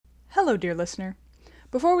Hello, dear listener.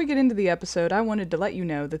 Before we get into the episode, I wanted to let you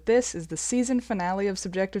know that this is the season finale of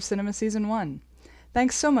Subjective Cinema Season 1.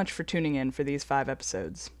 Thanks so much for tuning in for these 5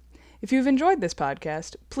 episodes. If you've enjoyed this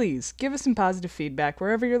podcast, please give us some positive feedback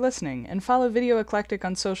wherever you're listening and follow Video Eclectic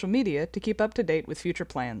on social media to keep up to date with future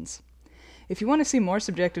plans. If you want to see more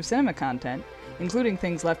Subjective Cinema content, including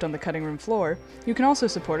things left on the cutting room floor, you can also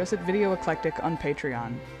support us at Video Eclectic on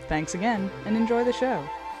Patreon. Thanks again, and enjoy the show.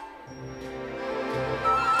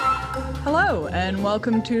 Hello, and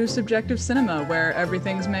welcome to Subjective Cinema, where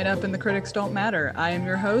everything's made up and the critics don't matter. I am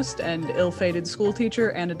your host and ill-fated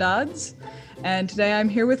schoolteacher, Anna Dodds, and today I'm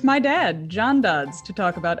here with my dad, John Dodds, to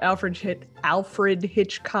talk about Alfred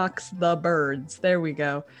Hitchcock's The Birds. There we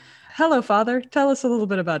go. Hello, Father. Tell us a little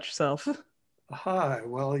bit about yourself. Hi.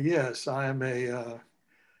 Well, yes, I am a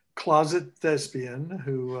closet thespian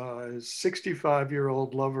who is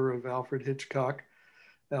 65-year-old lover of Alfred Hitchcock,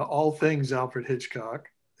 all things Alfred Hitchcock,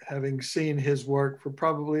 having seen his work for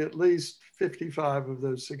probably at least 55 of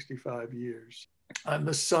those 65 years. I'm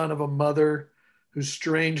the son of a mother who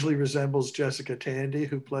strangely resembles Jessica Tandy,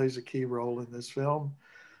 who plays a key role in this film.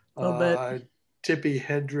 A little bit. Tippi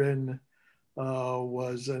Hedren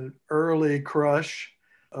was an early crush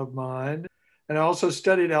of mine. And I also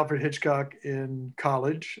studied Alfred Hitchcock in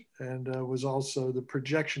college and was also the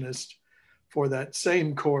projectionist for that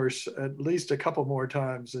same course at least a couple more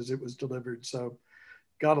times as it was delivered. So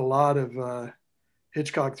got a lot of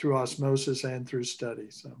Hitchcock through osmosis and through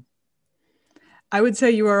study. So I would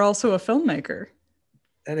say you are also a filmmaker.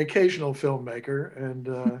 An occasional filmmaker,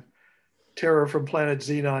 and Terror from Planet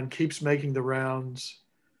Xenon keeps making the rounds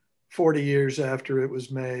 40 years after it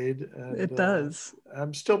was made. And, it does.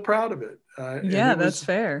 I'm still proud of it. Yeah, that's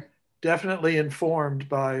fair. Definitely informed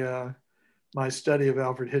by my study of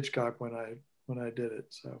Alfred Hitchcock when I did it.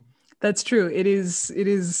 So that's true. It is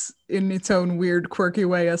in its own weird, quirky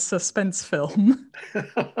way a suspense film.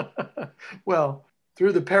 Well,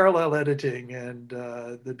 through the parallel editing and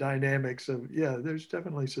the dynamics of, there's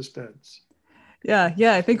definitely suspense. Yeah.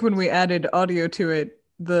 I think when we added audio to it,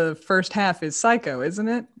 the first half is Psycho, isn't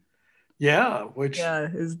it? Yeah, which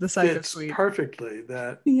is the Psycho fits suite perfectly.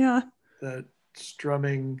 That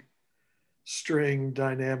strumming string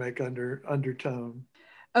dynamic undertone.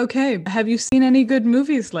 Okay. Have you seen any good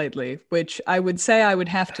movies lately? Which I would say I would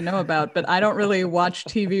have to know about, but I don't really watch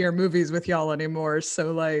TV or movies with y'all anymore.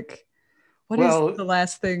 So what is the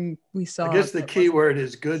last thing we saw? I guess the key word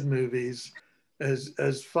is good movies.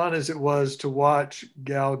 As fun as it was to watch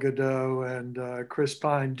Gal Gadot and Chris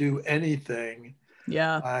Pine do anything,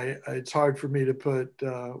 it's hard for me to put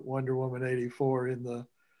Wonder Woman 84 in the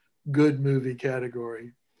good movie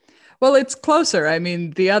category. Well, it's closer. I mean,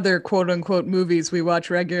 the other quote unquote movies we watch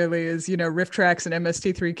regularly is, Riff Tracks and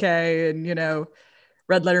MST3K and,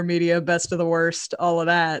 Red Letter Media, Best of the Worst, all of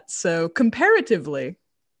that. So comparatively.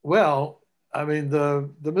 Well, I mean, the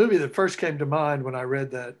movie that first came to mind when I read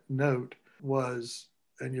that note was,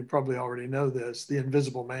 and you probably already know this, The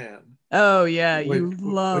Invisible Man. Oh, yeah. You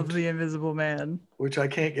love The Invisible Man. Which I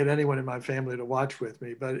can't get anyone in my family to watch with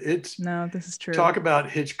me, but No, this is true. Talk about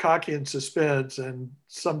Hitchcockian suspense and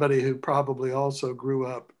somebody who probably also grew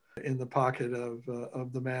up in the pocket of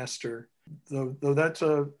the master, though that's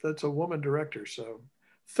a woman director. So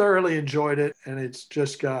thoroughly enjoyed it. And it's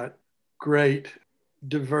just got great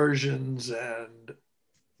diversions and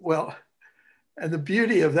the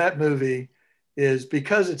beauty of that movie is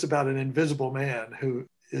because it's about an invisible man who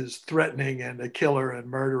is threatening and a killer and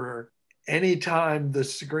murderer. Anytime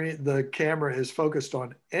the camera is focused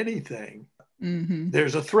on anything,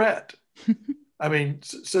 there's a threat. I mean,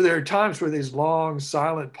 so there are times where these long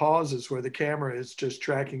silent pauses where the camera is just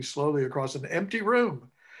tracking slowly across an empty room,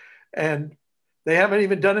 and they haven't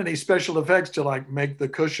even done any special effects to make the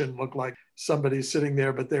cushion look like somebody's sitting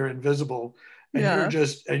there, but they're invisible, and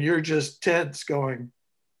you're just tense, going,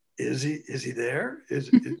 is he there?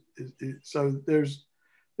 So there's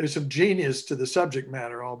some genius to the subject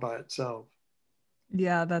matter all by itself.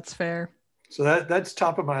 Yeah, that's fair. So that's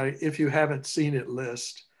top of my if you haven't seen it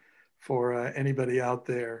list for anybody out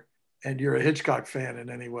there, and you're a Hitchcock fan in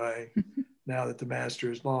any way. Now that the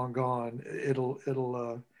master is long gone,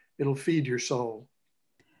 it'll feed your soul.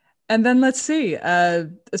 And then let's see,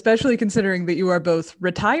 especially considering that you are both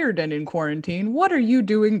retired and in quarantine, what are you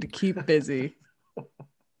doing to keep busy?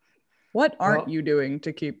 What aren't you doing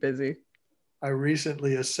to keep busy? I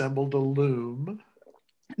recently assembled a loom.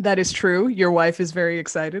 That is true. Your wife is very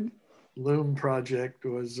excited. Loom project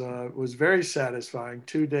was very satisfying.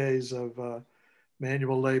 2 days of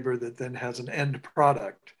manual labor that then has an end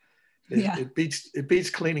product. It beats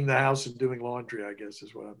cleaning the house and doing laundry, I guess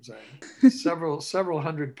is what I'm saying. Several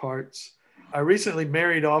hundred parts I recently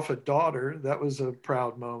married off a daughter. That was a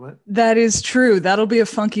proud moment. That is true. That'll be a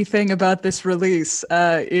funky thing about this release.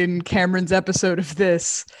 In Cameron's episode of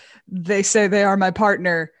this, they say they are my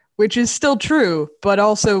partner, which is still true, but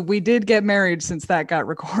also we did get married since that got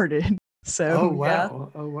recorded. Oh So yeah,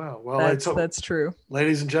 wow! Oh wow! Well, that's true.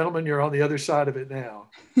 ladies and gentlemen, you're on the other side of it now.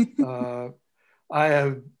 Uh, I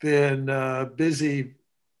have been busy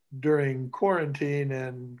during quarantine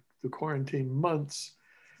and the quarantine months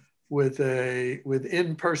with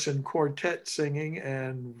in-person quartet singing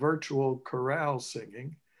and virtual chorale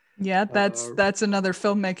singing. Yeah, Uh, that's another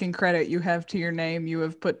filmmaking credit you have to your name. You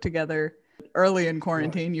have put together early in right.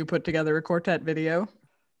 quarantine. You put together a quartet video.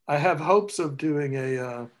 I have hopes of doing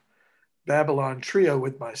a Babylon trio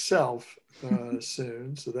with myself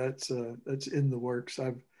soon, so that's in the works.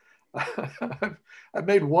 I've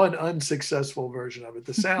made one unsuccessful version of it.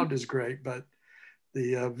 The sound is great, but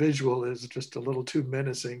the visual is just a little too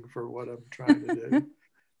menacing for what I'm trying to do.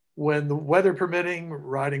 When the weather permitting,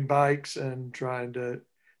 riding bikes and trying to,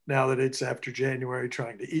 now that it's after January,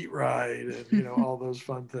 trying to eat right and all those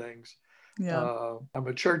fun things. Yeah. I'm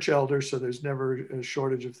a church elder, so there's never a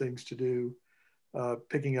shortage of things to do.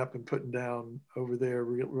 Picking up and putting down over there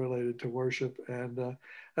related to worship, and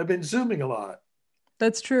I've been zooming a lot.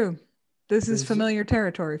 That's true. This is Been, familiar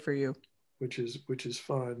territory for you. which is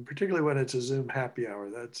fun, particularly when it's a Zoom happy hour.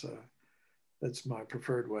 That's my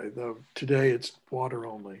preferred way. Though today it's water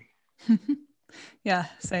only. Yeah,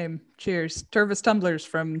 same. Cheers. Tervis tumblers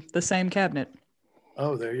from the same cabinet.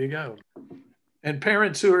 Oh, there you go. And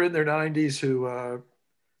parents who are in their 90s who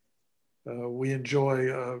we enjoy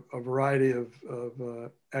a variety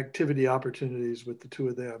of activity opportunities with the two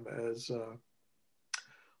of them as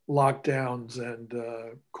lockdowns and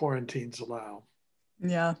quarantines allow.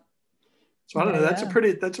 Yeah. So I don't know. Yeah.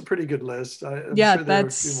 That's a pretty good list. I'm Yeah, sure there are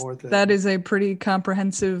a few more things. that is a pretty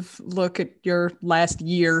comprehensive look at your last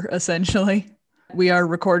year, essentially. We are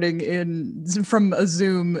recording from a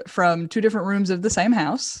Zoom from two different rooms of the same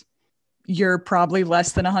house. You're probably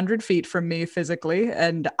less than 100 feet from me physically,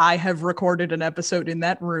 and I have recorded an episode in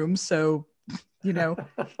that room. So,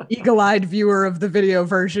 eagle-eyed viewer of the video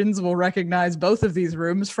versions will recognize both of these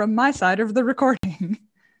rooms from my side of the recording. Do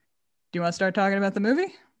you want to start talking about the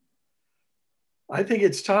movie? I think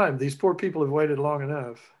it's time. These poor people have waited long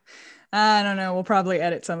enough. I don't know. We'll probably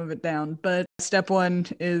edit some of it down. But step one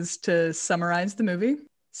is to summarize the movie.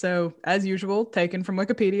 So, as usual, taken from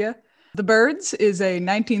Wikipedia. The Birds is a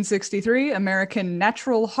 1963 American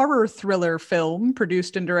natural horror thriller film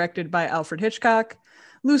produced and directed by Alfred Hitchcock,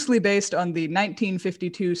 loosely based on the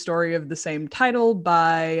 1952 story of the same title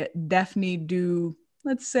by Daphne du,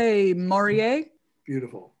 let's say, Maurier.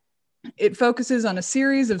 Beautiful. It focuses on a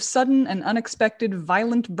series of sudden and unexpected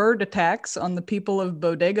violent bird attacks on the people of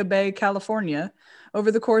Bodega Bay, California,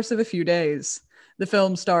 over the course of a few days. The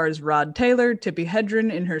film stars Rod Taylor, Tippi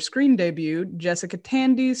Hedren in her screen debut, Jessica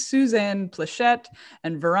Tandy, Suzanne Pleshette,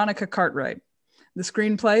 and Veronica Cartwright. The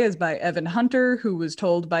screenplay is by Evan Hunter, who was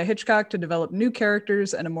told by Hitchcock to develop new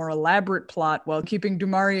characters and a more elaborate plot while keeping du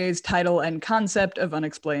Maurier's title and concept of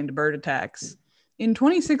unexplained bird attacks. In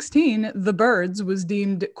 2016, The Birds was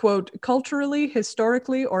deemed, quote, culturally,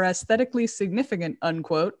 historically, or aesthetically significant,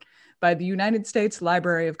 unquote, by the United States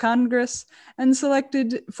Library of Congress and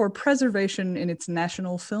selected for preservation in its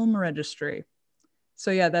National Film Registry. So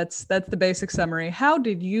yeah, that's the basic summary. How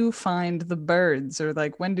did you find The Birds, or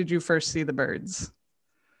like when did you first see The Birds?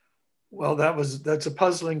 Well, that's a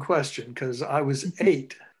puzzling question because I was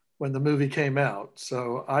 8 when the movie came out,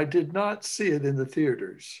 so I did not see it in the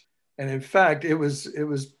theaters. And in fact,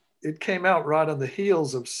 it came out right on the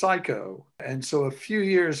heels of Psycho. And so a few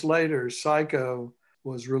years later, Psycho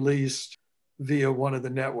was released via one of the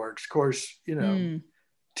networks. Of course,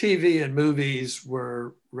 TV and movies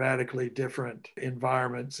were radically different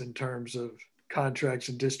environments in terms of contracts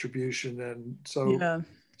and distribution. And so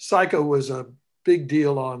Psycho was a big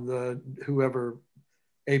deal on the whoever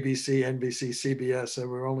ABC, NBC, CBS. There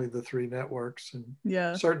were only the 3 networks.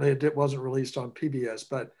 And certainly it wasn't released on PBS,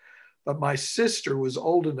 but my sister was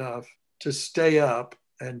old enough to stay up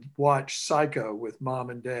and watch Psycho with mom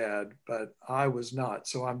and dad, but I was not.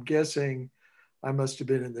 So I'm guessing I must have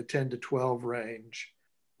been in the 10 to 12 range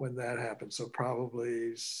when that happened. So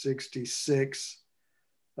probably 66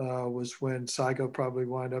 was when Psycho probably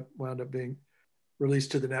wound up being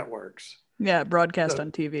released to the networks. Yeah, broadcast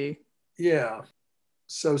on TV. Yeah.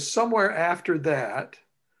 So somewhere after that,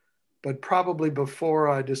 but probably before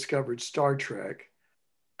I discovered Star Trek,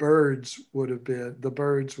 the Birds would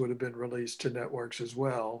have been released to networks as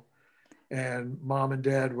well. And mom and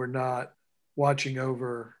dad were not watching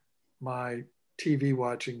over my TV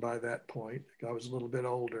watching by that point. I was a little bit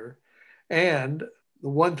older. And the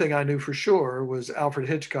one thing I knew for sure was Alfred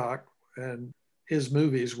Hitchcock and his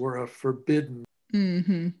movies were a forbidden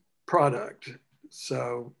Mm-hmm. product.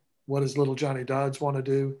 So what does little Johnny Dodds want to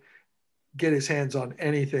do? Get his hands on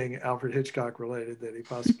anything Alfred Hitchcock related that he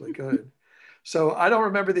possibly could. So I don't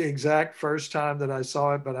remember the exact first time that I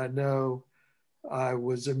saw it, but I know I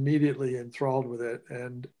was immediately enthralled with it.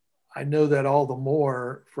 And I know that all the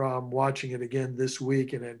more from watching it again this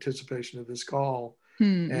week in anticipation of this call,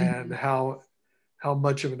 and Mm-hmm. how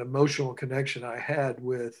much of an emotional connection I had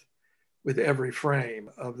with every frame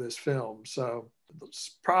of this film. So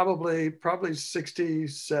it's probably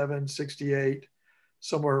 67, 68,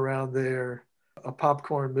 somewhere around there, a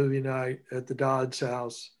popcorn movie night at the Dodds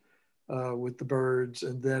house with the Birds.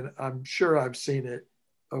 And then I'm sure I've seen it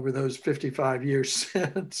over those 55 years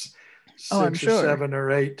since Oh, I'm six or sure. seven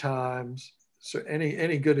or eight times. So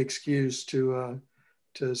any good excuse to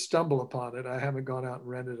stumble upon it. I haven't gone out and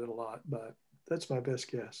rented it a lot, but that's my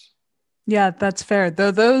best guess. Yeah, that's fair.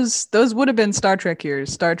 Though those would have been Star Trek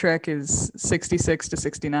years. Star Trek is 66 to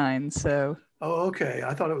 69, so Oh, okay.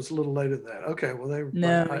 I thought it was a little later than that. Okay, well,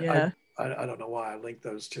 no, I, yeah. I don't know why I linked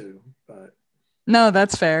those two, but No,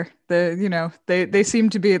 that's fair. They seem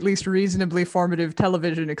to be at least reasonably formative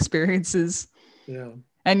television experiences. yeah.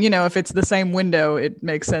 And if it's the same window, it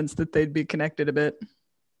makes sense that they'd be connected a bit.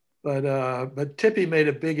 But Tippy made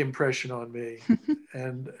a big impression on me,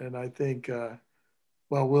 and I think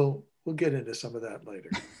well we'll get into some of that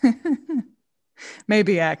later.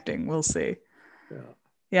 Maybe acting, we'll see. Yeah.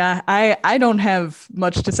 Yeah, I don't have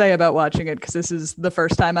much to say about watching it because this is the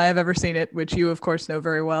first time I have ever seen it, which you of course know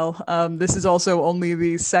very well. This is also only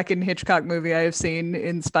the second Hitchcock movie I have seen,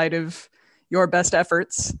 in spite of your best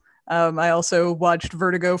efforts. I also watched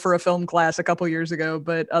Vertigo for a film class a couple years ago,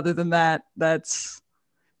 but other than that, this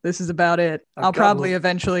is about it. I've I'll got probably a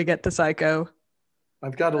eventually get to Psycho.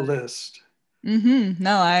 I've got a list.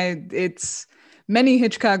 No, it's many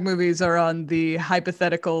Hitchcock movies are on the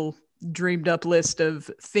hypothetical dreamed up list of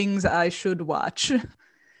things I should watch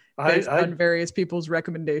I based I on various people's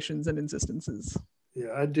recommendations and insistences. yeah,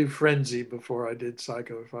 I'd do Frenzy before I did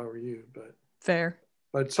Psycho if I were you, Fair.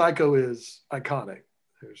 but Psycho is iconic.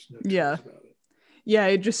 There's no two Yeah. ways about it. Yeah,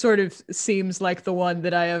 it just sort of seems like the one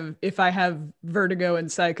that I have. If I have Vertigo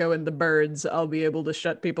and Psycho and the Birds, I'll be able to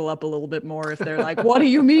shut people up a little bit more if they're like, "What do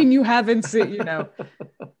you mean you haven't seen?"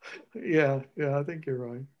 Yeah, I think you're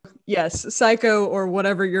right. Yes, Psycho or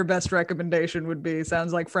whatever your best recommendation would be.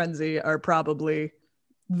 Sounds like Frenzy are probably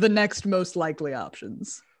the next most likely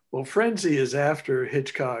options. Well, Frenzy is after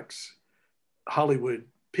Hitchcock's Hollywood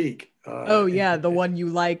peak. Oh yeah, the one you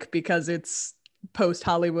like because it's post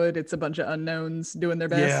Hollywood. It's a bunch of unknowns doing their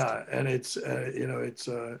best. Yeah, and it's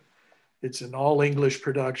an all English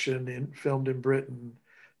production filmed in Britain.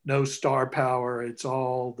 No star power. It's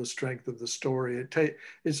all the strength of the story.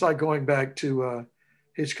 It's like going back to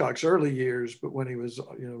Hitchcock's early years, but when he was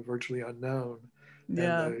virtually unknown, and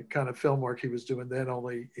Yeah, the kind of film work he was doing then.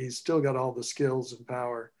 Only he's still got all the skills and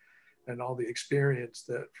power and all the experience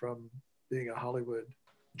that from being a Hollywood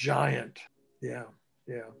giant. Yeah,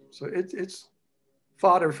 yeah. So it's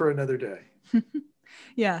fodder for another day.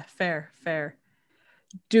 yeah, fair, fair.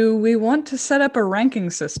 Do we want to set up a ranking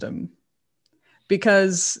system?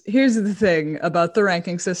 Because here's the thing about the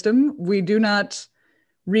ranking system: we do not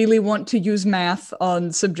really want to use math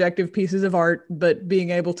on subjective pieces of art, but being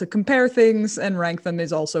able to compare things and rank them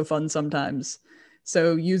is also fun sometimes.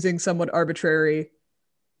 So using somewhat arbitrary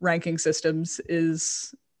ranking systems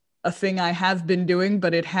is a thing I have been doing,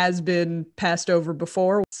 but it has been passed over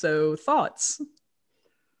before. So thoughts?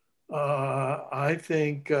 I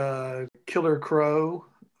think Killer Crow,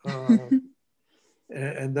 uh,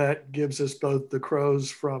 and that gives us both the crows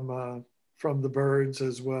from the Birds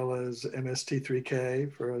as well as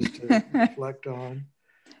MST3K for us to reflect on.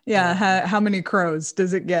 Yeah, Um, how many crows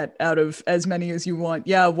does it get out of as many as you want?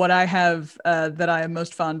 Yeah, what I have that I am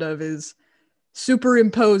most fond of is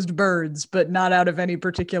superimposed birds, but not out of any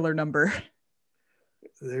particular number.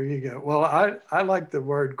 there you go. Well, I like the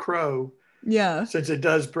word crow Yeah, since it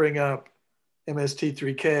does bring up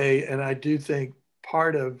MST3K, and I do think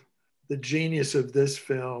part of the genius of this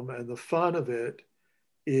film and the fun of it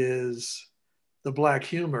is the black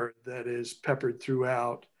humor that is peppered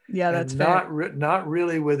throughout, yeah, that's and fair. not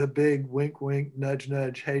really with a big wink wink nudge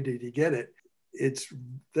nudge. Hey, did you get it? It's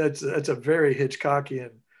that's a very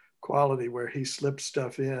Hitchcockian quality where he slips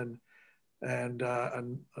stuff in, and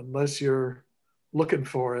unless you're looking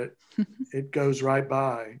for it, it goes right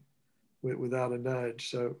by without a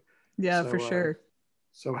nudge. Yeah, for So uh, sure.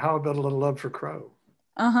 so how about a little love for Crow?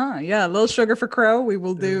 Uh-huh. Yeah, a little sugar for crow. We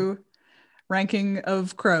will Yeah. do ranking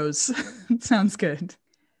of crows. Sounds good.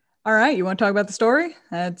 All right, you want to talk about the story?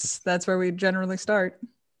 That's where we generally start.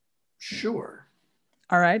 Sure.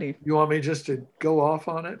 All righty. You want me just to go off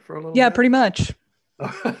on it for a little Yeah, bit? pretty much.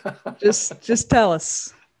 Just tell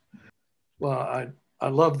us. Well, I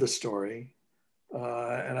love the story,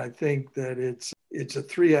 and I think that it's a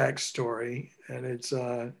three-act story, and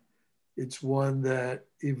it's one that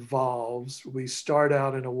evolves. We start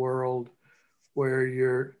out in a world where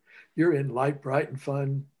you're in light, bright, and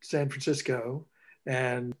fun San Francisco,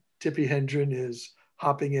 and Tippi Hedren is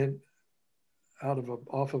hopping in out of a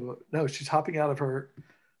off of a no, she's hopping out of her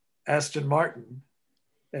Aston Martin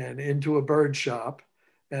and into a bird shop,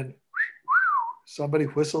 and somebody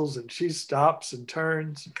whistles and she stops and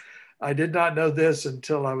turns. I did not know this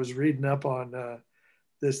until I was reading up on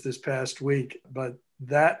this past week, but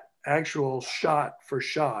that actual shot for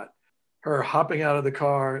shot, her hopping out of the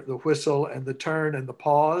car, the whistle and the turn and the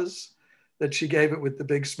pause that she gave it with the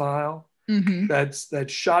big smile, that's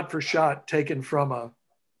shot for shot taken from a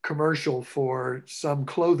commercial for some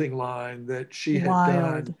clothing line that she had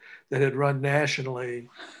Wild. done that had run nationally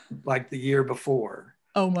like the year before.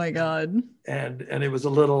 Oh my God. And it was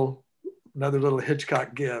another little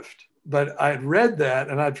Hitchcock gift. But I had read that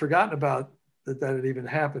and I'd forgotten about that had even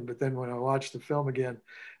happened. But then when I watched the film again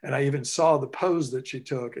and I even saw the pose that she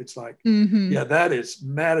took, it's like, yeah, that is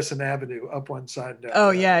Madison Avenue up one side and down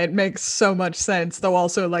Oh the yeah, other. it makes so much sense. Though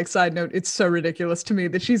also, like, side note, it's so ridiculous to me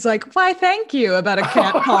that she's like, "Why, thank you," about a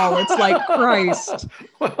cat call. It's like, Christ.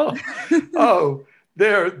 Well, oh,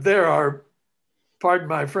 there are, pardon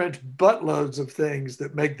my French, buttloads of things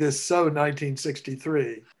that make this so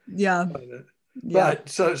 1963. Yeah. Yeah. But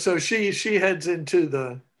so she heads into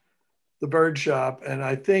the bird shop, and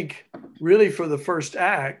I think really for the first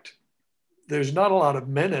act, there's not a lot of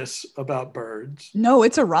menace about birds. No,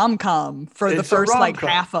 it's a rom-com for the It's a first like rom-com.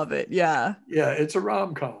 half of it. Yeah. Yeah, it's a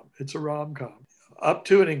rom-com. It's a rom-com. Up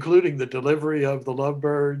to and including the delivery of the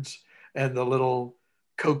lovebirds and the little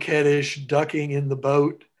coquettish ducking in the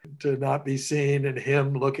boat to not be seen, and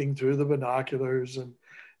him looking through the binoculars, and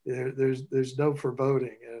there's no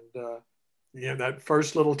foreboding. And that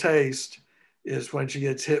first little taste is when she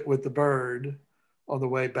gets hit with the bird on the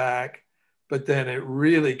way back, but then it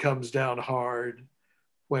really comes down hard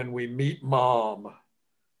when we meet Mom.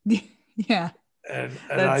 Yeah. And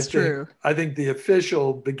That's true. I think the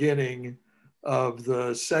official beginning of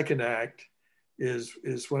the second act is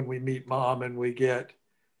when we meet Mom and we get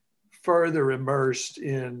further immersed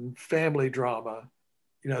in family drama.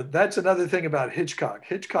 That's another thing about Hitchcock.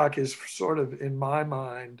 Hitchcock is sort of, in my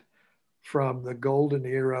mind, from the golden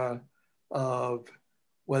era of,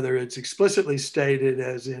 whether it's explicitly stated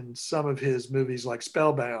as in some of his movies like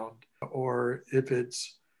Spellbound, or if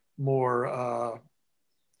it's more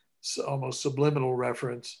almost subliminal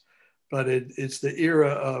reference, but it's the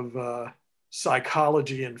era of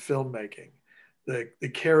psychology in filmmaking. The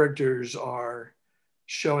characters are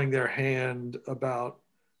showing their hand about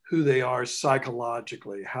who they are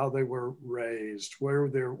psychologically, how they were raised, where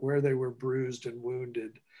they were bruised and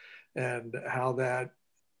wounded, and how that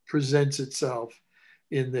presents itself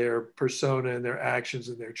in their persona and their actions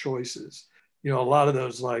and their choices. A lot of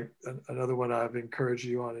those, like another one I've encouraged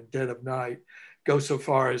you on, in Dead of Night, go so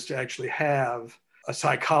far as to actually have a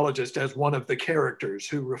psychologist as one of the characters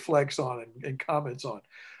who reflects on and comments on.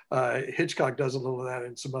 Hitchcock does a little of that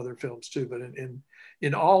in some other films too, but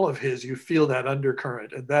in all of his, you feel that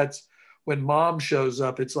undercurrent. And that's when Mom shows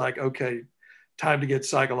up, it's like, okay, time to get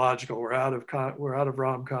psychological. We're out of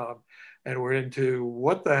rom-com, and we're into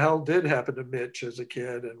what the hell did happen to Mitch as a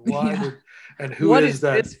kid, and why did, and who what is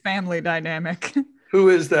that this family dynamic? Who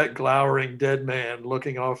is that glowering dead man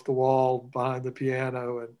looking off the wall behind the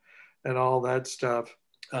piano, and all that stuff.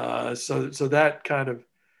 So that kind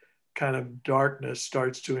of darkness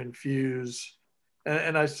starts to infuse,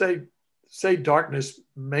 and I say darkness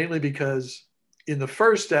mainly because in the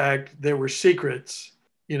first act there were secrets.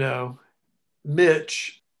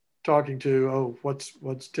 Mitch talking to,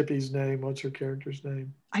 what's Tippy's name? What's her character's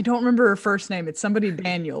name? I don't remember her first name. It's somebody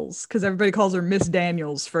Daniels, because everybody calls her Miss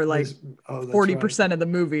Daniels for like 40% of the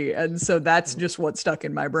movie. And so that's just what stuck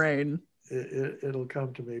in my brain. It'll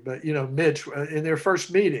come to me. But, Mitch, in their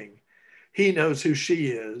first meeting, he knows who she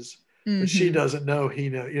is, but she doesn't know he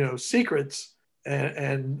knows. Secrets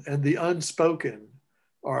and the unspoken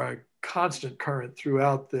are a constant current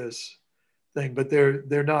throughout this thing, but they're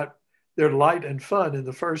light and fun in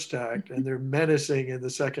the first act, and they're menacing in the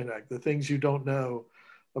second act. The things you don't know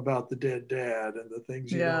about the dead dad, and the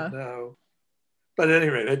things you don't know. But at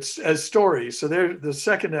any rate, it's as stories. So the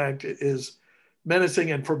second act is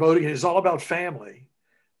menacing and foreboding. It is all about family,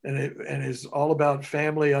 and is all about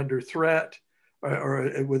family under threat,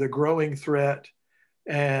 or with a growing threat,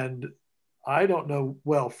 And I don't know,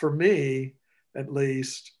 well, for me at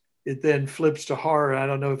least, it then flips to horror. I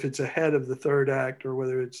don't know if it's ahead of the third act or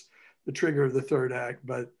whether it's the trigger of the third act,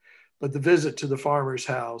 but the visit to the farmer's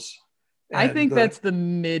house I and think the that's the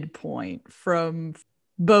midpoint from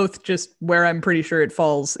both just where I'm pretty sure it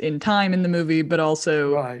falls in time in the movie, but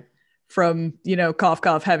also right, from, cough,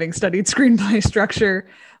 cough, having studied screenplay structure.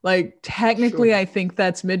 Like, technically, sure. I think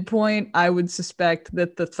that's midpoint. I would suspect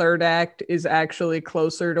that the third act is actually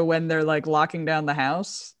closer to when they're like locking down the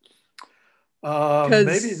house. Maybe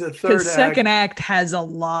Because the third second act, act has a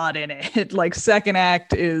lot in it. Like, second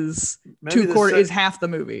act is maybe is half the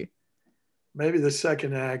movie. maybe the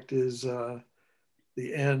second act is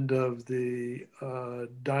the end of the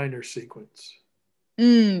diner sequence,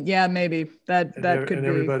 Yeah, maybe and that could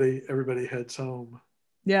be. everybody heads home.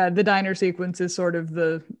 Yeah, the diner sequence is sort of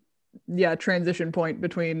the transition point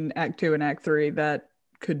between act 2 and act 3. That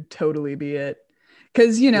could totally be it.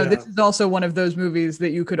 Cuz this Yeah, is also one of those movies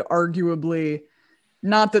that you could arguably,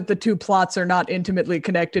 not that the two plots are not intimately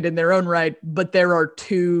connected in their own right, but there are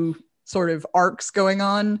two sort of arcs going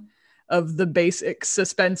on, of the basic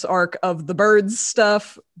suspense arc of the birds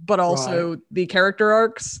stuff, but right. also the character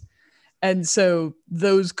arcs. And so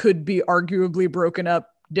those could be arguably broken up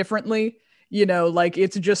differently. Like,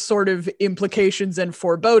 it's just sort of implications and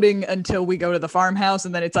foreboding until we go to the farmhouse.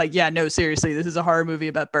 And then it's like, yeah, no, seriously, this is a horror movie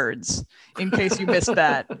about birds. In case you missed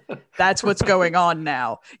that, that's what's going on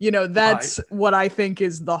now. Right. That's what I think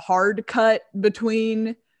is the hard cut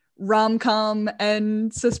between rom-com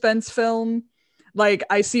and suspense film. Like,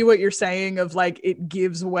 I see what you're saying of like, it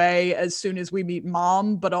gives way as soon as we meet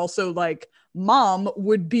mom, but also like, mom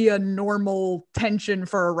would be a normal tension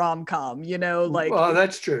for a rom-com, like Well, it's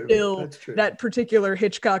that's true. still That's true. that particular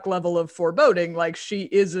Hitchcock level of foreboding. Like, she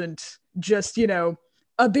isn't just, a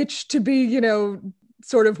bitch to be,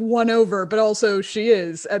 sort of won over, but also she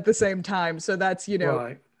is at the same time. So that's,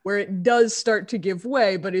 Right. where it does start to give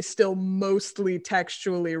way, but is still mostly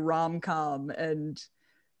textually rom-com. And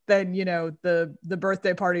then, the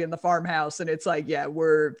birthday party in the farmhouse, and it's like, yeah,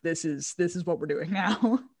 this is what we're doing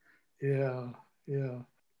now. Yeah. Yeah.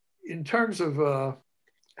 In terms of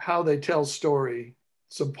how they tell story,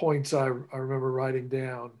 some points I remember writing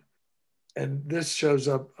down, and this shows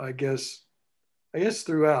up, I guess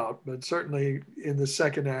throughout, but certainly in the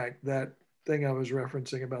second act, that thing I was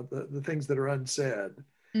referencing about the things that are unsaid.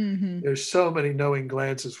 Mm-hmm. There's so many knowing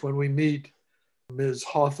glances when we meet Ms.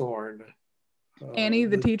 Hawthorne, Annie,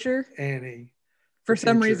 the the teacher. Annie, the For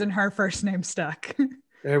some reason, teacher. her first name stuck.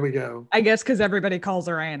 There we go. I guess because everybody calls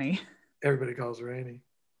her Annie. Everybody calls her Annie.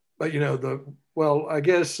 But I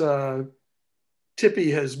guess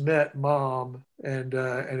Tippy has met Mom and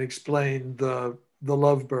explained the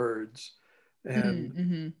lovebirds, and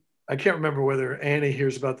Mm-hmm. I can't remember whether Annie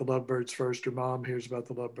hears about the lovebirds first or Mom hears about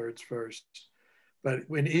the lovebirds first. But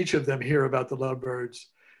when each of them hear about the lovebirds,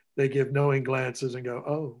 they give knowing glances and go,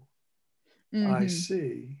 "Oh, I Mm-hmm.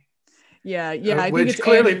 see," Yeah. I think which it's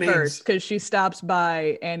clearly Annie first means because she stops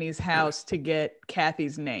by Annie's house to get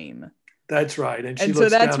Kathy's name. that's right. And she And so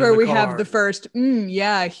looks that's down in where the we have the car. first,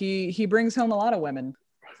 yeah, he brings home a lot of women.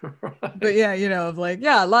 But Right. yeah, of like,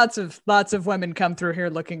 yeah, lots of women come through here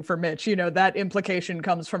looking for Mitch. That implication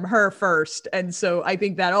comes from her first. And so I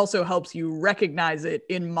think that also helps you recognize it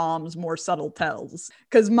in Mom's more subtle tells.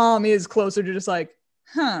 Because Mom is closer to just like,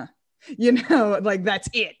 huh. Like, that's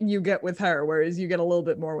it you get with her, whereas you get a little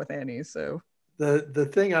bit more with Annie. So The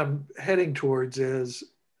thing I'm heading towards is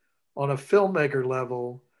on a filmmaker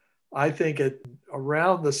level, I think at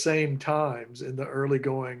around the same times in the early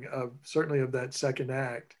going of certainly of that second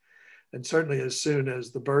act, and certainly as soon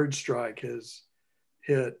as the bird strike has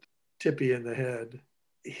hit Tippy in the head,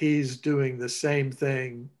 he's doing the same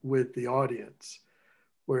thing with the audience,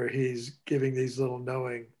 where he's giving these little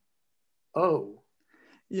knowing, oh,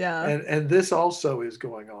 yeah. and this also is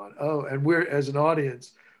going on. Oh, and we're as an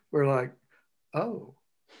audience, we're like, oh,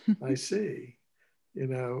 I see, you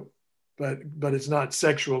know, but it's not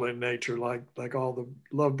sexual in nature like all the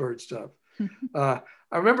lovebird stuff. I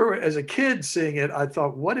remember as a kid seeing it, I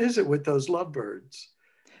thought, what is it with those lovebirds?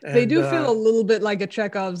 They And do feel a little bit like a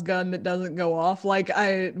Chekhov's gun that doesn't go off.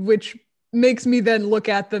 Which makes me then look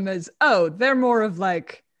at them as, oh, they're more of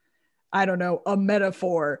like, I don't know, a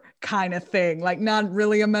metaphor kind of thing. Like, not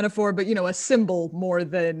really a metaphor, but a symbol more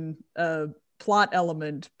than a plot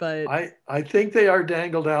element. But I think they are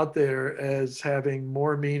dangled out there as having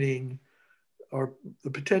more meaning or the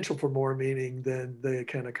potential for more meaning than they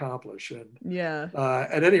can accomplish. And yeah.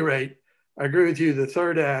 at any rate, I agree with you. The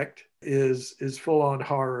third act is full on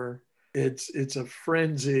horror. It's a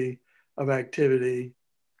frenzy of activity.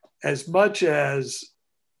 As much as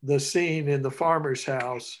the scene in the farmer's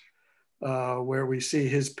house where we see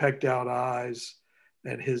his pecked out eyes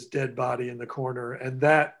and his dead body in the corner. And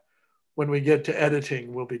that, when we get to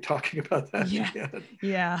editing, we'll be talking about that again.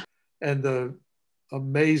 Yeah. And the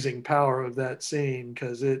amazing power of that scene,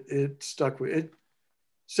 because it stuck with it.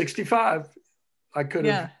 65. I could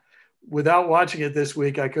have, without watching it this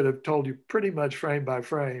week, I could have told you pretty much frame by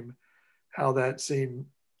frame how that scene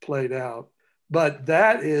played out. But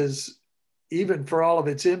that is, even for all of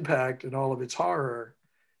its impact and all of its horror,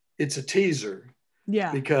 it's a teaser.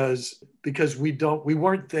 Yeah. Because we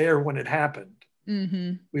weren't there when it happened.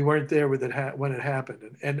 Mm-hmm. We weren't there with it when it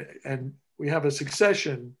happened, and we have a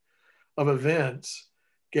succession of events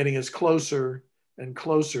getting us closer and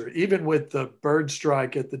closer. Even with the bird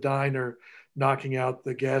strike at the diner, knocking out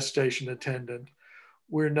the gas station attendant,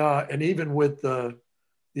 we're not. And even with the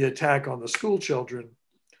attack on the school children,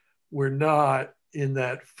 we're not in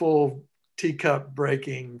that full teacup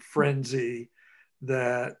breaking frenzy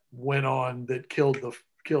that went on that killed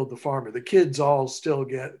the farmer. The kids all still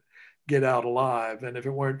get out alive, and if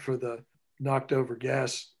it weren't for the knocked over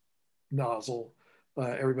gas nozzle,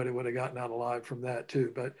 everybody would have gotten out alive from that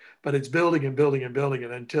too. But it's building and building and building,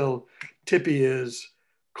 and until Tippy is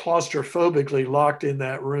claustrophobically locked in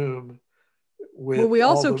that room. Well, we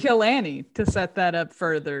also kill Annie to set that up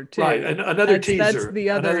further too. Right, and another teaser. That's the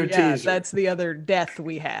other teaser. That's the other death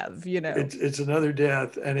we have. It's another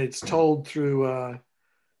death, and it's told through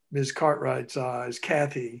Ms. Cartwright's eyes,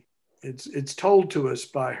 Kathy. It's told to us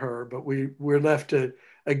by her, but we're left to,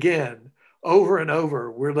 again, over and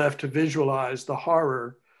over, we're left to visualize the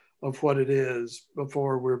horror of what it is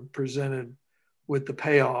before we're presented with the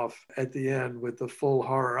payoff at the end with the full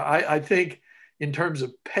horror. I think in terms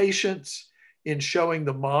of patience in showing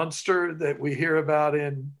the monster that we hear about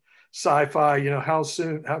in sci-fi, how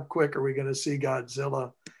quick are we going to see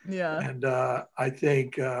Godzilla? Yeah. And I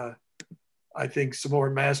think some more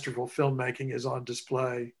masterful filmmaking is on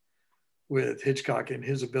display with Hitchcock and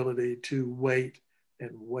his ability to wait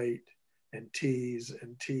and tease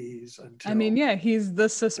until. I mean, yeah, he's the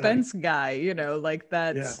suspense guy,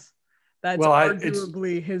 that's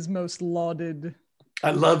arguably his most lauded.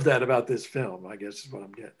 I love that about this film, I guess is what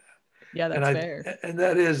I'm getting at. Yeah, that's fair. And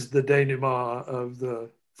that is the denouement of the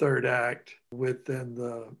third act, with then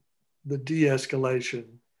the de-escalation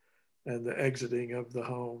and the exiting of the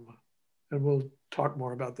home. And we'll talk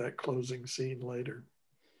more about that closing scene later.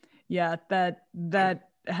 Yeah, that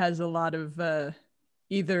has a lot of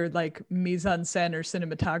either like mise en scène or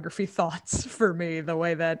cinematography thoughts for me, the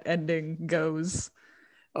way that ending goes.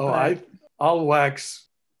 Oh, I'll wax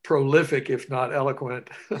prolific, if not eloquent,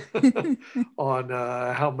 on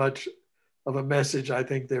how much of a message I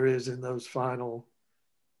think there is in that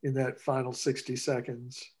final 60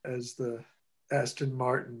 seconds as the Aston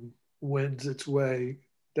Martin wends its way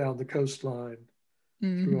down the coastline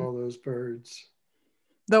through all those birds.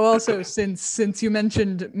 Though also, since you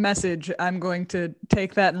mentioned message, I'm going to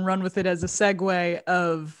take that and run with it as a segue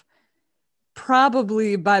of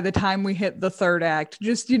probably by the time we hit the third act,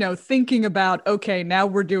 just, thinking about, okay, now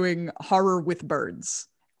we're doing horror with birds.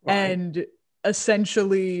 Right. And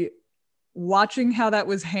essentially watching how that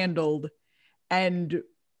was handled and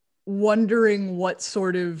wondering what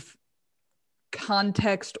sort of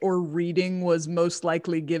context or reading was most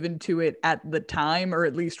likely given to it at the time, or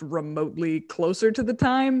at least remotely closer to the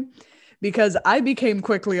time, because I became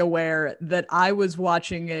quickly aware that I was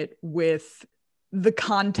watching it with the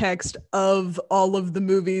context of all of the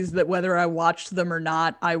movies that, whether I watched them or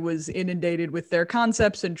not, I was inundated with their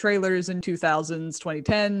concepts and trailers in 2000s,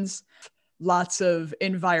 2010s. Lots of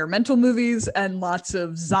environmental movies and lots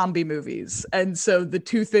of zombie movies. And so the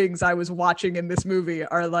two things I was watching in this movie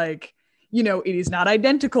are like, it is not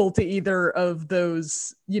identical to either of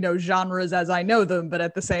those, genres as I know them. But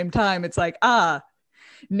at the same time, it's like,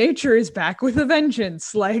 nature is back with a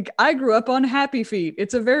vengeance. Like, I grew up on Happy Feet.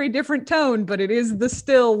 It's a very different tone, but it is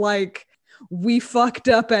still like, we fucked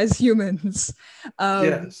up as humans.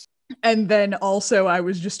 Yes. And then also I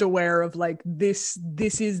was just aware of like, this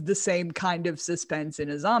is the same kind of suspense in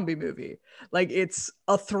a zombie movie. Like, it's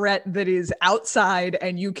a threat that is outside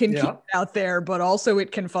and you can keep it out there, but also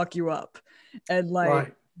it can fuck you up. And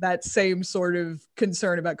like that same sort of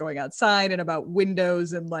concern about going outside and about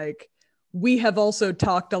windows. And like, we have also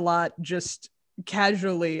talked a lot just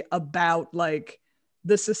casually about like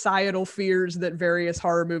the societal fears that various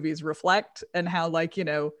horror movies reflect, and how like,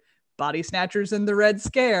 Body Snatchers and the Red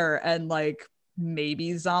Scare and like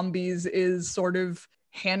maybe zombies is sort of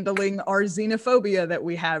handling our xenophobia that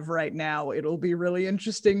we have right now. It'll be really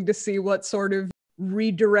interesting to see what sort of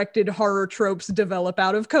redirected horror tropes develop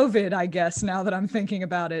out of COVID, I guess, now that I'm thinking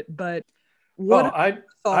about it. But What Well, are your I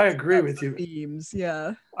thoughts agree about with you. the themes?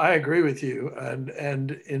 Yeah. I agree with you, and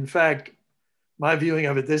in fact, my viewing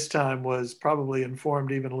of it this time was probably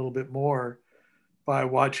informed even a little bit more by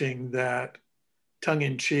watching that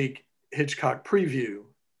tongue-in-cheek Hitchcock preview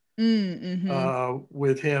Mm-hmm.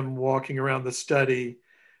 with him walking around the study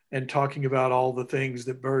and talking about all the things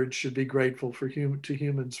that birds should be grateful for to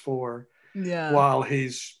humans for, Yeah. while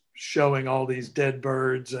he's showing all these dead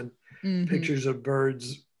birds and Mm-hmm. pictures of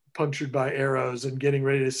birds punctured by arrows and getting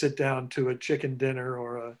ready to sit down to a chicken dinner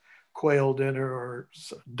or a quail dinner or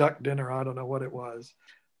duck dinner. I don't know what it was.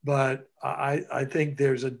 But I think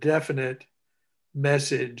there's a definite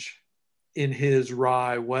message in his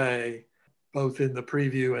wry way, both in the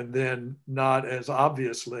preview and then not as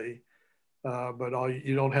obviously. But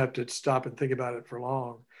you don't have to stop and think about it for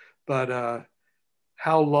long. But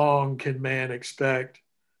how long can man expect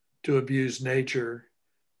to abuse nature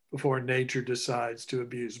before nature decides to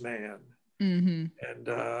abuse man? Mm-hmm. And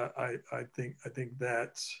I think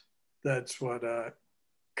that's what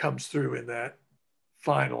comes through in that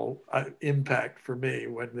final impact for me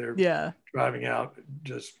when they're Yeah. driving out,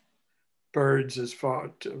 just birds as far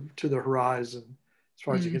to the horizon as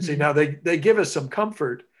far as you can see. Mm-hmm. Now they give us some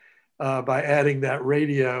comfort by adding that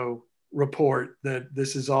radio report that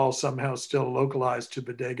this is all somehow still localized to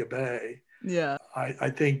Bodega Bay. Yeah. I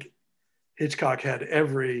think Hitchcock had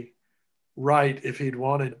every right, if he'd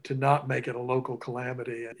wanted, to not make it a local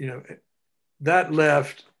calamity. You know, that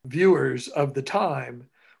left viewers of the time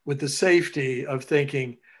with the safety of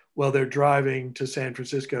thinking, well, they're driving to San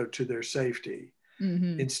Francisco to their safety,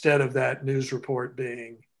 Mm-hmm. instead of that news report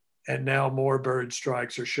being, and now more bird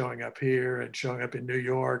strikes are showing up here and showing up in New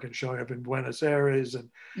York and showing up in Buenos Aires,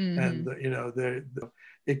 Mm-hmm. you know,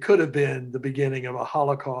 it could have been the beginning of a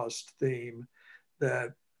Holocaust theme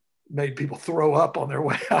that made people throw up on their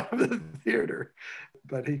way out of the theater.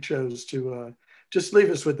 But he chose to just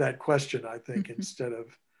leave us with that question, I think, instead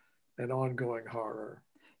of an ongoing horror.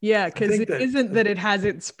 Yeah, I because think it that, isn't that it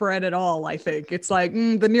hasn't spread at all, I think. It's like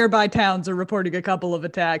the nearby towns are reporting a couple of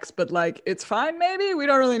attacks, but like it's fine, maybe. We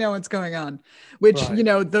don't really know what's going on. Which,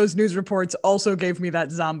 right. those news reports also gave me that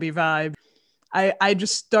zombie vibe. I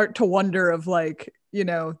just start to wonder of like,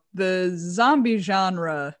 the zombie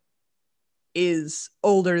genre is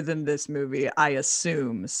older than this movie, I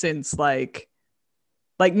assume, since like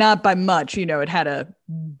not by much, it had a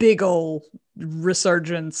big old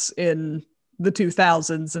resurgence in the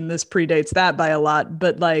 2000s and this predates that by a lot,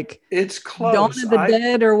 but like It's Dawn close. of the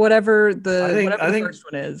Dead or whatever I the think, whatever I the think, first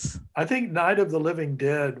one is. I think Night of the Living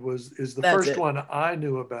Dead is the That's first it. one I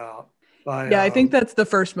knew about by, Yeah, I think that's the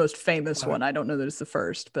first most famous by one. I don't know that it's the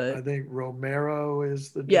first, I but think Romero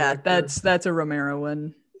is the yeah, director. that's a Romero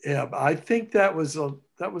one. Yeah, I think that was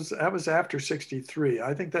after 63.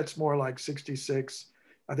 I think that's more like 66.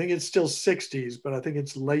 I think it's still 60s, but I think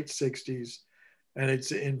it's late 60s. And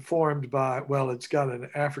it's informed by, well, it's got an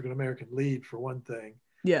African American lead for one thing,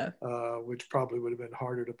 Yeah, which probably would have been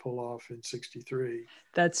harder to pull off in 63.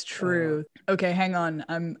 that's Uh, true. Okay, hang on.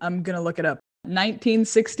 I'm gonna look it up.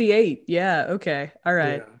 1968. Yeah, okay. All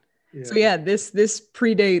right. yeah, So yeah, yeah, this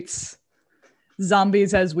predates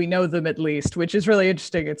zombies as we know them, at least, which is really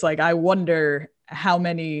interesting. It's like I wonder how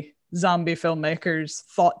many zombie filmmakers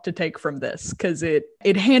thought to take from this, because it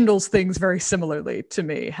handles things very similarly to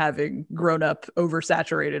me, having grown up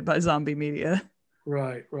oversaturated by zombie media.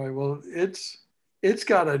 right, right. Well, it's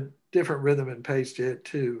got a different rhythm and pace to it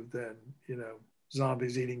too than,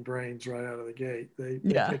 zombies eating brains right out of the gate. They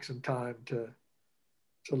Yeah. take some time to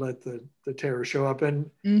let the terror show up. And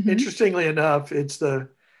Mm-hmm. interestingly enough, it's the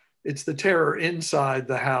terror inside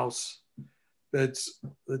the house that's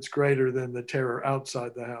greater than the terror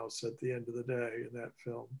outside the house at the end of the day in that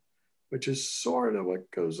film, which is sort of what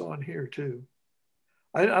goes on here too.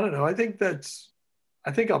 I don't know. I think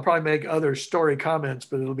I'll probably make other story comments,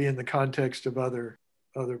 but it'll be in the context of other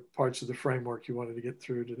parts of the framework you wanted to get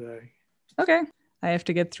through today. Okay. I have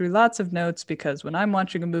to get through lots of notes because when I'm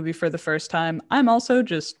watching a movie for the first time, I'm also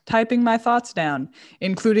just typing my thoughts down,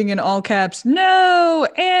 including in all caps, "No,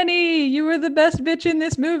 Annie, you were the best bitch in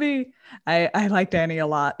this movie." I liked Annie a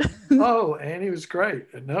lot. Oh, Annie was great.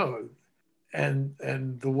 And no, and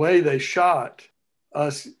the way they shot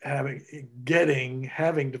us having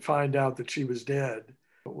to find out that she was dead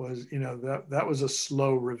was, that was a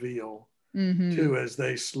slow reveal Mm-hmm. too, as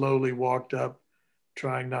they slowly walked up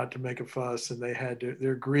trying not to make a fuss, and they had to,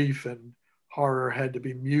 their grief and horror had to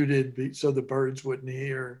be muted so the birds wouldn't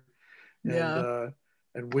hear. and Yeah. uh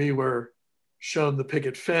and we were shown the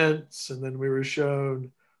picket fence, and then we were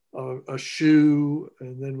shown a shoe,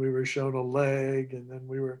 and then we were shown a leg, and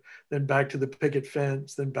then back to the picket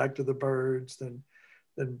fence, then back to the birds, then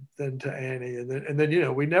than to Annie. And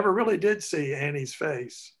then we never really did see Annie's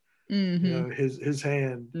face. Mm-hmm. His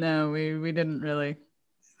hand. No, we didn't really.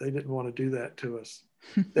 They didn't want to do that to us.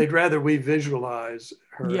 They'd rather we visualize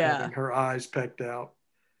her Yeah. having her eyes pecked out,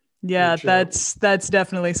 Yeah, which that's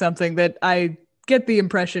definitely something that I get the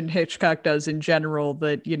impression Hitchcock does in general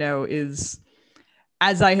that, is,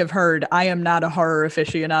 as I have heard, I am not a horror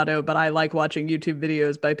aficionado, but I like watching YouTube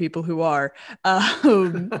videos by people who are,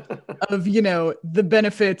 um, of, the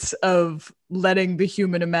benefits of letting the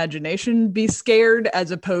human imagination be scared as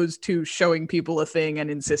opposed to showing people a thing and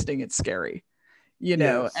insisting it's scary. And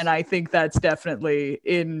yes. I think that's definitely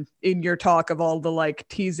in your talk of all the like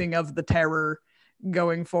teasing of the terror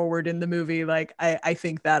going forward in the movie. Like I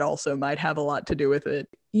think that also might have a lot to do with it.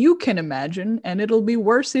 You can imagine, and it'll be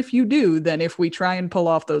worse if you do than if we try and pull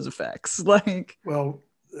off those effects. Like, Well,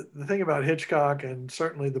 the thing about Hitchcock and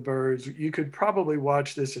certainly the Birds, you could probably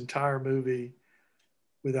watch this entire movie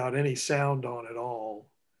without any sound on at all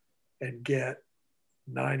and get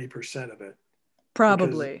 90% of it because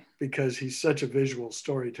probably. because he's such a visual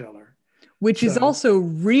storyteller. Which is So also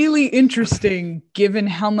really interesting given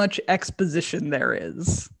how much exposition there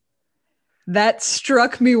is. That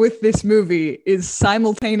struck me with this movie is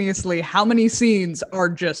simultaneously how many scenes are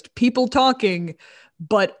just people talking,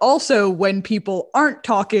 but also when people aren't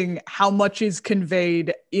talking, how much is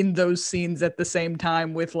conveyed in those scenes at the same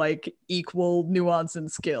time with like equal nuance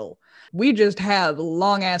and skill. We just have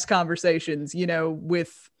long ass conversations,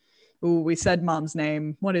 with, ooh, we said mom's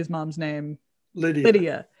name. What is mom's name? Lydia.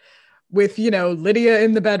 Lydia. With, Lydia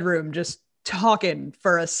in the bedroom just talking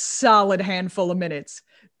for a solid handful of minutes,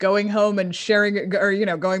 going home and sharing,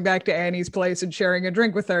 or, going back to Annie's place and sharing a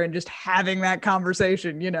drink with her and just having that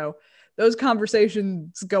conversation. Those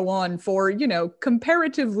conversations go on for,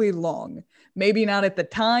 comparatively long. Maybe not at the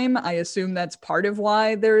time. I assume that's part of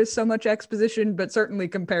why there is so much exposition, but certainly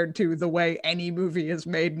compared to the way any movie is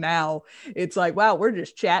made now, it's like, wow, we're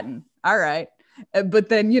just chatting. All right. But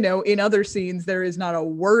then, in other scenes, there is not a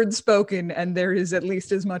word spoken and there is at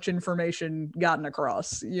least as much information gotten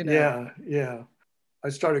across. Yeah. I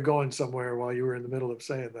started going somewhere while you were in the middle of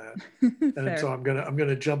saying that. And so Fair. I'm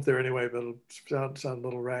gonna jump there anyway, but it'll sound a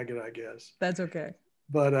little ragged, I guess. That's okay.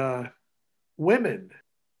 But women.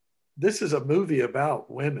 This is a movie about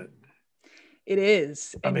women. It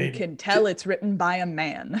is. I And you mean, can tell it's written by a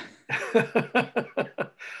man.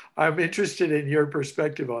 I'm interested in your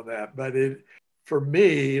perspective on that. But for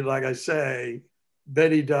me, like I say,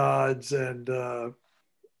 Betty Dodds and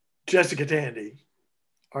Jessica Tandy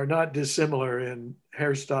are not dissimilar in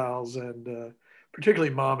hairstyles and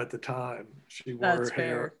particularly mom at the time. She wore That's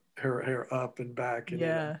fair. her hair up and back and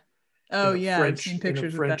Yeah. Oh, yeah. I've seen In a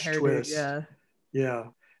pictures with that French hairdo. twist. Yeah. Yeah.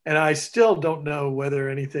 And I still don't know whether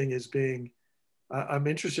anything is being, I'm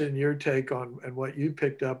interested in your take on and what you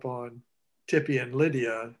picked up on Tippy and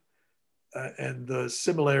Lydia and the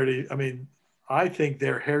similarity. I mean, I think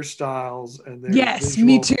their hairstyles and their Yes,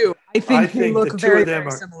 me visual, too. I I think they think the look two very, of them very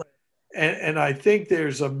are, similar. and I think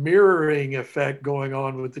there's a mirroring effect going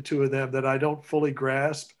on with the two of them that I don't fully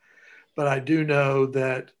grasp, but I do know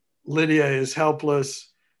that Lydia is helpless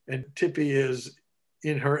and Tippy is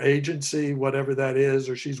in her agency, whatever that is,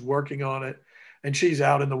 or she's working on it, and she's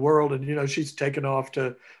out in the world, and she's taken off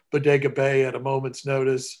to Bodega Bay at a moment's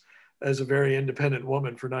notice as a very independent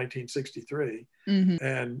woman for 1963, Mm-hmm.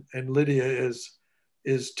 and Lydia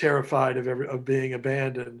is terrified of being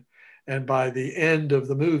abandoned, and by the end of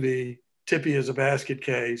the movie, Tippy is a basket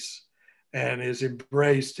case and is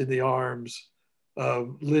embraced in the arms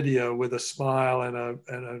of Lydia with a smile and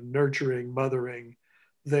a nurturing, mothering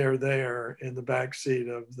there in the back seat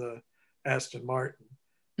of the Aston Martin.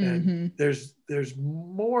 And Mm-hmm. there's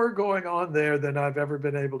more going on there than I've ever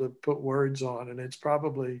been able to put words on. And it's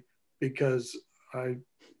probably because I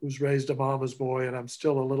was raised a mama's boy and I'm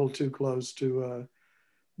still a little too close to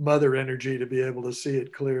mother energy to be able to see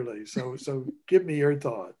it clearly. So give me your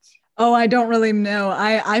thoughts. Oh, I don't really know.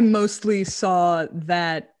 I mostly saw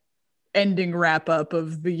that ending wrap up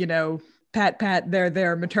of the, pat pat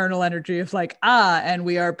their maternal energy of like, and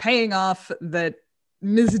we are paying off that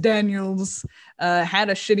Ms. Daniels had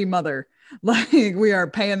a shitty mother. Like we are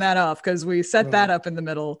paying that off because we set that Right. up in the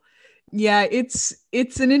middle. Yeah, it's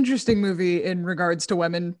an interesting movie in regards to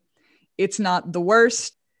women. It's not the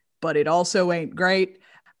worst, but it also ain't great.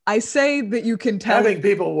 I say that you can tell Having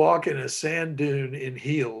people walk in a sand dune in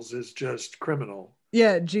heels is just criminal.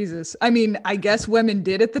 yeah, Jesus. I mean, I guess women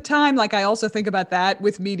did at the time. Like, I also think about that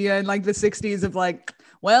with media in like the 60s of like,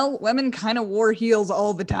 well, women kind of wore heels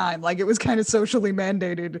all the time. Like, it was kind of socially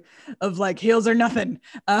mandated of like, heels are nothing,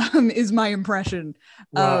 is my impression.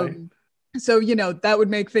 Right. So, you know, that would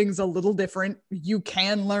make things a little different. You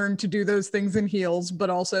can learn to do those things in heels, but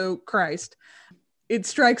also, Christ, it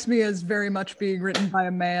strikes me as very much being written by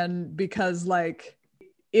a man because, like,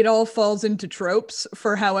 it all falls into tropes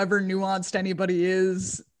for however nuanced anybody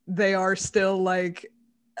is. They are still like,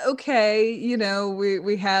 okay, you know,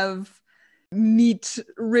 we have neat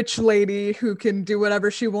rich lady who can do whatever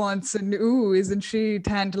she wants, and ooh, isn't she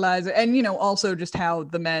tantalizing? And you know, also just how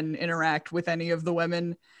the men interact with any of the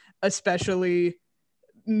women, especially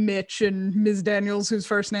Mitch and Ms. Daniels, whose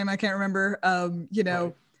first name I can't remember. You know,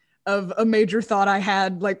 Right. of a major thought I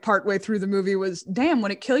had like partway through the movie was, damn,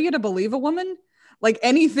 would it kill you to believe a woman? Like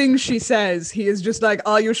anything she says, he is just like,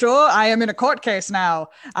 "Are you sure? I am in a court case now.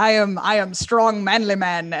 I am strong, manly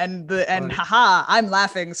man." And Right. haha, I'm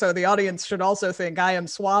laughing, so the audience should also think I am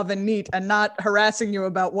suave and neat and not harassing you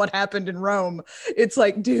about what happened in Rome. It's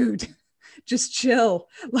like, dude, just chill.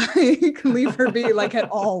 Like, leave her be. Like, at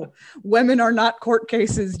all. Women are not court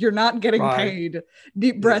cases. You're not getting Right. paid.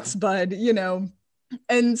 Deep Yeah. breaths, bud. You know,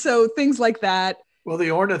 and so things like that. Well,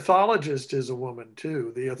 the ornithologist is a woman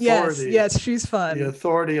too. Yes, yes, she's The fun.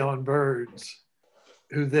 authority on birds,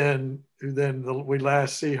 we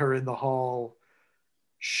last see her in the hall,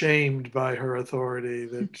 shamed by her authority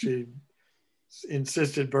that she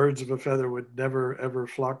insisted birds of a feather would never ever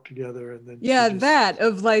flock together, and then she Yeah, just that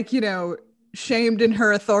of like, you know, shamed in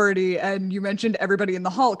her authority. And you mentioned everybody in the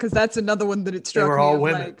hall, because that's another one that it they struck were me all of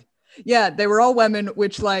women. like, yeah, they were all women,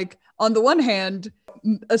 which, like, on the one hand,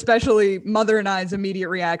 especially Mother and I's immediate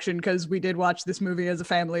reaction, because we did watch this movie as a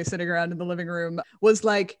family sitting around in the living room, was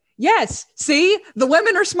like, yes, see, the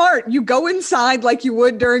women are smart. You go inside like you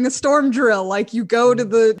would during a storm drill, like you go to Mm.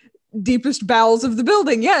 the deepest bowels of the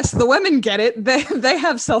building. Yes, the women get it. They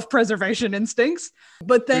have self-preservation instincts.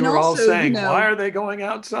 But We then were all also, you saying, why know, are they going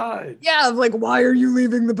outside? yeah, like, why are you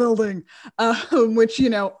leaving the building? Which, you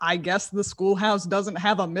know, I guess the schoolhouse doesn't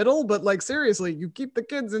have a middle, but like, seriously, you keep the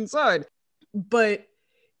kids inside. But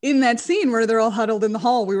in that scene where they're all huddled in the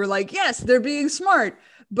hall, we were like, yes, they're being smart.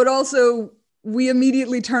 But also, we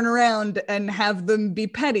immediately turn around and have them be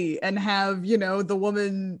petty and have, you know, the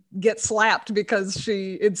woman get slapped because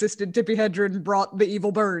she insisted Tippi Hedren brought the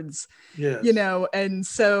evil birds, you Yes. know. And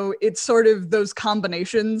so it's sort of those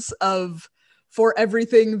combinations of, for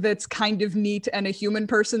everything that's kind of neat and a human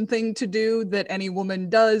person thing to do that any woman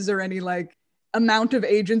does, or any like amount of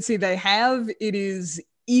agency they have, it is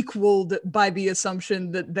equaled by the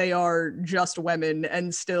assumption that they are just women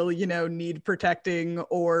and still, you know, need protecting,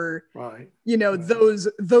 or, Right. you know, Right.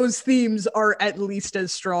 those themes are at least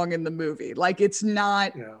as strong in the movie. Like, Yeah. it's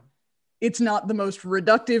not the most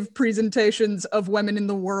reductive presentations of women in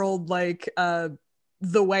the world. Like,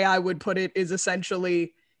 the way I would put it is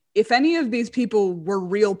essentially, if any of these people were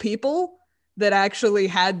real people that actually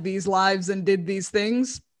had these lives and did these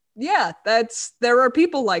things, yeah, there are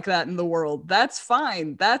people like that in the world. That's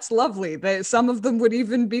fine. That's lovely. Some of them would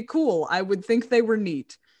even be cool. I would think they were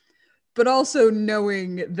neat. But also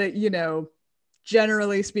knowing that, you know,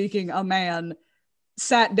 generally speaking, a man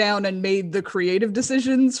sat down and made the creative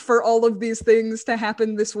decisions for all of these things to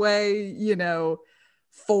happen this way, you know,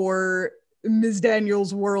 for Ms.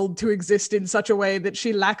 Daniels' world to exist in such a way that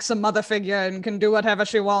she lacks a mother figure and can do whatever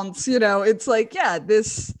she wants. You know, it's like, yeah,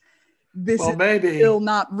 this Well, is still maybe.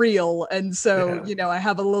 not real. And so, Yeah. you know, I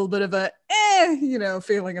have a little bit of a you know,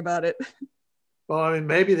 feeling about it. Well, I mean,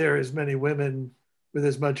 maybe there are as many women with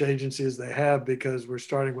as much agency as they have because we're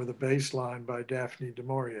starting with a baseline by Daphne du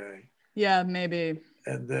Maurier, Yeah, maybe.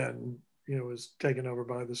 and then was taken over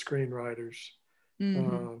by the screenwriters.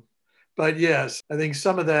 Mm-hmm. Uh, but yes, I think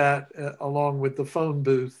some of that, along with the phone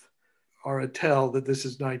booth, are a tell that this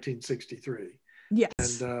is 1963, and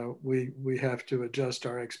Yes. we have to adjust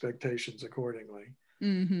our expectations accordingly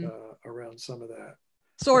Mm-hmm. around some of that.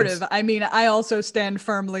 Sort And of. I mean, I also stand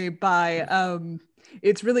firmly by,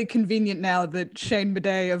 it's really convenient now that Shane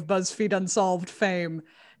Madej of BuzzFeed Unsolved fame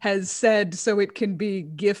has said, so it can be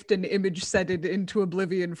gift and image setted into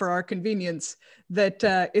oblivion for our convenience, that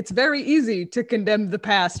it's very easy to condemn the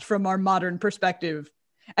past from our modern perspective.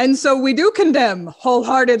 And so we do condemn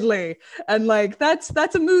wholeheartedly. And like, that's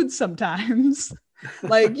a mood sometimes.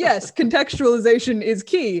 Like, yes, contextualization is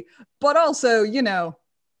key, but also, you know,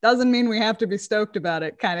 doesn't mean we have to be stoked about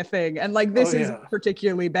it, kind of thing. And like, oh this isn't yeah,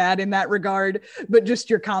 particularly bad in that regard, but just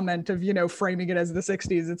your comment of, you know, framing it as the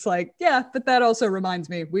 60s, it's like, yeah, but that also reminds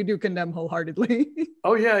me, we do condemn wholeheartedly.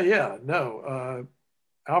 oh yeah, yeah. No,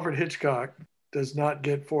 Alfred Hitchcock does not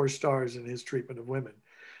get 4 stars in his treatment of women.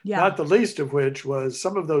 Yeah. Not the least of which was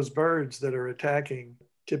some of those birds that are attacking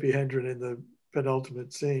Tippi Hedren in the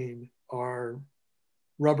penultimate scene are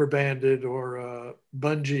rubber banded or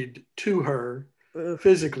bungeed to her Ugh.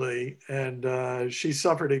 physically, and she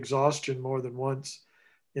suffered exhaustion more than once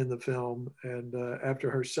in the film. And after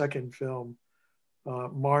her second film,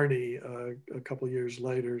 Marnie, a couple of years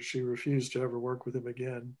later, she refused to ever work with him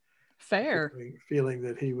again, Fair. feeling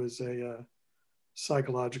that he was a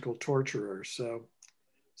psychological torturer. So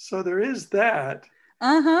there is that.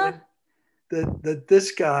 Uh-huh. And that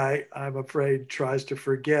this guy, I'm afraid, tries to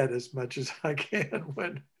forget as much as I can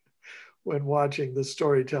when watching the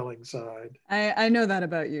storytelling side. I know that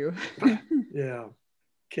about you. Yeah,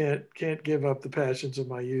 can't give up the passions of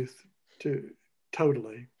my youth to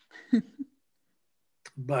totally.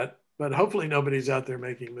 But hopefully nobody's out there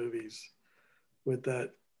making movies with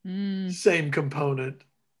that Mm, same component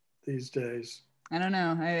these days. I don't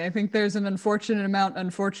know. I think there's an unfortunate amount,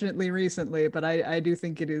 unfortunately, recently, but I do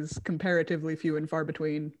think it is comparatively few and far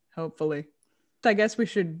between, hopefully. I guess we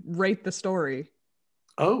should rate the story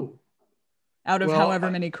Oh, out of well, however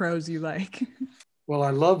many crows you like. well, I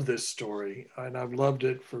love this story, and I've loved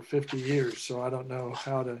it for 50 years. So I don't know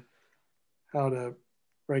how to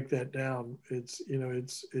break that down.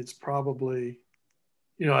 It's probably,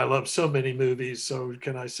 I love so many movies. So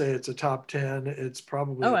can I say it's a top 10? It's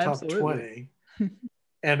probably Oh, a top absolutely. 20.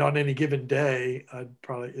 And on any given day,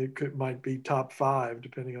 might be top 5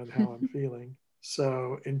 depending on how I'm feeling.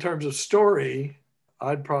 So in terms of story,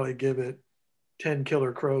 I'd probably give it 10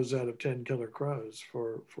 killer crows out of 10 killer crows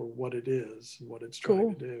for what it is and what it's trying to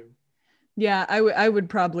Cool. do. Yeah, I would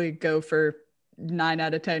probably go for 9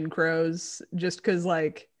 out of 10 crows just because,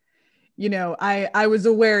 like, I was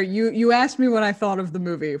aware you asked me what I thought of the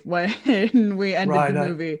movie when we ended the Right.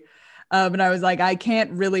 movie. And I was like, I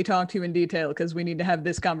can't really talk to you in detail because we need to have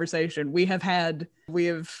this conversation. We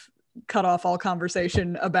have cut off all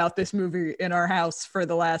conversation about this movie in our house for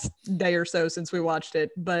the last day or so since we watched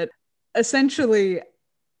it. But essentially,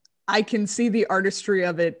 I can see the artistry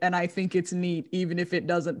of it and I think it's neat, even if it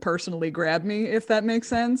doesn't personally grab me, if that makes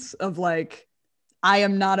sense. Of like, I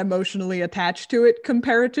am not emotionally attached to it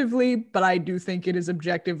comparatively, but I do think it is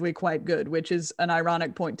objectively quite good, which is an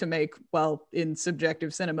ironic point to make, well, in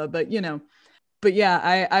subjective cinema, but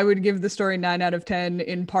yeah, I would give the story 9 out of 10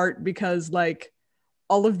 in part because, like,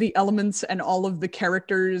 all of the elements and all of the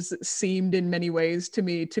characters seemed in many ways to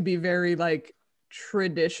me to be very, like,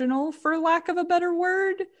 traditional, for lack of a better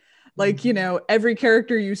word. Like, Mm-hmm. every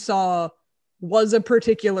character you saw was a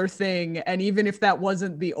particular thing. And even if that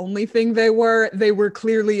wasn't the only thing they were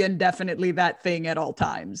clearly and definitely that thing at all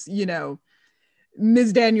times.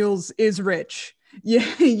 Ms. Daniels is rich. Yeah,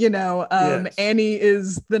 Yes. Annie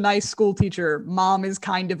is the nice school teacher. Mom is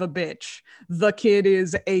kind of a bitch. The kid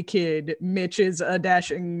is a kid. Mitch is a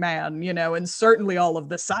dashing man, and certainly all of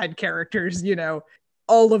the side characters,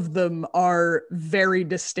 all of them are very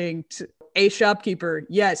distinct. A shopkeeper,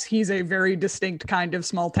 yes, he's a very distinct kind of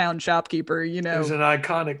small town shopkeeper. There's an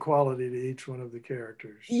iconic quality to each one of the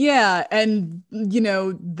characters. Yeah, and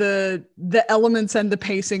the elements and the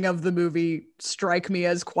pacing of the movie strike me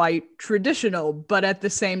as quite traditional, but at the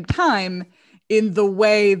same time, in the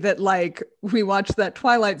way that, like, we watched that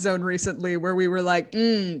Twilight Zone recently where we were like,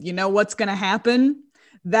 you know what's gonna happen?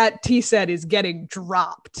 That tea set is getting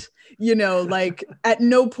dropped. Like, at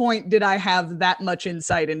no point did I have that much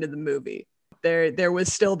insight into the movie. There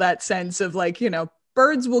was still that sense of, like,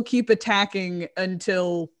 birds will keep attacking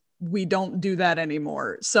until we don't do that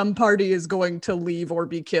anymore. Some party is going to leave or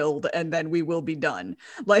be killed, and then we will be done.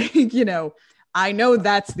 Like, I know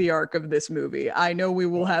that's the arc of this movie. I know we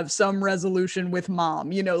will Right. have some resolution with mom.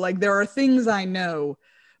 Like, there are things I know,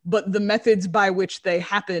 but the methods by which they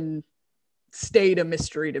happen stayed a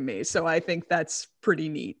mystery to me. So I think that's pretty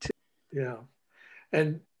neat. Yeah.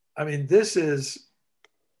 And I mean, this is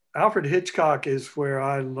Alfred Hitchcock is where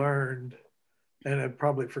I learned, and I've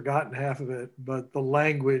probably forgotten half of it, but the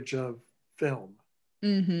language of film.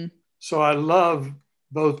 Mm-hmm. So I love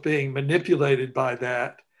both being manipulated by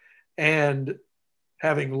that and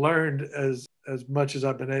having learned as much as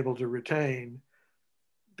I've been able to retain,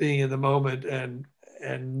 being in the moment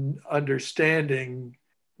and understanding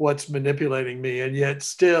what's manipulating me, and yet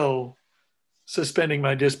still suspending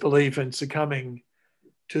my disbelief and succumbing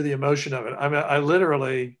to the emotion of it. I mean, I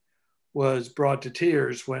literally was brought to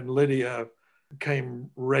tears when Lydia came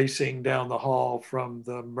racing down the hall from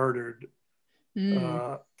the murdered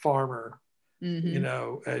Mm. farmer.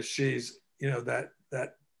 Mm-hmm. As she's,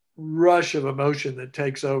 that rush of emotion that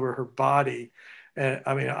takes over her body. And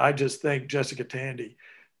I mean, I just think Jessica Tandy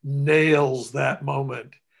nails that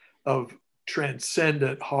moment of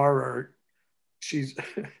transcendent horror. She's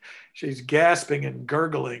she's gasping and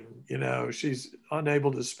gurgling, she's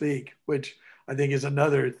unable to speak, which I think is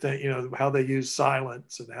another thing, how they use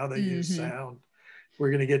silence and how they use Mm-hmm. sound. We're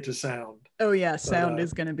going to get to sound. Oh yeah, but sound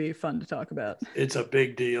is going to be fun to talk about. it's a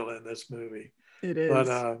big deal in this movie. It But is.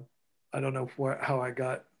 I don't know how I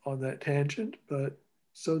got on that tangent, but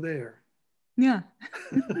so there. Yeah.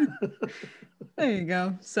 There you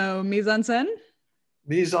go. So mise en scène.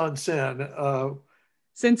 Mise en scène.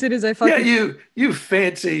 Since it is a Yeah, fucking you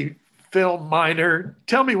fancy film minor.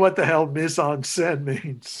 Tell me what the hell mise en scène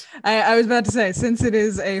means. I was about to say, since it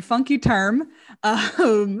is a funky term,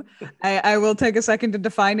 I will take a second to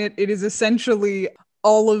define it. It is essentially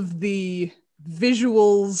all of the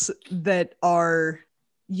visuals that are,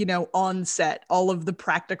 on set, all of the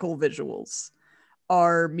practical visuals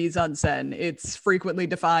are mise en scène. It's frequently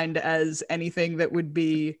defined as anything that would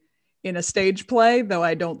be in a stage play, though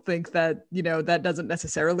I don't think that, that doesn't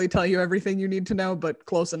necessarily tell you everything you need to know, but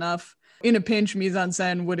close enough. In a pinch, mise en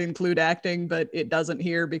scène would include acting, but it doesn't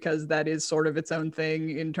here because that is sort of its own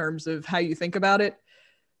thing in terms of how you think about it.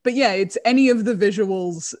 But yeah, it's any of the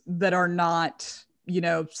visuals that are not,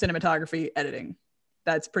 cinematography, editing.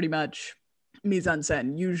 That's pretty much mise en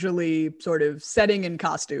scène. Usually, sort of setting and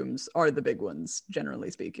costumes are the big ones,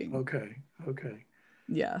 generally speaking. Okay. Okay.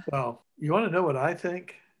 Yeah. Well, you want to know what I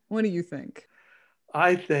think? What do you think?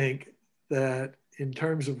 I think that in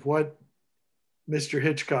terms of what Mr.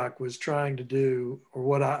 Hitchcock was trying to do, or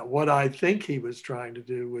what I think he was trying to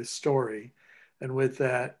do with story, and with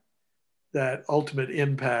that ultimate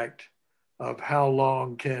impact of how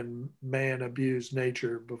long can man abuse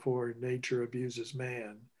nature before nature abuses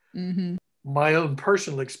man. Mm-hmm. My own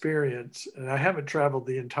personal experience, and I haven't traveled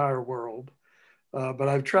the entire world, but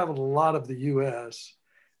I've traveled a lot of the US,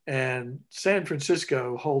 and San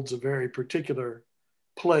Francisco holds a very particular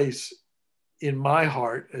place in my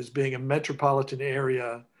heart as being a metropolitan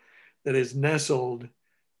area that is nestled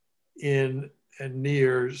in and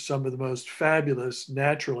near some of the most fabulous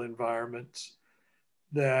natural environments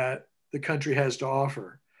that the country has to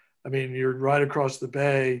offer. I mean, you're right across the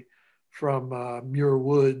bay from Muir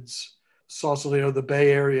Woods, Sausalito, the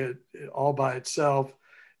Bay Area, all by itself.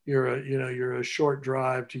 You're a short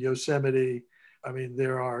drive to Yosemite. I mean,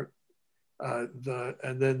 there are and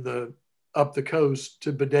then the up the coast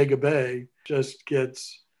to Bodega Bay just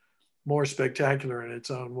gets more spectacular in its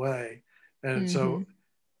own way. And Mm-hmm. so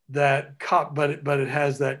but it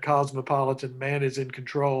has that cosmopolitan, man is in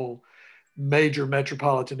control, major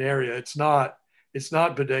metropolitan area. It's not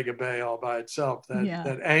Bodega Bay all by itself. Yeah.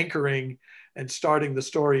 That anchoring and starting the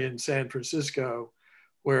story in San Francisco,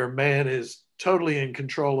 where man is totally in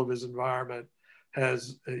control of his environment,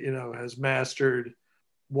 has mastered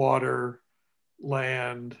water,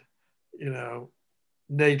 land, you know,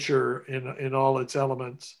 nature in all its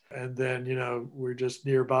elements. And then, we're just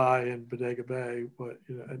nearby in Bodega Bay,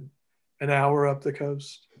 an hour up the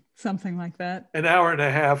coast, Something like that. an hour and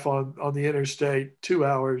a half on the interstate, 2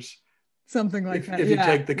 hours Something like that. if you Yeah.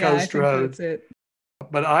 take the Yeah. I coast think road. that's it.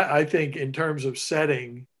 But I think in terms of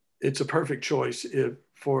setting, it's a perfect choice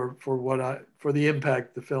for the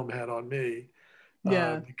impact the film had on me,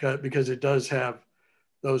 Yeah. because it does have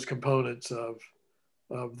those components of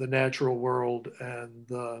the natural world and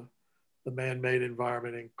the man-made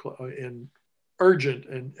environment in urgent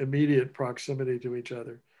and immediate proximity to each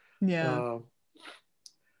other. Yeah. Uh,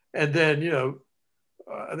 and then,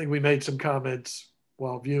 I think we made some comments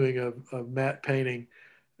while viewing of matte painting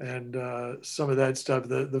and some of that stuff.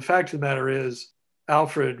 The fact of the matter is,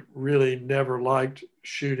 Alfred really never liked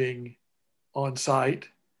shooting on site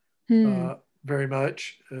Hmm. uh, very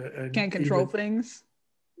much. And Can't control even, things.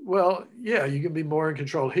 well, yeah, you can be more in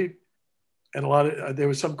control. And a lot of, there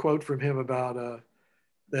was some quote from him about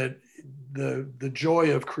that the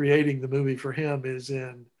joy of creating the movie for him is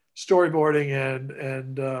in storyboarding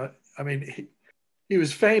and I mean, he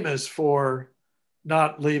was famous for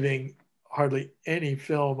not leaving hardly any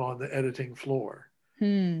film on the editing floor.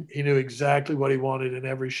 Hmm. He knew exactly what he wanted in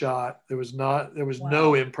every shot. There was no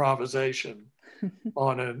Wow. improvisation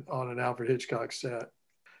on an Alfred Hitchcock set.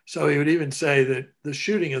 So he would even say that the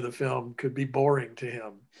shooting of the film could be boring to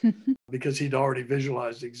him because he'd already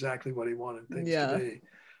visualized exactly what he wanted things to Yeah. be.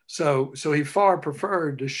 So he far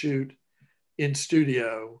preferred to shoot in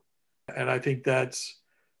studio. And I think that's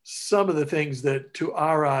some of the things that to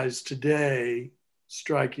our eyes today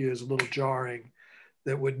strike you as a little jarring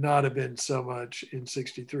that would not have been so much in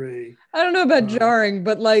 63. I don't know about Uh, jarring,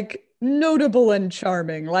 but like notable and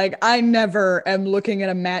charming. Like I never am looking at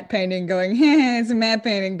a matte painting going, hey, it's a matte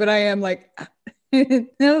painting, but I am like,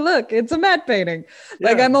 no, look, it's a matte painting.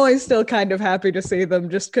 Like yeah, I'm always still kind of happy to see them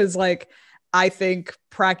just because like I think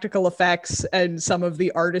practical effects and some of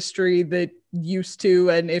the artistry that used to,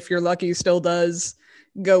 and if you're lucky, still does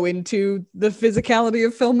go into the physicality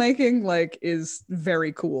of filmmaking, like is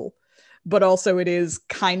very cool. but also it is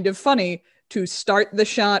kind of funny to start the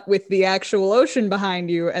shot with the actual ocean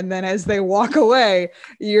behind you, and then as they walk away,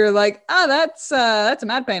 you're like, oh, that's a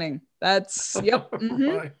matte painting. That's yep. Mm-hmm.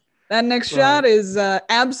 Right. That next Right. shot is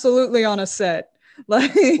absolutely on a set.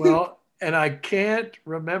 Like, Well, and I can't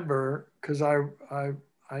remember because I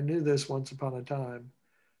knew this once upon a time,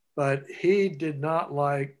 but he did not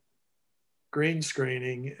like green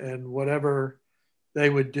screening and whatever they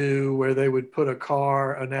would do where they would put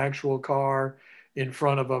an actual car in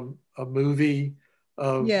front of a movie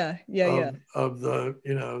of yeah. of the,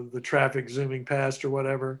 you know, the traffic zooming past or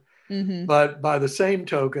whatever. Mm-hmm. But by the same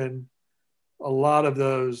token, a lot of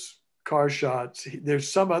those car shots,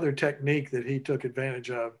 there's some other technique that he took advantage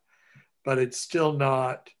of, but it's still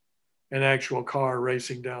not an actual car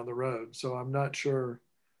racing down the road. So I'm not sure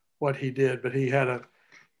what he did, but he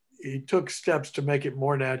took steps to make it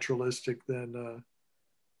more naturalistic than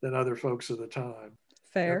other folks of the time.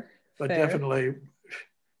 Fair, But fair.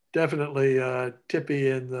 definitely, Tippy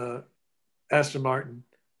in the Aston Martin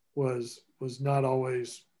was not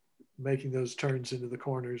always making those turns into the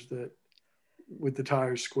corners that with the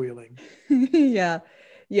tires squealing. Yeah.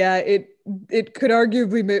 Yeah, it could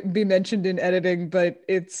arguably be mentioned in editing, but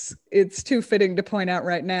it's too fitting to point out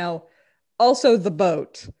right now. Also, the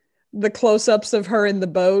boat, the close-ups of her in the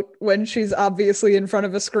boat when she's obviously in front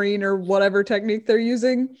of a screen or whatever technique they're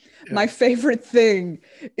using. Yeah. My favorite thing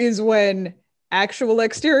is when actual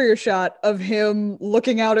exterior shot of him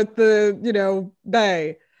looking out at the,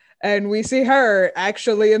 bay, and we see her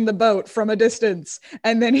actually in the boat from a distance,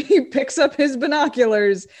 and then he picks up his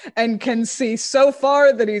binoculars and can see so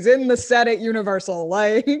far that he's in the set at Universal.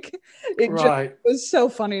 Like, it just Right. was so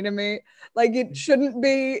funny to me. Like, it shouldn't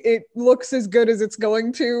be. It looks as good as it's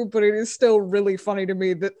going to, but it is still really funny to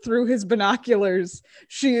me that through his binoculars,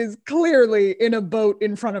 she is clearly in a boat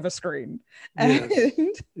in front of a screen. Yes.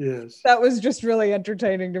 And Yes. that was just really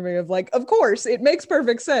entertaining to me, of like, of course, it makes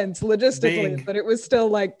perfect sense logistically, Being but it was still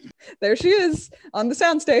like, there she is on the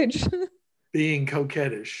soundstage. being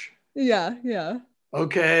coquettish. Yeah.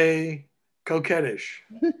 Okay, coquettish.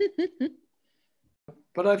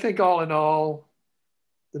 But I think all in all,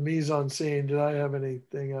 the mise en scene. Did I have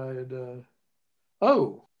anything I had?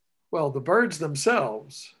 Oh, well, the birds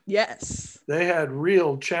themselves. Yes. They had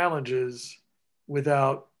real challenges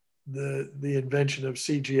without the invention of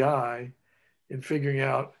CGI in figuring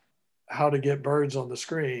out how to get birds on the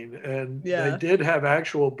screen, and they Yeah. did have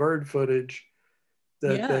actual bird footage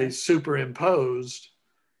that they Yeah. superimposed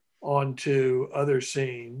onto other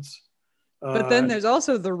scenes. But then Uh, there's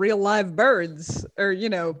also the real live birds, or,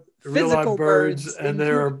 Real live physical birds, birds, and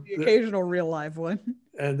including the occasional real live one.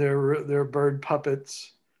 they're bird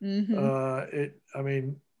puppets. Mm-hmm. I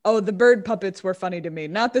mean, Oh, the bird puppets were funny to me.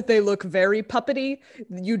 Not that they look very puppety.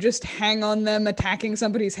 You just hang on them attacking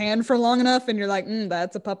somebody's hand for long enough and you're like,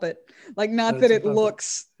 that's a puppet. Like, not that that's a it puppet.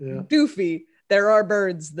 looks Yeah. doofy. There are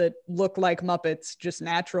birds that look like Muppets just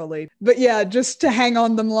naturally. But yeah, just to hang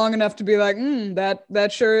on them long enough to be like,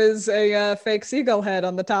 that sure is a fake seagull head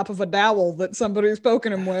on the top of a dowel that somebody's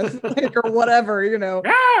poking him with, like, or whatever, Maybe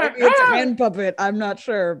it's a hand puppet. I'm not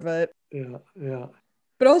sure, but Yeah.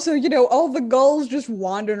 but also, all the gulls just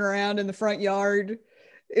wandering around in the front yard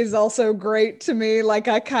is also great to me. Like,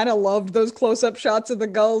 I kind of loved those close-up shots of the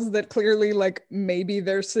gulls that clearly, like, maybe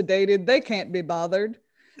they're sedated. They can't be bothered.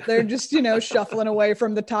 They're just, shuffling away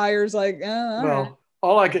from the tires like, oh, all right. Well,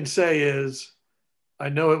 all I can say is I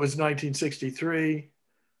know it was 1963.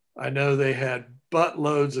 I know they had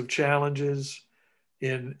buttloads of challenges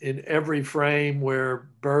in every frame where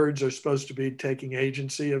birds are supposed to be taking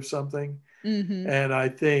agency of something. Mm-hmm. And I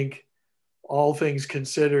think all things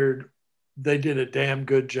considered, they did a damn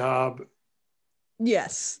good job.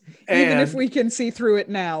 Yes. Even if And we can see through it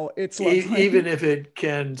now, it's lovely. even if it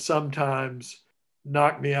can sometimes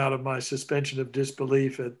knock me out of my suspension of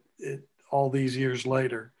disbelief at all these years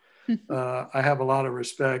later, I have a lot of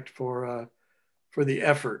respect for the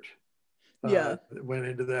effort Yeah. that went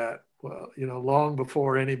into that. Well, long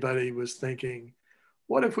before anybody was thinking,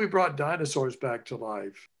 what if we brought dinosaurs back to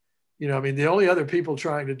life? I mean, the only other people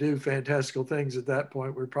trying to do fantastical things at that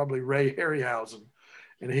point were probably Ray Harryhausen,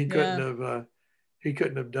 and Yeah. he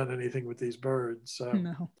couldn't have done anything with these birds. So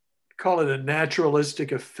No. call it a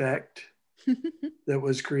naturalistic effect that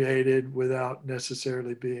was created without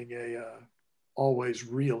necessarily being a always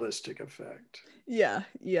realistic effect. Yeah.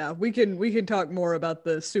 We can talk more about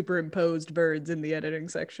the superimposed birds in the editing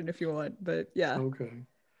section if you want, but yeah. Okay.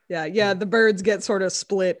 Yeah, the birds get sort of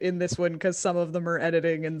split in this one because some of them are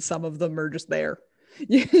editing and some of them are just there,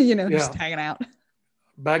 just hanging out.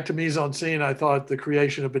 Back to mise en scene, I thought the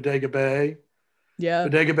creation of Bodega Bay. Yeah.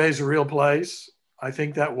 Bodega Bay is a real place. I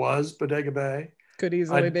think that was Bodega Bay. Could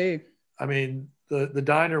easily I be. I mean, the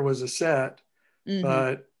diner was a set, Mm-hmm.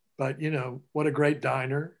 but what a great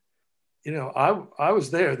diner. I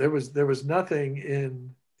was there. There was nothing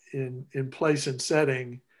in place and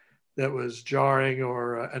setting that was jarring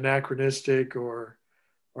or anachronistic or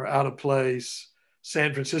out of place.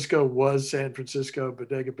 San Francisco was San Francisco.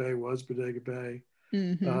 Bodega Bay was Bodega Bay.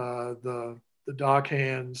 Mm-hmm. The dock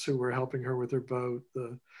hands who were helping her with her boat,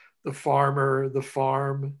 the farmer, the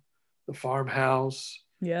farmhouse.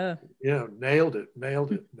 Yeah. Nailed it,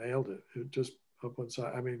 nailed it, nailed it. It just up one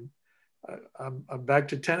side. I mean, I'm back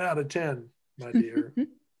to 10 out of 10, my dear.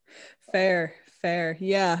 Fair, fair.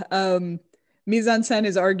 Yeah. Mise en scène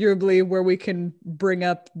is arguably where we can bring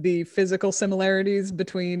up the physical similarities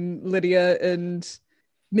between Lydia and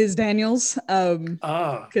Ms. Daniels.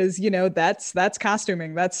 Ah, Because that's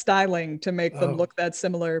costuming, that's styling to make them oh, look that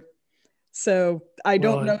similar. So I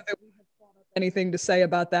well, don't know and that we have anything to say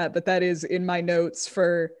about that, but that is in my notes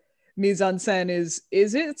for mise en scène. Is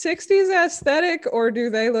it 60s aesthetic, or do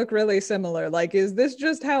they look really similar? Like, is this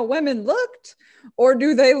just how women looked, or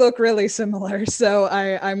do they look really similar? So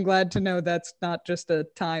I'm glad to know that's not just a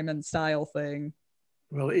time and style thing.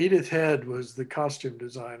 well, Edith Head was the costume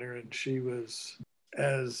designer, and she was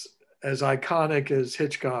as as iconic as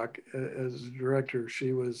Hitchcock as a director.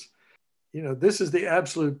 She was, this is the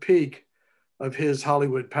absolute peak of his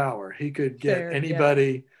Hollywood power. He could get Fair, yeah.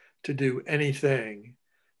 anybody to do anything,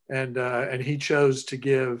 and he chose to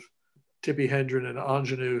give Tippi Hedren and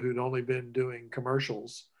Ingenue, who'd only been doing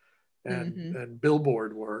commercials Mm-hmm. and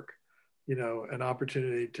billboard work, an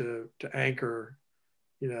opportunity to anchor,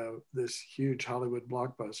 this huge Hollywood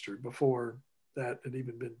blockbuster before that had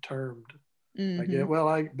even been termed. I Mm-hmm. get well,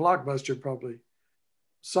 I blockbuster probably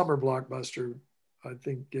summer blockbuster. I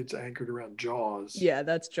think gets anchored around Jaws. Yeah,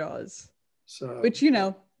 that's Jaws. So Which,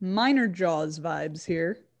 minor Jaws vibes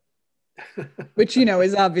here. Which,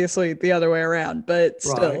 is obviously the other way around, but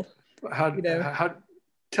right. still, How you know, how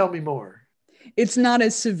tell me more. it's not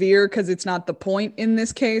as severe because it's not the point in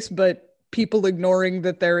this case, but people ignoring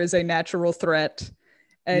that there is a natural threat,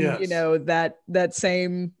 and Yes. that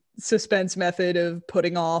same suspense method of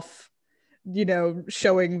putting off,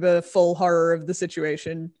 showing the full horror of the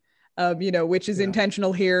situation, which is Yeah.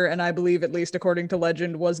 intentional here, and I believe, at least according to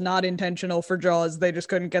legend, was not intentional for Jaws. They just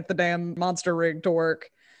couldn't get the damn monster rig to work.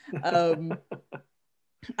 Um,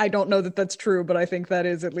 I don't know that that's true, but I think that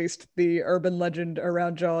is at least the urban legend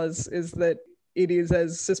around Jaws, is that it is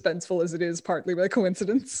as suspenseful as it is, partly by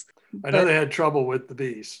coincidence. I know But they had trouble with the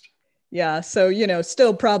beast. yeah, so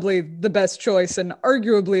still probably the best choice, and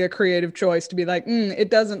arguably a creative choice, to be like, it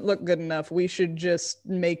doesn't look good enough. We should just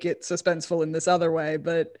make it suspenseful in this other way.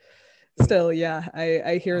 But Yeah. still, yeah,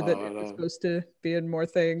 I hear that it was No. supposed to be in more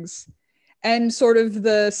things. And sort of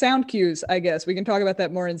the sound cues, I guess we can talk about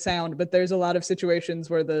that more in sound, but there's a lot of situations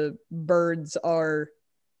where the birds are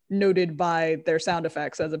noted by their sound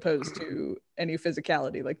effects as opposed to any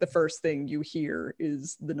physicality. Like, the first thing you hear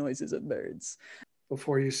is the noises of birds.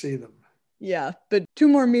 Before you see them. Yeah, but two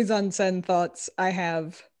more mise en scène thoughts I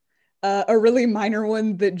have. A really minor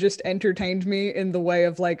one that just entertained me in the way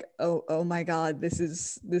of like, oh my god, this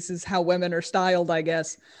is how women are styled, I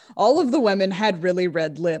guess. All of the women had really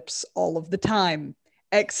red lips all of the time,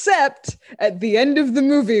 except at the end of the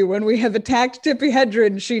movie when we have attacked Tippi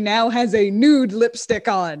Hedren. She now has a nude lipstick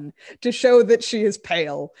on to show that she is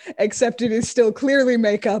pale, except it is still clearly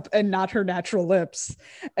makeup and not her natural lips.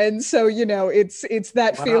 And so, it's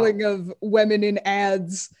that Wow. feeling of women in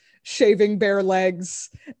ads shaving bare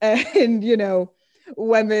legs, and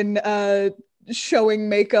women showing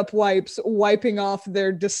makeup wipes, wiping off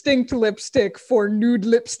their distinct lipstick for nude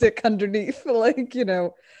lipstick underneath. Like,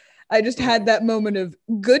 I just had Right. that moment of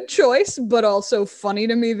good choice, but also funny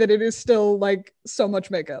to me that it is still like so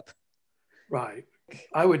much makeup. Right.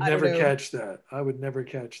 I would I don't never know. catch that. I would never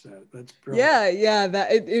catch that. That's brilliant. Yeah, that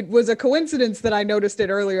it was a coincidence that I noticed it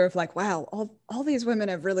earlier, of like, wow, all these women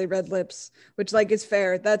have really red lips, which, like, is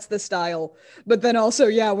fair. That's the style. But then also,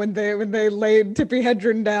 yeah, when they laid Tippi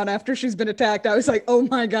Hedren down after she's been attacked, I was like, oh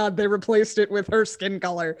my god, they replaced it with her skin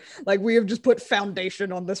color. Like, we have just put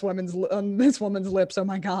foundation on this woman's lips. Oh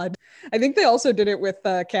my god. I think they also did it with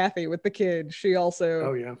Kathy, with the kid. She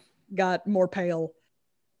also Oh yeah. got more pale.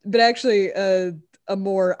 But actually, a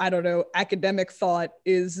more, I don't know, academic thought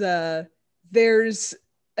is, there's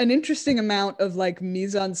an interesting amount of like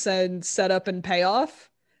mise en scène setup and payoff.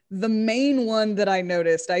 The main one that I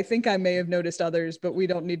noticed, I think I may have noticed others, but we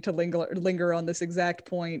don't need to linger on this exact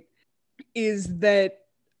point, is that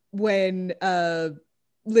when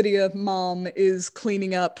Lydia mom is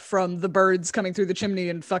cleaning up from the birds coming through the chimney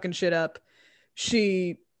and fucking shit up,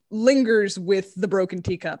 she lingers with the broken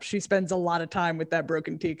teacup. She spends a lot of time with that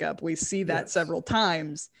broken teacup. We see that Yes. several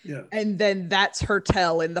times. Yes. And then that's her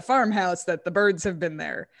tell in the farmhouse that the birds have been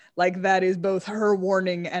there. Like that is both her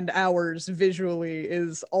warning and ours visually,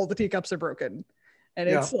 is all the teacups are broken. And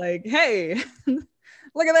Yeah. it's like, hey,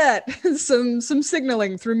 look at that. some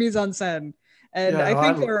signaling through mise en scène. And Yeah. I No,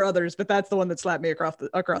 think there are others, but that's the one that slapped me across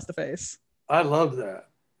the face. I love that.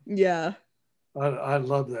 Yeah. I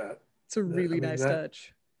love that. It's a I really mean, nice that,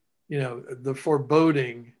 touch. the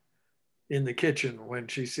foreboding in the kitchen when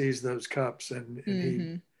she sees those cups,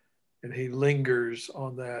 Mm-hmm. and he lingers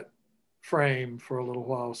on that frame for a little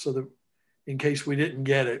while so that in case we didn't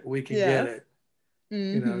get it, we can get Yeah. it.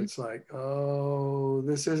 Mm-hmm. It's like, oh,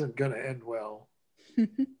 this isn't going to end well.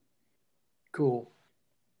 Cool.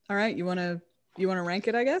 All right, you wanna rank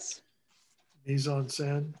it, I guess? Mise en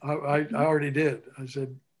scène. I Mhm. already did. I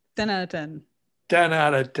said 10 out of 10. 10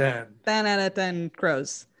 out of 10. 10 out of 10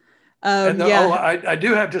 crows. And Yeah, I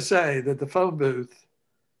do have to say that the phone booth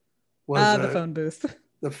was the phone booth.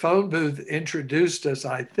 the phone booth introduced us,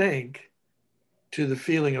 I think, to the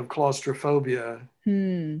feeling of claustrophobia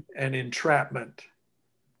Hmm. and entrapment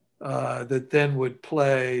that then would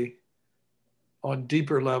play on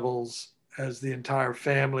deeper levels as the entire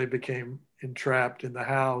family became entrapped in the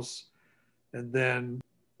house. And then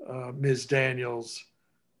Ms. Daniels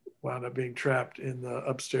wound up being trapped in the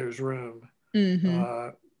upstairs room. Mm-hmm.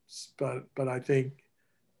 Uh, but I think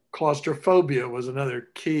claustrophobia was another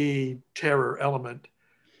key terror element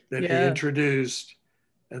that he Yeah. introduced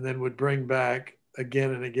and then would bring back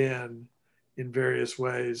again and again in various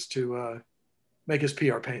ways to make us pee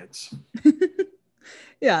our pants.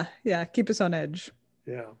 Yeah. Keep us on edge.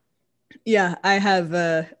 Yeah. Yeah, I have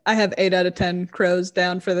 8 out of 10 crows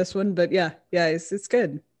down for this one, but yeah, it's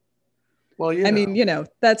good. Well, I mean,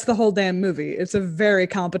 that's the whole damn movie. It's a very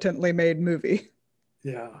competently made movie.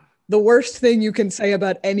 yeah. The worst thing you can say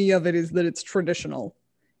about any of it is that it's traditional,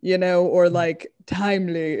 or like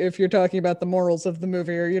timely if you're talking about the morals of the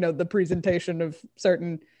movie, or, the presentation of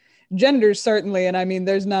certain genders, certainly. And I mean,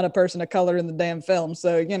 there's not a person of color in the damn film.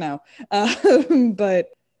 So,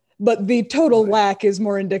 but the total Right. lack is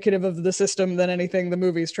more indicative of the system than anything the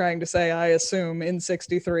movie's trying to say, I assume, in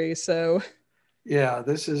 63. So, Yeah,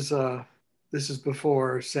 this is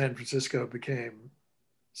before San Francisco became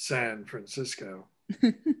San Francisco.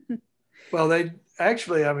 Well, they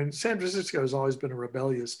actually, I mean, San Francisco has always been a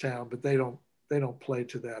rebellious town, but they don't play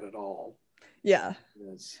to that at all. yeah.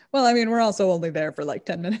 Yes. Well, I mean, we're also only there for like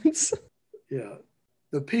 10 minutes. Yeah.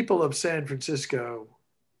 The people of San Francisco,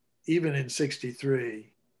 even in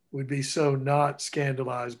 63, would be so not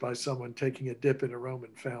scandalized by someone taking a dip in a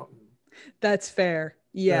Roman fountain. That's fair.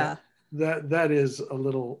 That Yeah. that is a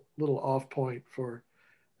little off point for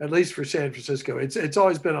at least for San Francisco. It's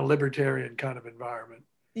always been a libertarian kind of environment.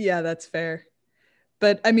 Yeah, that's fair.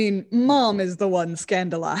 But I mean, mom is the one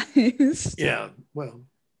scandalized. Yeah, well,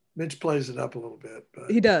 Mitch plays it up a little bit,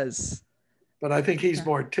 He does. but I think he's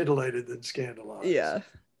more titillated than scandalized. Yeah.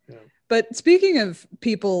 Yeah. But speaking of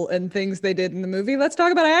people and things they did in the movie, let's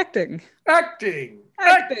talk about acting. Acting,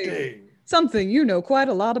 Acting. acting. Something you know quite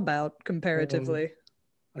a lot about Um, comparatively.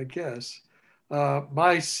 I guess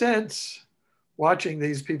my sense watching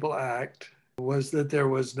these people act was that there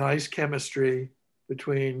was nice chemistry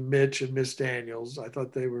between Mitch and Miss Daniels. I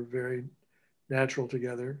thought they were very natural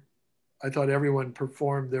together. I thought everyone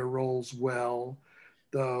performed their roles well,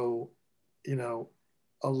 though, you know,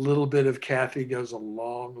 a little bit of Kathy goes a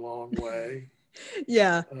long, long way.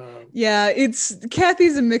 Yeah. Um, Yeah, it's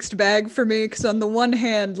Kathy's a mixed bag for me because on the one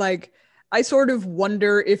hand, like I sort of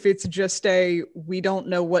wonder if it's just a we don't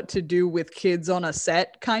know what to do with kids on a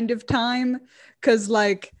set kind of time. Cause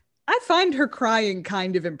like I find her crying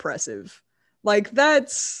kind of impressive. Like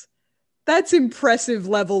that's impressive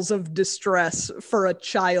levels of distress for a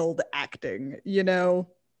child acting. yeah,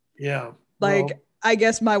 Like well, I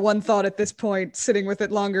guess my one thought at this point, sitting with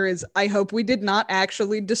it longer, is I hope we did not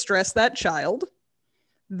actually distress that child.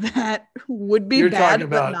 That would be bad,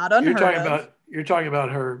 but not unheard of. you're talking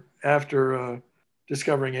about her after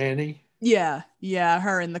discovering Annie. Yeah,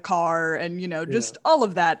 her in the car, and Yeah, just all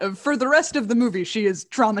of that. For the rest of the movie, she is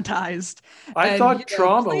traumatized, I and thought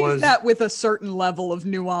trauma plays was that with a certain level of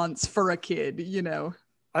nuance for a kid.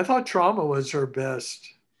 I thought trauma was her best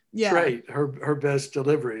Yeah, trait, her best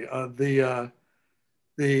delivery.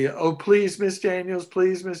 The oh please Miss Daniels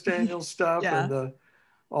stuff, and yeah, the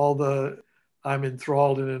all the I'm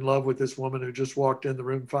enthralled and in love with this woman who just walked in the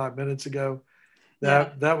room 5 minutes ago.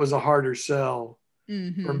 yeah. That was a harder sell for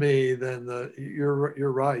Mm-hmm. me than the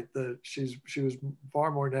you're right that she was far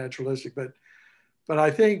more naturalistic, but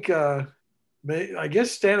I think I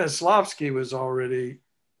guess Stanislavski was already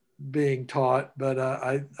being taught, but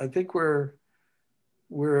I think we're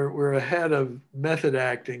ahead of method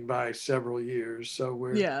acting by several years.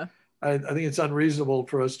 So Yeah. I think it's unreasonable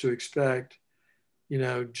for us to expect,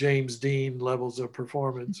 James Dean levels of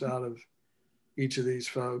performance out of each of these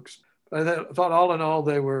folks. But I thought all in all,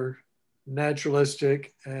 they were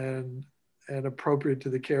naturalistic and appropriate to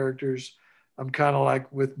the characters. I'm kind of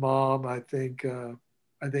like with Mom. I think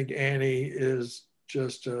Annie is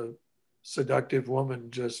just a seductive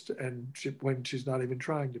woman, when she's not even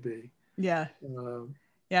trying to be. Yeah. Um,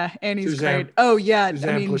 Yeah. Annie's Suzanne great. Oh yeah. I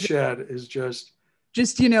Suzanne mean, Plachette is just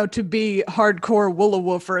just to be hardcore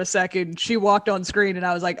Woolawoo for a second, she walked on screen and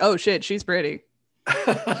I was like, oh shit, she's pretty.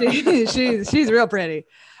 She's real pretty.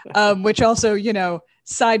 Which also,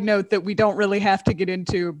 side note that we don't really have to get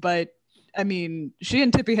into, but I mean, she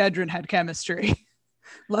and Tippi Hedren had chemistry.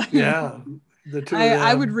 Like, yeah, the two of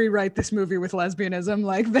I would them. rewrite this movie with lesbianism.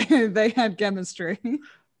 Like they had chemistry.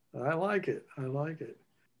 I like it. I like it.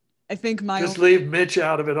 I think my Just leave Mitch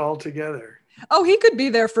out of it altogether. Oh, he could be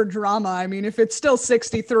there for drama. I mean, if it's still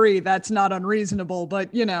 63, that's not unreasonable,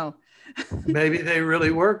 but Maybe they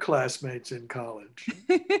really were classmates in college,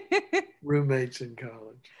 roommates in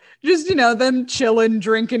college. just them chilling,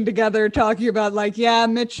 drinking together, talking about like, yeah,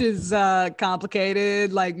 Mitch is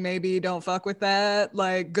complicated, like maybe don't fuck with that,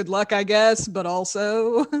 like good luck I guess, but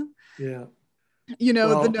also Yeah. the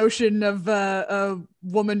Well, notion of a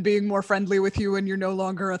woman being more friendly with you and you're no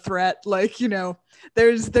longer a threat, like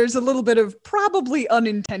there's a little bit of probably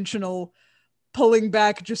unintentional pulling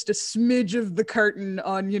back just a smidge of the curtain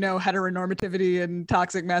on heteronormativity and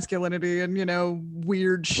toxic masculinity and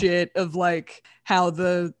weird shit of like how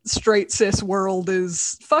the straight cis world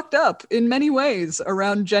is fucked up in many ways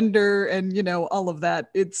around gender and all of that.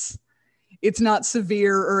 It's not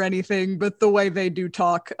severe or anything, but the way they do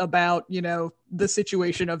talk about the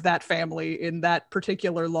situation of that family in that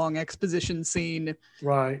particular long exposition scene,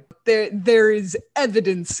 right. there is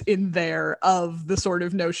evidence in there of the sort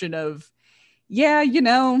of notion of, yeah,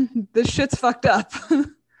 this shit's fucked up.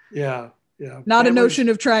 Yeah. Yeah. Not a notion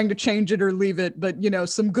of trying to change it or leave it, but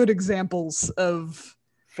some good examples of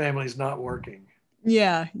families not working.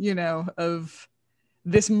 Yeah, of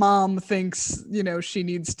this mom thinks, she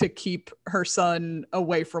needs to keep her son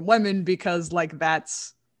away from women because like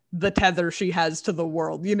that's the tether she has to the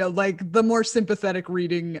world. Like the more sympathetic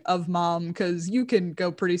reading of Mom, because you can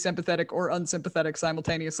go pretty sympathetic or unsympathetic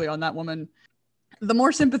simultaneously on that woman. The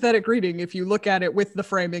more sympathetic reading, if you look at it with the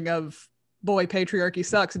framing of, boy, patriarchy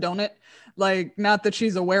sucks, don't it? Like, not that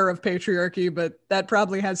she's aware of patriarchy, but that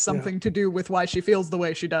probably has something to do with why she feels the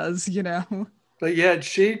way she does, But yet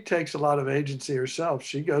she takes a lot of agency herself.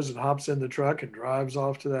 She goes and hops in the truck and drives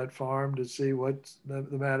off to that farm to see what's the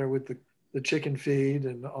matter with the chicken feed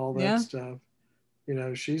and all that stuff.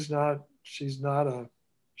 She's not a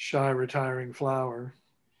shy, retiring flower.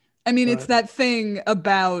 I mean, it's that thing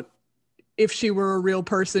about if she were a real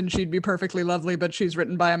person, she'd be perfectly lovely, but she's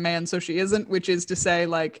written by a man, so she isn't, which is to say,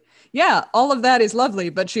 like, yeah, all of that is lovely,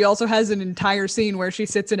 but she also has an entire scene where she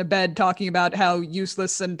sits in a bed talking about how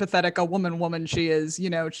useless and pathetic a woman she is.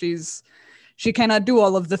 She cannot do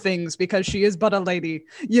all of the things because she is but a lady,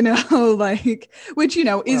 like, which,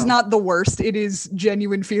 is not the worst. It is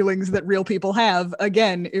genuine feelings that real people have.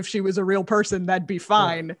 Again, if she was a real person, that'd be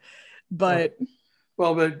fine. Right. But. Right.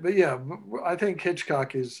 Well, but yeah, I think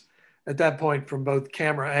Hitchcock is at that point from both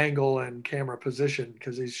camera angle and camera position,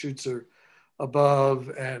 because he shoots her above,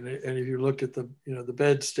 and if you looked at the the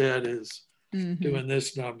bedstead is doing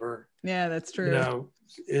this number. Yeah, that's true.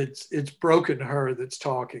 It's broken her that's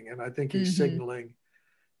talking, and I think he's signaling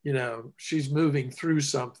she's moving through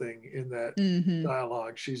something in that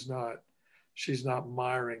dialogue. She's not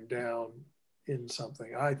miring down in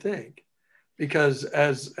something, I think, because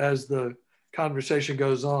as the conversation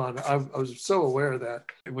goes on, I was so aware of that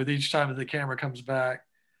with each time that the camera comes back,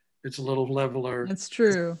 it's a little leveler. That's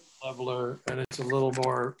true. Leveler, and it's a little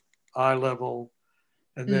more eye level.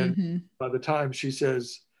 And then by the time she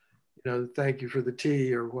says, thank you for the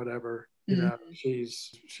tea or whatever,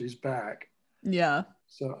 she's back. Yeah.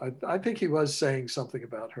 So I think he was saying something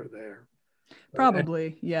about her there.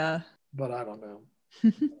 Probably, yeah. But I don't know.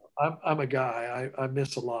 I'm a guy. I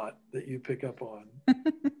miss a lot that you pick up on.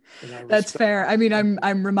 That's fair. I mean,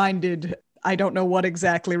 I'm reminded, I don't know what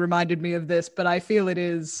exactly reminded me of this, but I feel it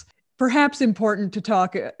is perhaps important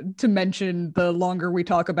to mention the longer we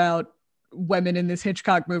talk about women in this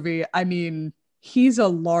Hitchcock movie. I mean, he's a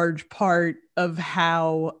large part of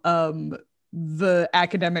how the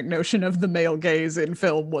academic notion of the male gaze in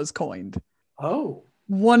film was coined. Oh.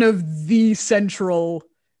 One of the central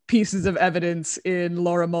pieces of evidence in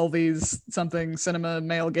Laura Mulvey's something cinema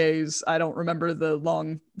male gaze. I don't remember the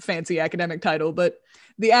long fancy academic title, but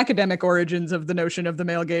the academic origins of the notion of the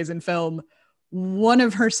male gaze in film. One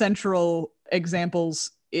of her central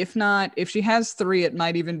examples, if she has three, it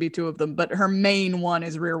might even be two of them, but her main one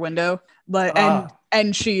is Rear Window. But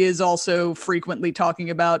and she is also frequently talking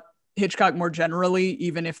about Hitchcock more generally,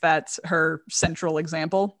 even if that's her central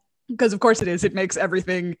example. Because of course it is. It makes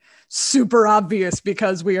everything super obvious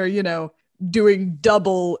because we are, doing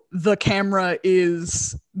double. The camera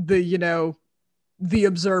is the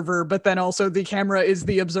observer, but then also the camera is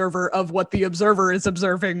the observer of what the observer is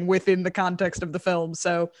observing within the context of the film.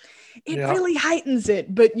 So it really heightens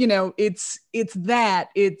it. But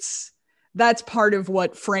that's part of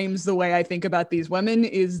what frames the way I think about these women,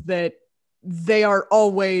 is that they are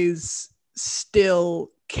always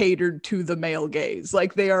still catered to the male gaze.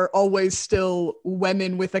 Like they are always still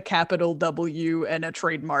women with a capital W and a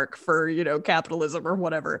trademark for, capitalism or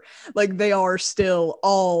whatever. Like they are still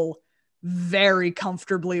all very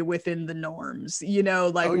comfortably within the norms,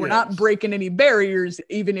 we're not breaking any barriers,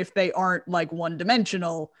 even if they aren't like one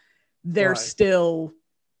dimensional. They're still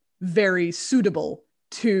very suitable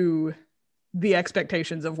to the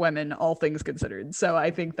expectations of women, all things considered. So I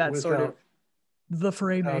think that's sort of the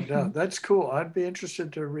framing. That's cool. I'd be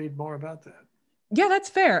interested to read more about that. Yeah, that's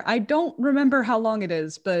fair. I don't remember how long it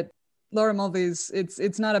is, but Laura Mulvey's,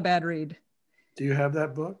 it's not a bad read. Do you have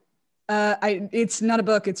that book? It's not a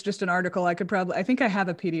book. It's just an article. I think I have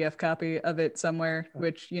a PDF copy of it somewhere,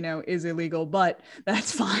 which, is illegal, but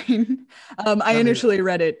that's fine. I initially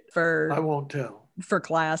read it I won't tell. For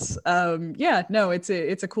class.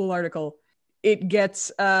 It's a cool article. It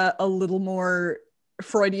gets a little more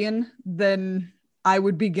Freudian than I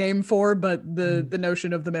would be game for, but the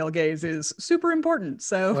notion of the male gaze is super important.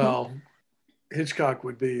 So, well, Hitchcock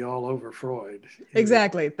would be all over Freud.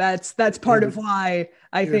 Exactly. That's part of why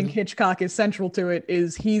I think Hitchcock is central to it,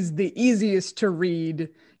 is he's the easiest to read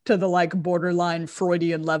to the like borderline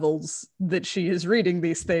Freudian levels that she is reading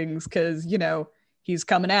these things, because, he's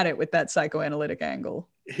coming at it with that psychoanalytic angle.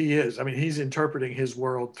 He is. I mean, he's interpreting his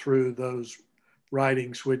world through those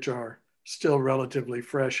writings, which are still relatively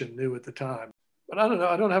fresh and new at the time. But I don't know.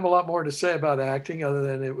 I don't have a lot more to say about acting other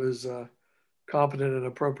than it was competent and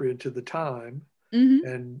appropriate to the time.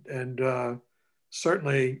 Mm-hmm. And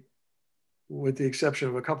certainly, with the exception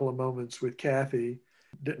of a couple of moments with Kathy,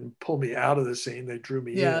 didn't pull me out of the scene. They drew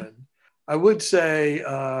me in. I would say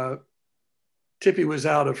Tippy was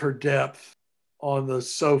out of her depth on the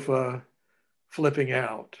sofa, flipping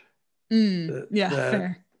out.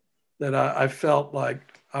 Fair. That I felt like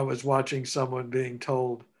I was watching someone being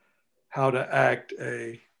told how to act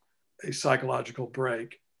a psychological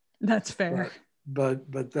break. That's fair.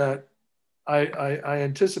 But that I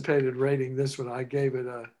anticipated rating this one. I gave it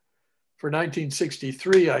for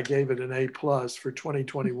 1963, I gave it an A+. For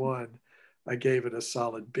 2021, I gave it a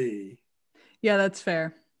solid B. Yeah, that's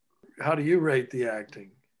fair. How do you rate the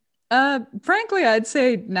acting? Frankly, I'd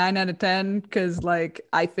say 9 out of 10, because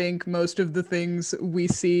I think most of the things we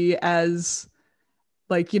see as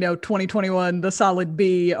 2021, the solid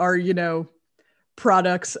B, are,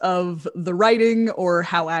 products of the writing or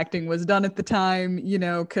how acting was done at the time,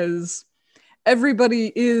 because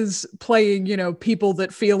everybody is playing, people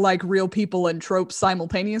that feel like real people and tropes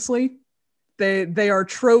simultaneously. They are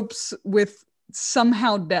tropes with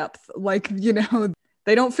somehow depth.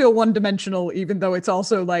 They don't feel one-dimensional, even though it's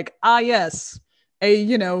also yes,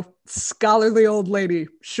 a, scholarly old lady.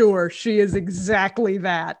 Sure, she is exactly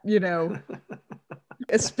that,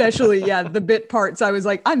 Especially, the bit parts. I was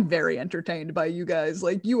I'm very entertained by you guys.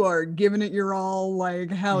 You are giving it your all.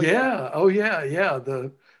 Hell yeah. Oh, yeah.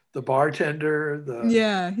 The bartender.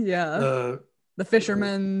 The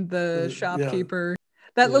fisherman, the shopkeeper.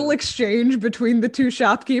 That little exchange between the two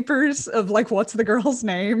shopkeepers of what's the girl's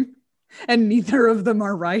name? And neither of them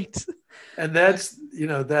are right. And that's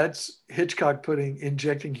Hitchcock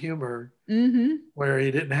injecting humor where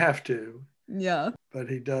he didn't have to. Yeah. But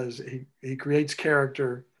he does. He creates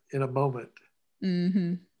character in a moment.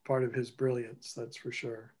 Mm-hmm. Part of his brilliance, that's for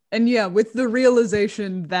sure. And with the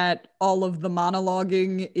realization that all of the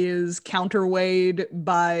monologuing is counterweighed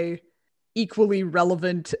by equally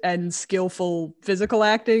relevant and skillful physical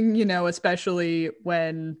acting, especially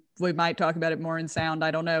when we might talk about it more in sound,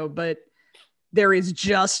 I don't know, but there is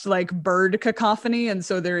just bird cacophony, and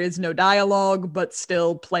so there is no dialogue, but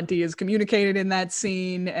still plenty is communicated in that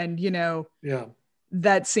scene. And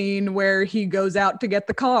that scene where he goes out to get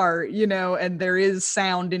the car, and there is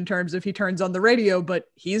sound in terms of he turns on the radio, but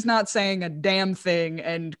he's not saying a damn thing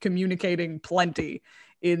and communicating plenty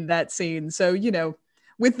in that scene. So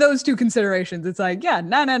with those two considerations, it's like, yeah,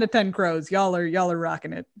 9 out of 10 crows. Y'all are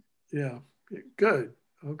rocking it. Yeah. Good.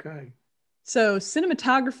 Okay. So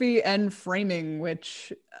cinematography and framing,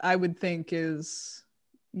 which I would think is,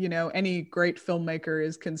 any great filmmaker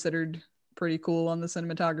is considered pretty cool on the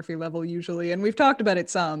cinematography level usually. And we've talked about it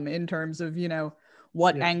some in terms of,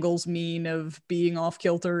 what Yeah. angles mean of being off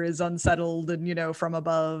kilter is unsettled and, from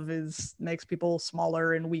above is makes people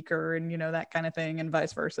smaller and weaker and, that kind of thing and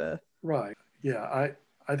vice versa. Right. Yeah.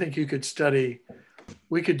 I think you could study,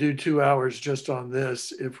 we could do 2 hours just on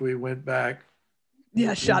this if we went back.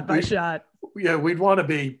 Yeah, shot by shot. Yeah, we'd want to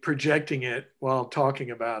be projecting it while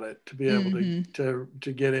talking about it to be able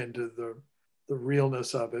to get into the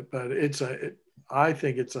realness of it. But I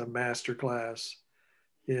think it's a masterclass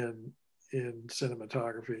in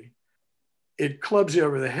cinematography. It clubs you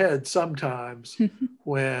over the head sometimes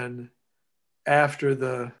when after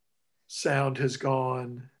the sound has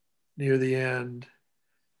gone near the end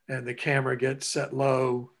and the camera gets set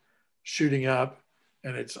low, shooting up,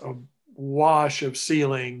 and it's a wash of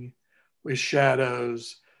ceiling with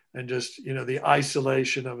shadows and just, the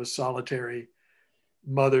isolation of a solitary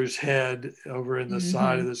mother's head over in the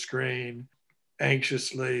side of the screen,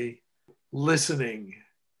 anxiously listening.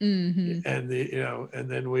 And and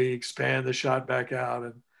then we expand the shot back out,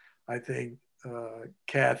 and I think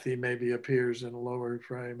Kathy maybe appears in a lower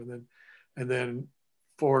frame, and then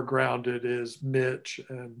foregrounded is Mitch,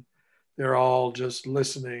 and they're all just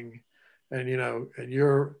listening, and and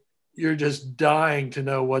you're just dying to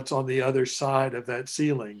know what's on the other side of that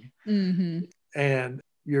ceiling, and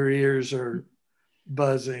your ears are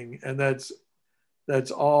buzzing, and that's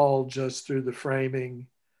all just through the framing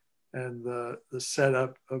and the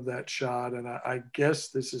setup of that shot. And I guess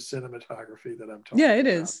this is cinematography that I'm talking about. Yeah, it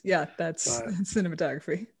is. Yeah, that's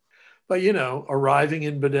cinematography. But arriving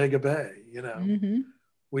in Bodega Bay,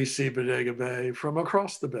 we see Bodega Bay from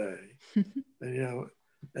across the bay, and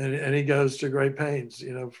and he goes to great pains,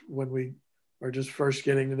 when we are just first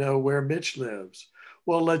getting to know where Mitch lives.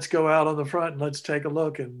 Well, let's go out on the front and let's take a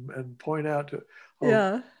look and point out to,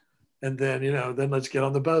 yeah. And then, then let's get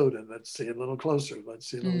on the boat and let's see a little closer. Let's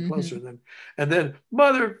see a little closer. And then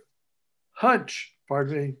mother hunch,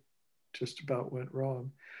 pardon me, just about went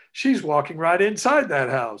wrong. She's walking right inside that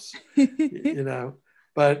house,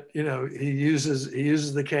 but he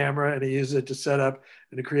uses the camera and he uses it to set up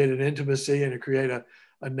and to create an intimacy and to create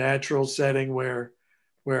a natural setting where,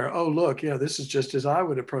 oh, look, this is just as I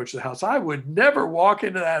would approach the house. I would never walk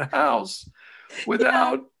into that house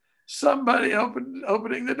without somebody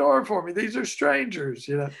opening the door for me. These are strangers,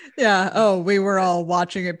 Yeah. Oh, we were all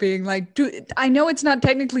watching it being like, dude, I know it's not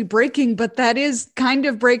technically breaking, but that is kind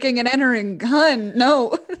of breaking and entering. Hun,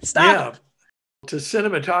 no, stop. Yeah. To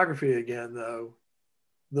cinematography again, though,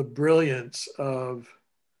 the brilliance of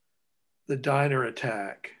the diner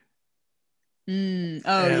attack.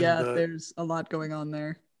 There's a lot going on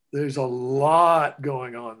there. There's a lot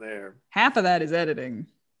going on there. Half of that is editing.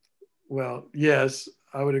 Well, yes,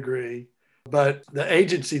 I would agree. But the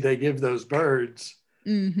agency they give those birds,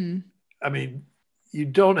 I mean, you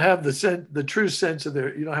don't have the true sense of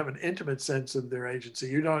you don't have an intimate sense of their agency.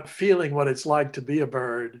 You're not feeling what it's like to be a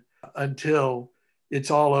bird until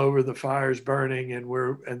it's all over, the fire's burning,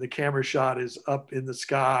 and the camera shot is up in the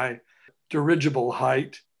sky, dirigible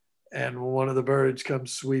height, and one of the birds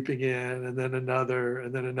comes sweeping in, and then another,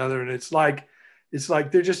 and then another, and it's like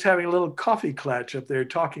they're just having a little coffee klatch up there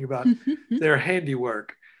talking about their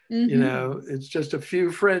handiwork. It's just a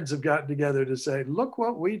few friends have gotten together to say, look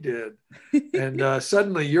what we did. And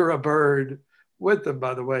suddenly you're a bird with them,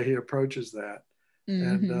 by the way he approaches that.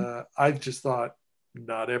 And I've just thought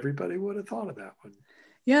not everybody would have thought of that one.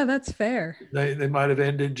 Yeah, that's fair. They might have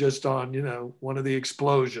ended just on, one of the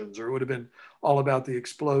explosions, or it would have been all about the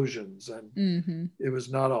explosions. And it was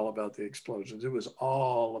not all about the explosions. It was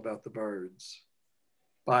all about the birds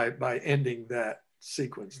by ending that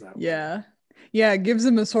sequence that way. Yeah, it gives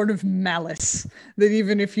them a sort of malice that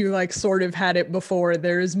even if you sort of had it before,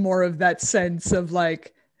 there is more of that sense of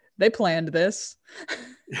they planned this.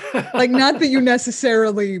 Not that you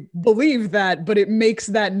necessarily believe that, but it makes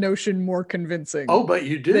that notion more convincing. Oh, but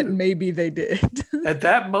you do. That maybe they did. At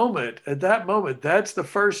that moment, that's the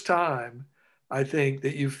first time I think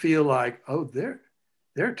that you feel like, oh,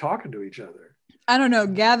 they're talking to each other. I don't know,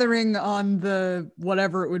 gathering on the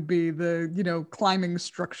whatever it would be, the climbing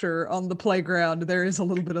structure on the playground, there is a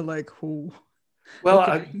little bit of ooh. Well,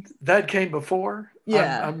 okay. That came before.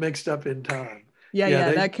 Yeah. I'm mixed up in time.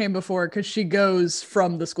 Yeah, that came before because she goes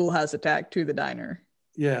from the schoolhouse attack to the diner.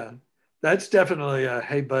 Yeah, that's definitely a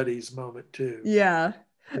hey buddies moment too. Yeah.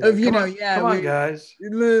 Yeah, of, come on, yeah, come on, guys.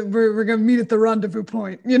 we're gonna meet at the rendezvous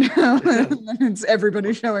point, Yeah, and it's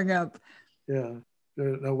everybody showing up. yeah.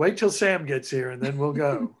 No, wait till Sam gets here, and then we'll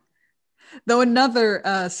go. Though another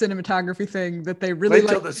cinematography thing that they really Wait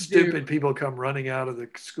till like the to do. stupid people come running out of the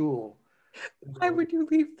school. Why would you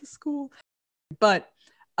leave the school? But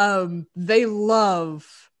they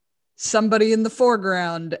love somebody in the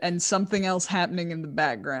foreground and something else happening in the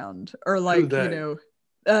background, or Who like, they?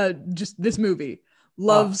 just this movie Ah,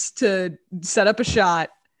 loves to set up a shot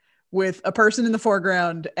with a person in the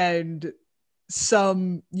foreground and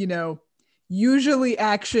some, usually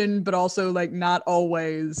action, but also like not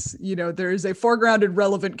always, there is a foregrounded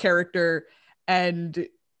relevant character and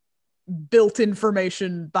built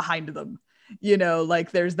information behind them.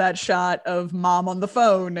 Like there's that shot of mom on the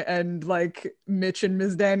phone, and like Mitch and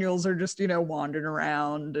Ms. Daniels are just, wandering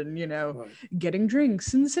around and, right. getting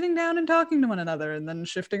drinks and sitting down and talking to one another and then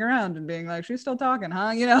shifting around and being like, she's still talking,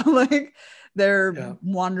 huh? Like they're Yeah.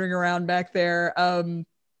 wandering around back there.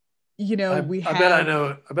 We I bet I have,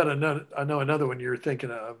 know. I bet I know another one you're thinking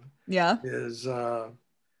of yeah, is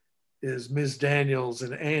is Ms. Daniels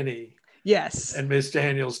and Annie. yes, And Miss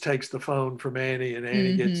Daniels takes the phone from Annie, and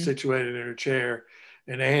Annie gets mm-hmm, situated in her chair,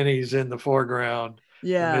 and Annie's in the foreground,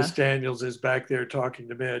 and Miss yeah, Daniels is back there talking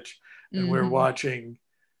to Mitch, and mm-hmm,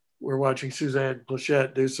 we're watching Suzanne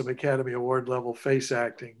Plachette do some Academy Award level face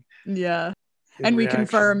acting yeah. in And we reaction.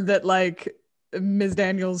 confirm that like Ms.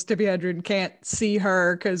 Daniels, Tippi Hedren can't see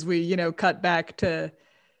her because we, cut back to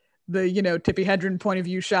the, Tippi Hedren point of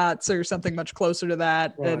view shots or something much closer to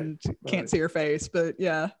that Right, and can't right, see her face. But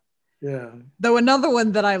yeah. yeah, Though another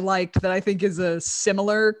one that I liked that I think is a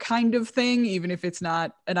similar kind of thing, even if it's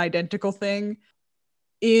not an identical thing,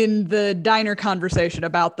 in the diner conversation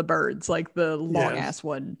about the birds, like the long yes, ass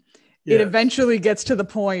one, it yes. eventually gets to the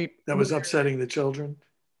point That where, was upsetting the children.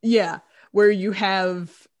 yeah, where you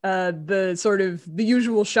have the sort of the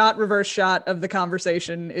usual shot, reverse shot of the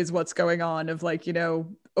conversation is what's going on, of like,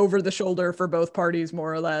 over the shoulder for both parties,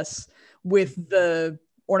 more or less, with the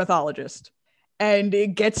ornithologist. And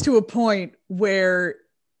it gets to a point where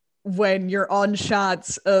when you're on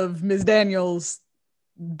shots of Ms. Daniels,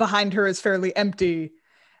 behind her is fairly empty,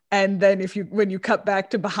 and then if you when you cut back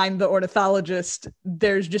to behind the ornithologist,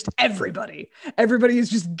 there's just everybody is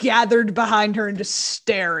just gathered behind her and just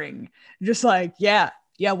staring, just like, yeah,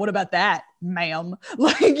 what about that, ma'am?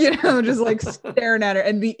 Like, just like staring at her,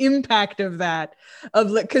 and the impact of that,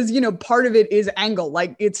 of like, because part of it is angle,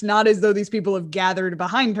 like it's not as though these people have gathered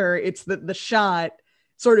behind her, it's that the shot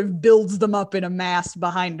sort of builds them up in a mass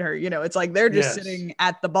behind her. It's like they're just Yes, sitting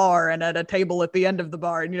at the bar and at a table at the end of the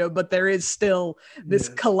bar, and but there is still this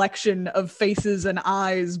yes. collection of faces and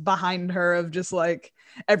eyes behind her, of just like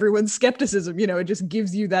everyone's skepticism. It just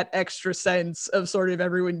gives you that extra sense of sort of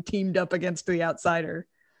everyone teamed up against the outsider.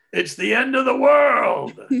 It's the end of the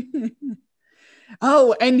world.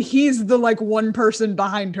 Oh, and he's the like one person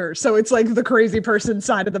behind her. So it's like the crazy person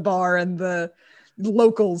side of the bar and the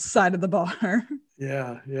locals side of the bar.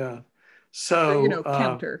 Yeah, yeah. Or, So,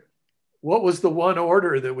 counter. what was the one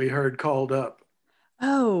order that we heard called up?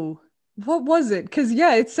 Oh, what was it? Because,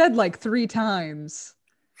 yeah, it said like three times.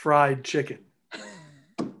 Fried chicken.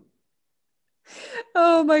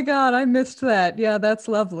 Oh my God, I missed that. Yeah, that's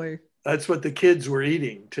lovely. That's what the kids were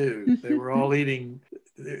eating too. They were all eating.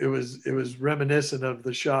 It was reminiscent of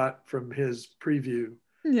the shot from his preview.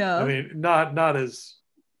 I Yeah, mean, not as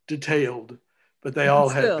detailed, but but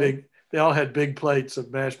still. they all had big plates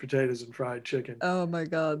of mashed potatoes and fried chicken Oh my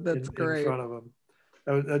God, that's in great. front of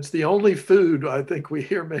them. That's the only food I think we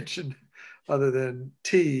hear mentioned other than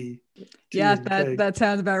tea Yeah, and that cake. that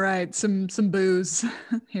sounds about right. Some booze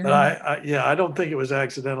here But and there. yeah, I don't think it was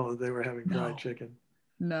accidental that they were having fried No, chicken.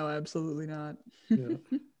 no, absolutely not. Yeah.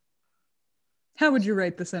 How would you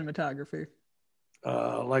rate the cinematography?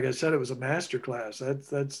 Like I said, it was a master class.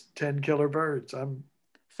 That's 10 killer birds.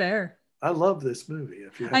 Fair. I love this movie.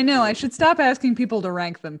 If you I have know, I to, should stop asking people to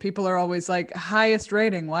rank them. People are always like, highest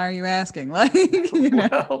rating. Why are you asking? Like,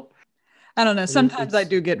 well, I don't know. I mean, Sometimes I it's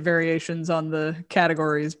do get variations on the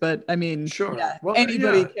categories, but I mean, sure. yeah, Well,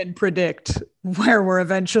 anybody yeah, can predict where we're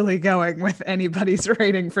eventually going with anybody's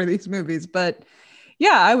rating for these movies. But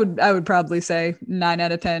yeah, I would probably say 9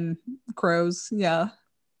 out of 10 crows. Yeah.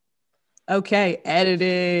 Okay,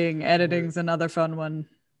 editing. right. Editing's another fun one.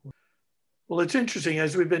 Well, it's interesting.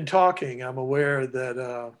 As we've been talking, I'm aware that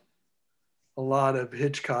a lot of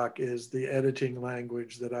Hitchcock is the editing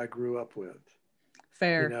language that I grew up with.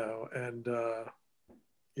 Fair. And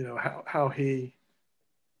how he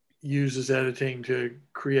uses editing to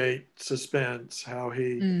create suspense,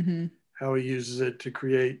 Mm-hmm. how he uses it to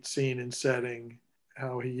create scene and setting,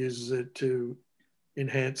 how he uses it to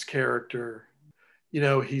enhanced character.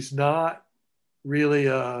 He's not really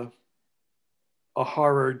a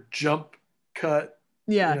horror jump cut.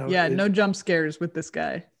 Yeah, no jump scares with this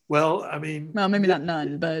guy. Well, I mean, Well, maybe not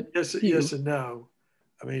none, but yes and no.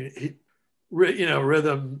 I mean,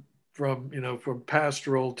 rhythm from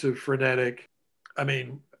pastoral to frenetic. I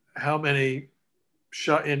mean, how many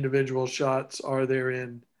individual shots are there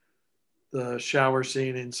in the shower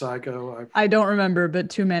scene in Psycho? I don't remember, but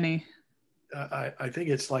too many. I think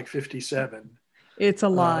it's like 57. It's a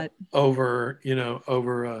lot. Over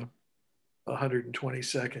 120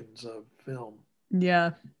 seconds of film.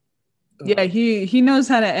 Yeah. Yeah, he knows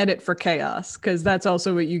how to edit for chaos, because that's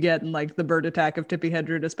also what you get in like the bird attack of Tippi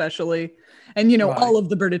Hedren, especially. And Right. all of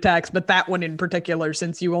the bird attacks, but that one in particular,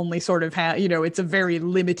 since you only sort of have, it's a very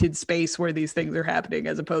limited space where these things are happening,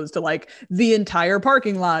 as opposed to like the entire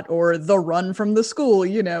parking lot or the run from the school.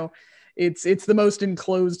 It's the most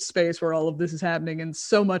enclosed space where all of this is happening, and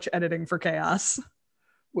so much editing for chaos.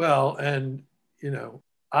 Well, and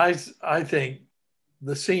I think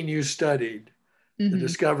the scene you studied, the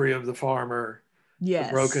discovery of the farmer, yes,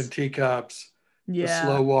 the broken teacups, the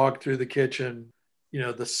slow walk through the kitchen,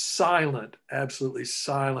 the absolutely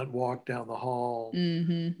silent walk down the hall,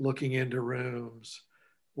 looking into rooms,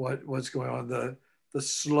 what's going on, the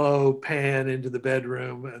slow pan into the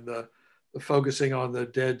bedroom, and the focusing on the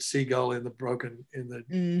dead seagull in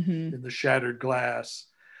the shattered glass,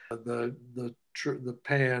 the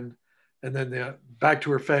pan, and then the back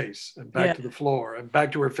to her face and back to the floor and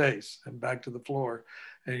back to her face and back to the floor,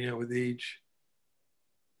 and with each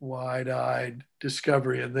wide-eyed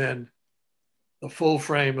discovery, and then the full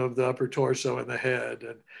frame of the upper torso and the head,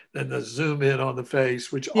 and then the zoom in on the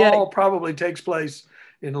face, which all probably takes place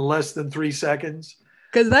in less than 3 seconds.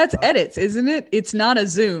 Because that's edits, isn't it? It's not a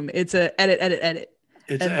zoom. It's a edit.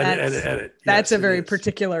 It's edit. That's a very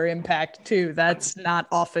particular impact too. That's not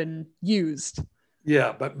often used.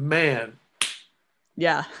 Yeah, but man.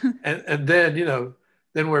 Yeah. and then,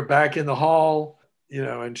 then we're back in the hall,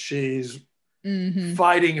 and she's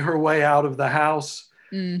fighting her way out of the house.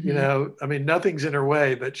 I mean, nothing's in her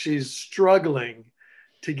way, but she's struggling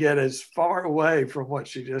to get as far away from what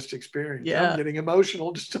she just experienced. Yeah. I'm getting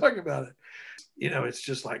emotional just talking about it. It's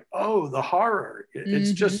just like, oh, the horror.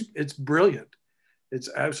 It's brilliant. It's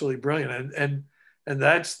absolutely brilliant. And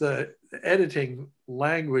that's the editing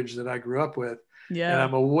language that I grew up with. Yeah. And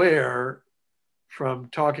I'm aware from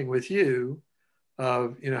talking with you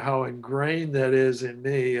of, how ingrained that is in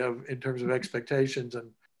me in terms of expectations,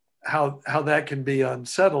 and how that can be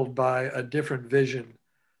unsettled by a different vision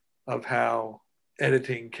of how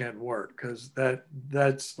editing can work. Because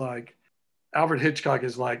that's like, Alfred Hitchcock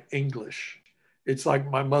is like English. It's like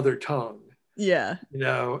my mother tongue. Yeah.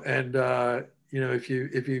 And if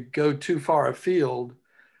you go too far afield,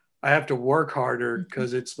 I have to work harder,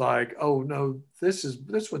 because it's like, oh no, this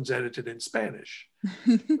one's edited in Spanish.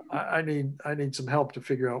 I need some help to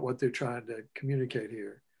figure out what they're trying to communicate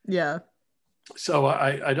here. Yeah. So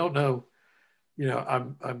I don't know,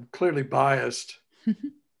 I'm clearly biased,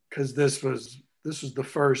 because this was the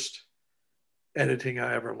first editing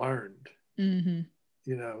I ever learned.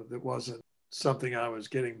 That wasn't something I was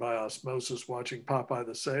getting by osmosis watching Popeye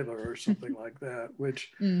the Sailor or something like that,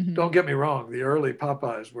 which don't get me wrong, the early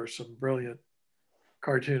Popeyes were some brilliant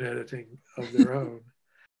cartoon editing of their own.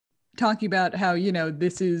 Talking about how,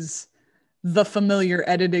 this is the familiar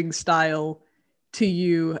editing style to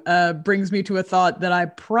you brings me to a thought that I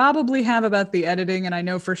probably have about the editing, and I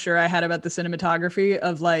know for sure I had about the cinematography,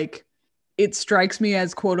 of like, it strikes me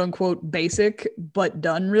as quote unquote basic, but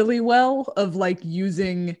done really well, of like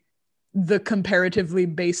using the comparatively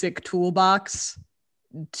basic toolbox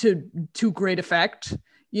to great effect,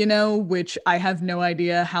 which I have no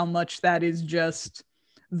idea how much that is just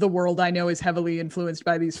the world I know is heavily influenced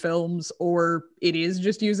by these films, or it is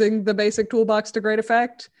just using the basic toolbox to great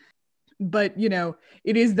effect. But,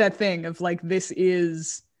 it is that thing of like, this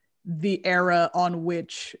is the era on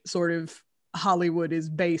which sort of Hollywood is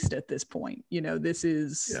based at this point. This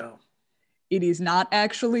is, it is not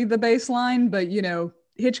actually the baseline, but,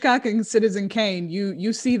 Hitchcock and Citizen Kane,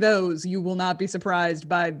 you see those, you will not be surprised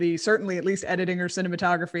by the, certainly at least editing or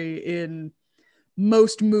cinematography in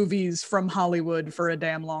most movies from Hollywood for a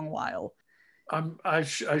damn long while. I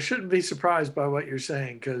shouldn't be surprised by what you're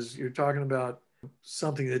saying, because you're talking about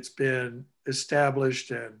something that's been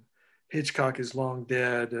established, and Hitchcock is long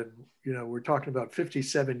dead, and we're talking about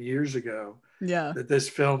 57 years ago that this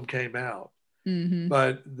film came out.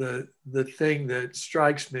 But the thing that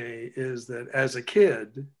strikes me is that as a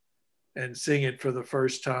kid, and seeing it for the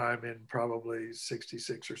first time in probably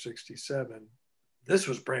 66 or 67, this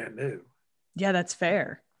was brand new. Yeah, that's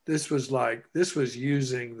fair. this was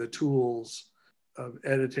using the tools of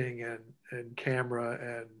editing and camera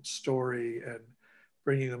and story and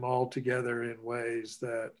bringing them all together in ways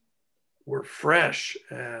that were fresh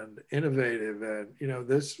and innovative. And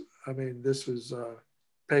this was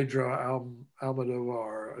Pedro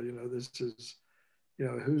Almodovar. This is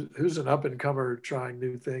who's an up and comer trying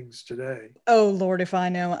new things today. Oh Lord, if I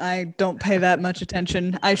know. I don't pay that much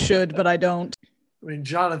attention. I should, but I don't. I mean,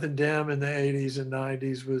 Jonathan Demme in the 80s and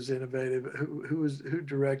 90s was innovative. Who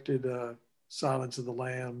directed Silence of the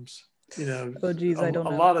Lambs? Oh geez, I don't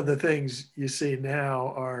A know. lot of the things you see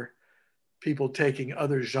now are people taking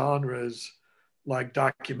other genres like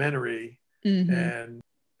documentary and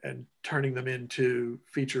turning them into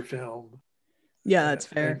feature film. Yeah, that's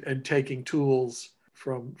fair. And taking tools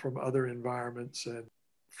from other environments and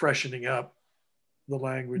freshening up the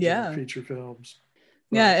language of feature films.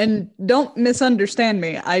 Yeah, and don't misunderstand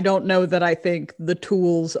me. I don't know that I think the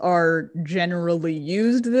tools are generally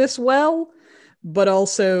used this well, but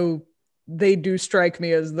also they do strike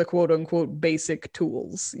me as the quote unquote basic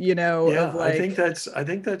tools, Yeah, I think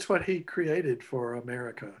that's what he created for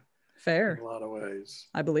America. Fair. In a lot of ways.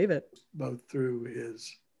 I believe it. Both through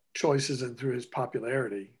his choices and through his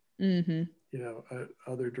popularity.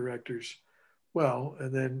 Other directors. Well,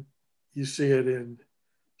 and then you see it in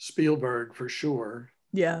Spielberg for sure.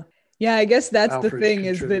 Yeah. Yeah, I guess that's Alfred the thing,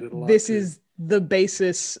 is that this is the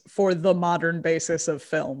basis for the modern basis of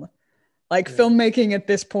film. Like filmmaking at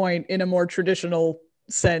this point in a more traditional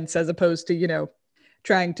sense, as opposed to,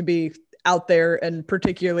 trying to be out there and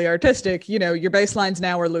particularly artistic, your baselines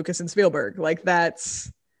now are Lucas and Spielberg. Like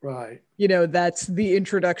that's right. That's the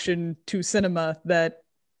introduction to cinema that,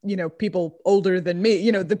 people older than me,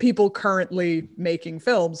 the people currently making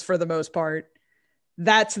films for the most part,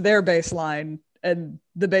 that's their baseline. And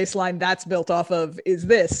the baseline that's built off of is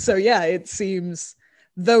this. So yeah, it seems,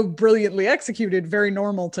 though brilliantly executed, very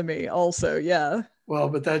normal to me also. Yeah. Well,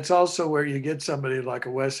 but that's also where you get somebody like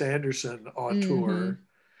a Wes Anderson auteur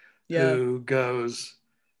who goes,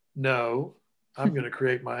 no, I'm going to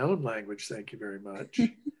create my own language. Thank you very much.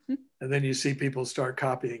 And then you see people start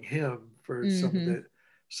copying him for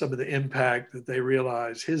some of the impact that they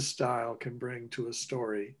realize his style can bring to a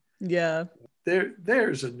story. Yeah.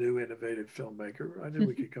 There's a new innovative filmmaker. I knew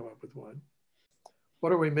we could come up with one.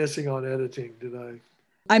 What are we missing on editing today?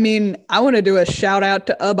 I mean, I want to do a shout out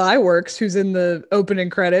to Ub Iwerks, who's in the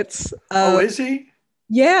opening credits. Is he?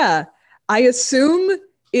 Yeah. I assume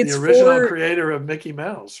it's the original creator of Mickey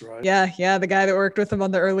Mouse, right? Yeah. The guy that worked with him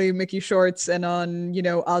on the early Mickey shorts and on,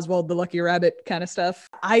 Oswald the Lucky Rabbit kind of stuff.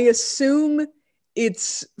 I assume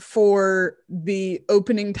it's for the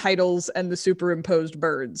opening titles and the superimposed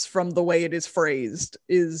birds from the way it is phrased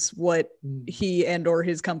is what he and or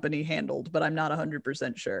his company handled, but I'm not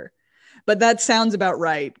 100% sure. But that sounds about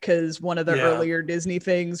right, because one of the earlier Disney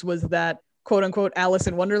things was that quote unquote Alice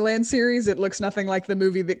in Wonderland series. It looks nothing like the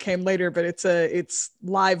movie that came later, but it's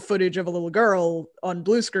live footage of a little girl on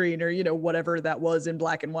blue screen, or whatever that was in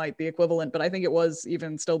black and white, the equivalent, but I think it was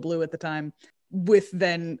even still blue at the time, with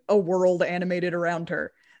then a world animated around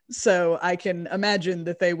her. So I can imagine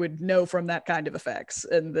that they would know from that kind of effects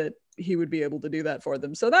and that he would be able to do that for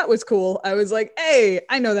them. So that was cool. I was like, hey,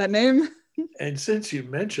 I know that name. And since you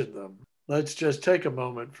mentioned them, let's just take a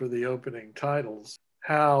moment for the opening titles.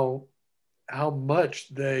 How much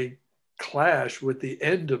they clash with the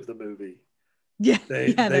end of the movie. Yeah,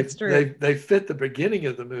 that's true. They fit the beginning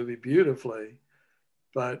of the movie beautifully,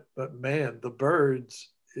 but man, the birds,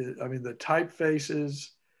 the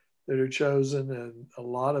typefaces that are chosen and a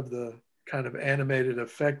lot of the kind of animated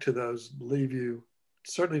effect to those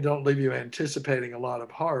certainly don't leave you anticipating a lot of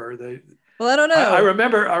horror. Well, I don't know. I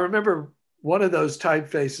remember one of those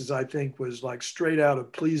typefaces, I think, was like straight out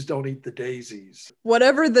of Please Don't Eat the Daisies.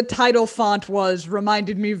 Whatever the title font was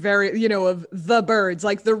reminded me very, of the birds.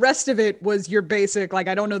 Like the rest of it was your basic, like,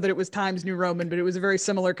 I don't know that it was Times New Roman, but it was a very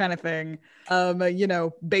similar kind of thing.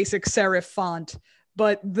 Basic serif font.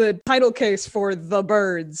 But the title case for the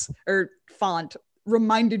birds or font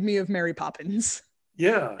reminded me of Mary Poppins.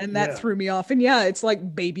 Yeah. And that threw me off. And yeah, it's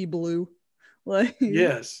like baby blue. Like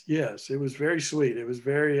Yes. It was very sweet. It was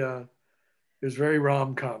very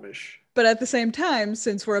rom-comish. But at the same time,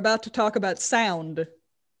 since we're about to talk about sound,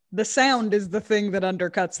 the sound is the thing that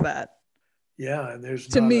undercuts that. Yeah, and there's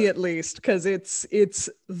to me at least, because it's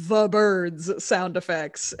the birds sound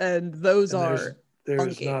effects, and those are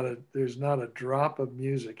there's not a drop of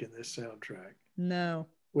music in this soundtrack. No.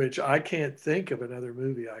 Which I can't think of another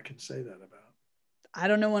movie I can say that about. I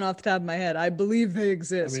don't know one off the top of my head. I believe they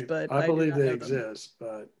exist, but I believe they exist,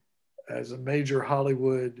 but as a major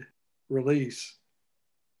Hollywood release,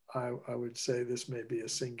 I would say this may be a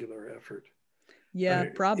singular effort. Yeah, In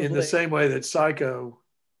the probably. same way that Psycho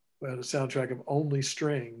had a soundtrack of only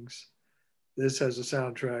strings, this has a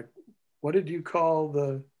soundtrack. What did you call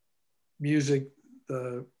the music?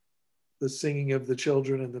 The the singing of the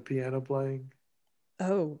children and the piano playing?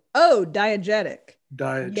 Oh, diegetic.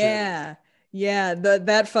 Diegetic. Yeah. Yeah,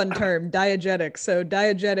 that fun term, diegetic. So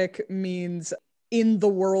diegetic means in the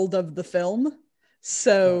world of the film.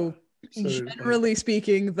 So So like, generally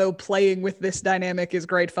speaking, though playing with this dynamic is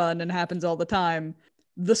great fun and happens all the time,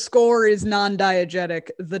 the score is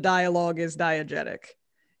non-diegetic, the dialogue is diegetic.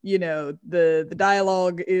 You know, the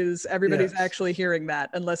dialogue is everybody's yes, actually hearing that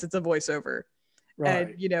unless it's a voiceover. And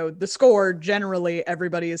right, you know, the score, generally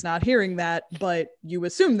everybody is not hearing that, but you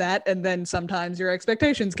assume that, and then sometimes your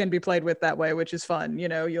expectations can be played with that way, which is fun. You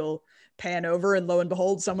know, you'll pan over and lo and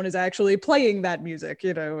behold someone is actually playing that music,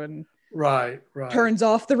 you know, and right, right, turns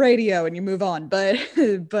off the radio and you move on. But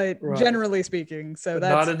but right. generally speaking, so But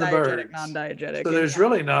not that's in the diegetic, birds. So non-diegetic. And there's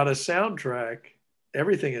really not a soundtrack.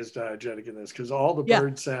 Everything is diegetic in this because all the yeah,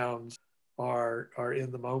 bird sounds are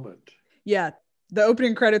in the moment. yeah, the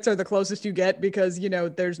opening credits are the closest you get because you know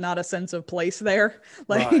there's not a sense of place there.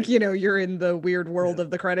 Like, Right. you know, you're in the weird world Yeah. of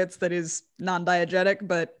the credits that is non-diegetic,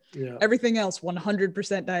 but Yeah. everything else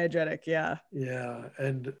 100% diegetic. Yeah. Yeah.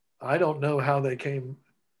 And I don't know how they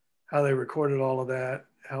recorded all of that,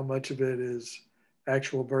 how much of it is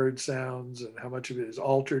actual bird sounds and how much of it is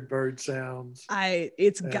altered bird sounds.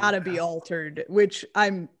 It's And gotta be altered, which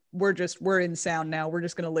we're in sound now. We're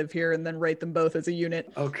just gonna live here and then rate them both as a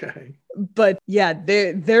unit. okay. But yeah,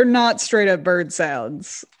 they're not straight up bird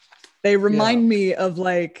sounds. They Yeah. remind me of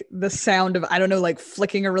like the sound of, I don't know, like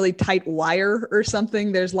flicking a really tight wire or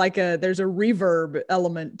something. There's a reverb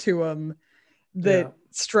element to them that Yeah.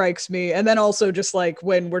 strikes me. And then also just like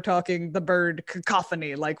when we're talking the bird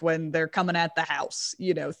cacophony, like when they're coming at the house,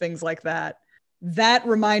 you know, things like that. That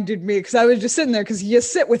reminded me because I was just sitting there because you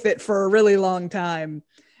sit with it for a really long time.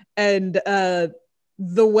 And the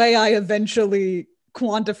way I eventually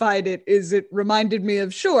quantified it is it reminded me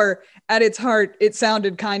of, sure, at its heart, it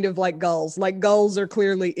sounded kind of like gulls. Like gulls are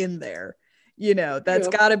clearly in there. You know, that's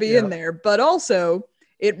Yep. got to be in Yep. there. But also,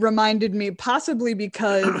 it reminded me, possibly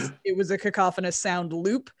because it was a cacophonous sound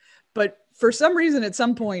loop, but for some reason, at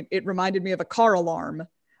some point, it reminded me of a car alarm.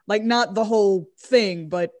 Like, not the whole thing,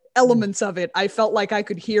 but elements of it. I felt like I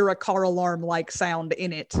could hear a car alarm like sound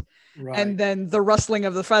in it. And Right. then the rustling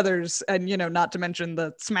of the feathers, and, you know, not to mention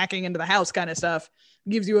the smacking into the house kind of stuff,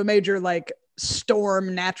 gives you a major, like,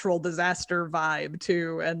 storm natural disaster vibe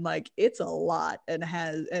too. And like, it's a lot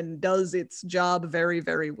and does its job very,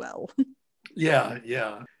 very well. Yeah.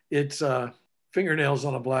 Yeah. It's fingernails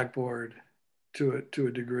on a blackboard to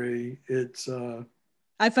a degree. It's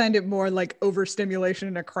I find it more like overstimulation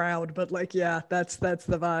in a crowd, but like, yeah, that's the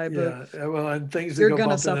vibe of yeah. Well, and things that you're go gonna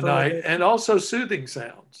bump in the suffer with night, it. and also soothing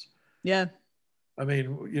sounds. Yeah. I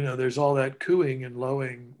mean, there's all that cooing and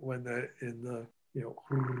lowing when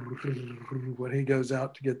when he goes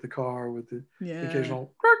out to get the car with the Yeah.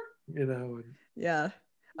 occasional, and Yeah.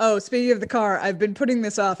 Oh, speaking of the car, I've been putting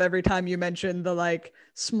this off every time you mention the like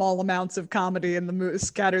small amounts of comedy in the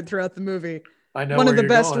scattered throughout the movie. I know One of where the you're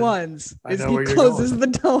best going. ones I is know he where you're closes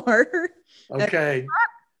going. the door. And Okay,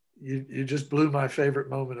 you just blew my favorite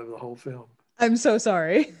moment of the whole film. I'm so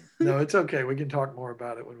sorry. No, it's okay. We can talk more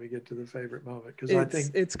about it when we get to the favorite moment because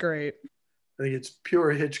It's great. I think it's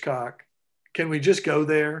pure Hitchcock. Can we just go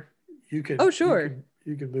there? You Oh, can you sure. can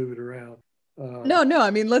you can move it around. No, no,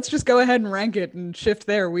 I mean, let's just go ahead and rank it and shift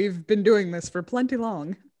there. We've been doing this for plenty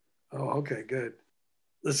long. Oh, okay, good.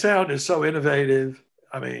 The sound is so innovative.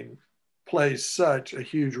 I mean, plays such a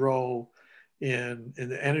huge role in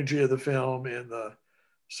the energy of the film, in the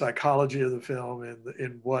psychology of the film,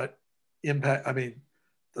 in what impact. I mean,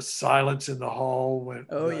 the silence in the hall when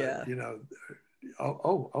Oh, yeah.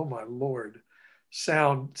 oh my lord,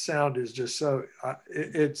 sound is just so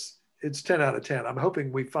it's 10 out of 10. I'm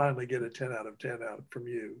hoping we finally get a 10 out of 10 out from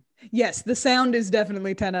you. Yes, the sound is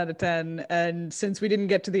definitely 10 out of 10. And since we didn't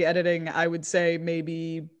get to the editing, I would say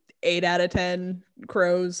maybe 8 out of 10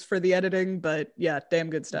 crows for the editing. But yeah, damn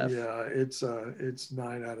good stuff. Yeah, it's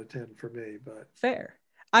 9 out of 10 for me, but Fair.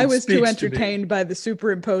 I it was too speaks to me. entertained by the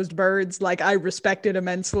superimposed birds. Like, I respect it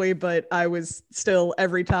immensely, but I was still,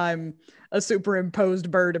 every time a superimposed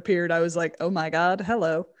bird appeared, I was like, oh my God,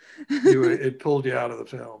 hello. It pulled you out of the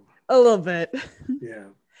film. A little bit. Yeah,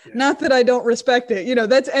 yeah. Not that I don't respect it. You know,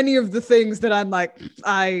 that's any of the things that I'm like,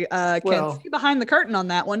 I can't Well, see behind the curtain on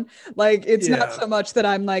that one. Like, it's not yeah, so much that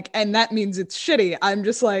I'm like, and that means it's shitty. I'm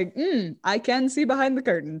just like, I can see behind the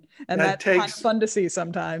curtain. And that that's kind of takes fun to see yeah,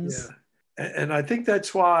 sometimes. and I think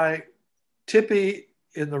that's why Tippy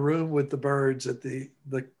in the room with the birds at the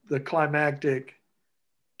climactic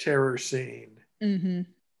terror scene, Mm-hmm.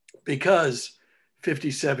 because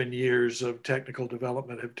 57 years of technical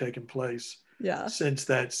development have taken place Yeah. since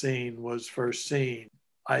that scene was first seen.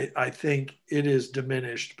 I think it is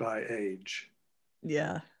diminished by age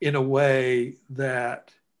Yeah. in a way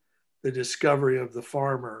that the discovery of the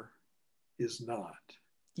farmer is not.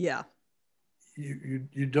 Yeah.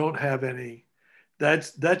 You don't have any.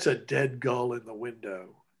 That's a dead gull in the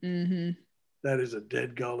window. Mm-hmm. That is a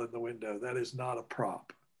dead gull in the window. That is not a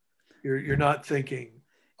prop. You're not thinking,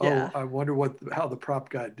 oh, Yeah. I wonder how the prop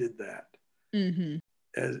guy did that. Mm-hmm.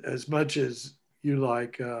 As much as you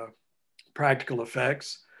like practical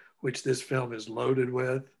effects, which this film is loaded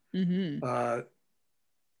with, Mm-hmm. uh,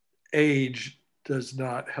 age does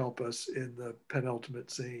not help us in the penultimate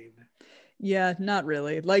scene. Yeah, not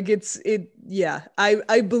really. Like yeah.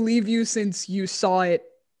 I believe you since you saw it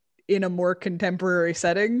in a more contemporary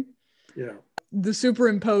setting. Yeah, The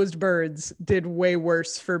superimposed birds did way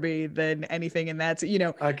worse for me than anything in that. You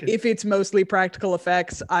know, I can if it's mostly practical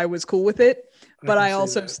effects, I was cool with it. I But can I see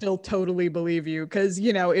also that. still totally believe you because,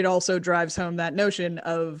 you know, it also drives home that notion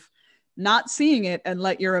of not seeing it and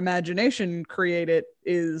let your imagination create it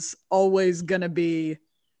is always going to be,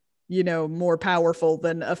 you know, more powerful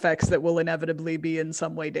than effects that will inevitably be in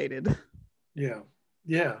some way dated. Yeah,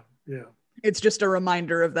 yeah, yeah, It's just a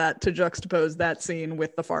reminder of that to juxtapose that scene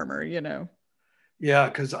with the farmer, you know. yeah.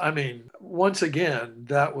 Because I mean, once again,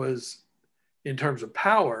 that was in terms of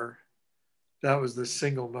power, that was the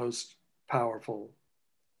single most powerful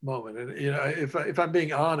moment. And you know, if I'm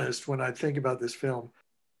being honest, when I think about this film,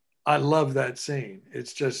 I love that scene.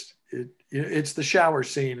 It's just it's the shower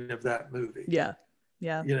scene of that movie. Yeah.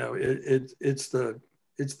 Yeah. You know, it's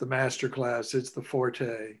the master class. It's the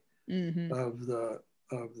forte Mm-hmm. of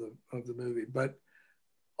the movie. But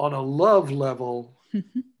on a love level,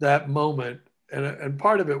 that moment, and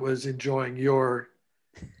part of it was enjoying your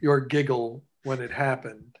giggle when it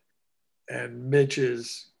happened, and Mitch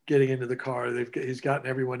is getting into the car. He's gotten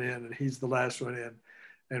everyone in, and he's the last one in.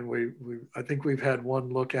 And we I think we've had one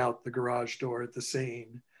look out the garage door at the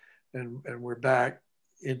scene, and we're back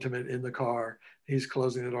intimate in the car. He's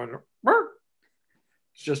closing the door.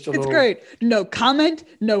 It's just a It's little great. No comment,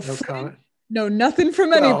 no no flinch, comment. no nothing from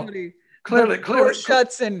Well, anybody. The clearly, door clearly,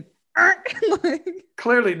 shuts and like,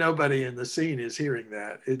 clearly, nobody in the scene is hearing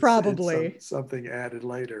that. It's probably. something added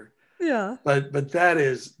later. Yeah. But that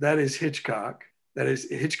is Hitchcock. That is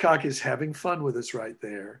Hitchcock is having fun with us right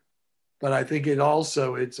there. But I think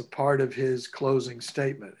it's a part of his closing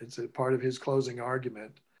statement. It's a part of his closing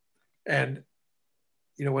argument. And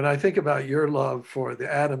you know, when I think about your love for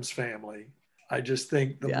the Addams family, I just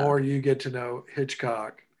think the Yeah. more you get to know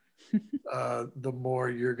Hitchcock, the more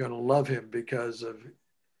you're going to love him because of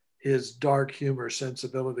his dark humor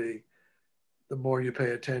sensibility. The more you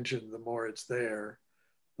pay attention, the more it's there.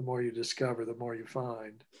 The more you discover, the more you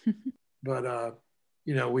find. But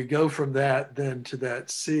you know, we go from that then to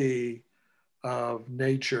that sea of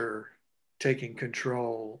nature taking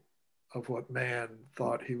control of what man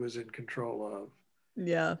thought he was in control of.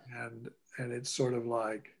 Yeah. And it's sort of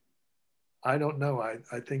like, I don't know.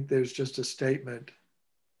 I think there's just a statement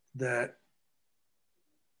that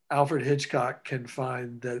Alfred Hitchcock can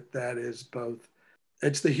find that is both,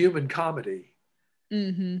 it's the human comedy.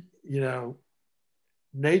 Mm-hmm. You know,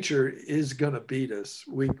 nature is going to beat us.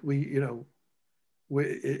 You know,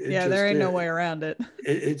 it Yeah, there just ain't no is. way around it.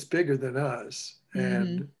 It's bigger than us.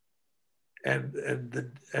 Mm-hmm. And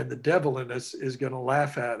the devil in us is going to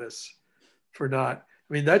laugh at us for not.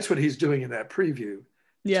 I mean, that's what he's doing in that preview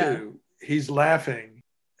Yeah. too. He's laughing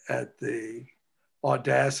at the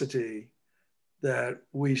audacity that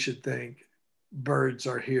we should think birds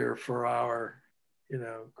are here for our, you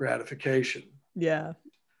know, gratification. Yeah.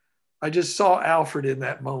 I just saw Alfred in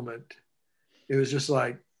that moment. It was just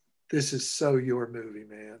like, this is so your movie,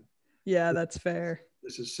 man. Yeah, that's fair.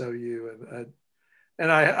 This is so you.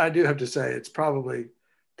 And I do have to say, it's probably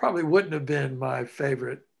wouldn't have been my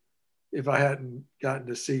favorite if I hadn't gotten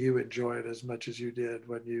to see you enjoy it as much as you did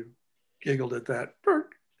when you giggled at that.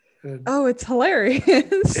 And Oh, it's hilarious.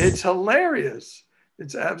 it's hilarious.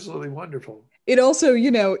 It's absolutely wonderful. It also,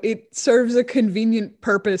 you know, it serves a convenient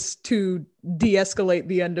purpose to de-escalate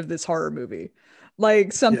the end of this horror movie.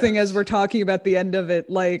 Like something as Yes. we're talking about the end of it,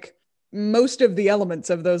 like most of the elements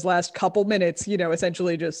of those last couple minutes, you know,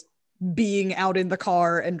 essentially just being out in the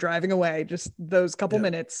car and driving away, just those couple Yeah.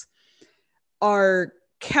 minutes are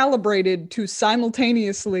calibrated to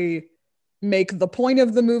simultaneously make the point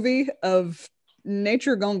of the movie of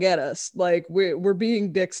nature gonna get us. Like we're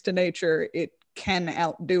being dicks to nature. It can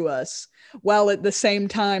outdo us, while at the same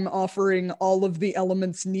time offering all of the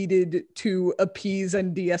elements needed to appease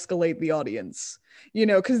and de-escalate the audience. You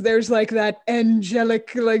know, because there's like that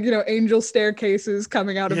angelic, like, you know, angel staircases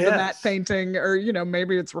coming out of the matte Yes. painting, or, you know,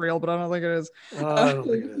 maybe it's real, but I don't think it is. I don't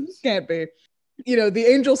think it is. Can't be. You know, the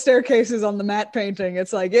angel staircases on the matte painting,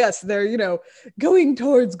 it's like, yes, they're, you know, going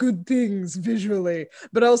towards good things visually,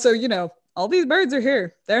 but also, you know, all these birds are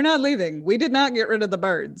here. They're not leaving. We did not get rid of the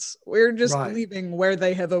birds. We're just Right. leaving where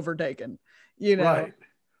they have overtaken, you know? Right.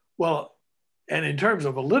 Well, and in terms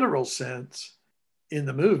of a literal sense, in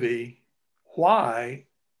the movie, why? I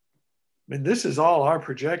mean, this is all our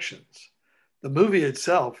projections. The movie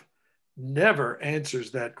itself never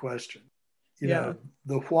answers that question. You know,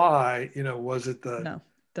 the why, you know, was it the, no,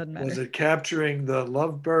 doesn't matter. Was it capturing the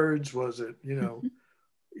lovebirds? Was it,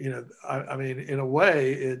 I mean, in a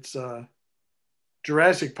way, it's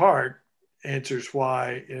Jurassic Park answers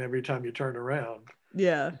why in every time you turn around.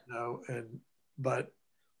 Yeah. You know, but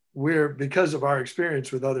because of our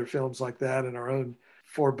experience with other films like that and our own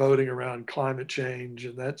foreboding around climate change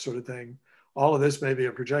and that sort of thing, all of this may be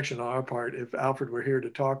a projection on our part. If Alfred were here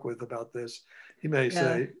to talk with about this, he may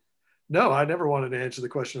say, no, I never wanted to answer the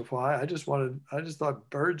question of why. I just thought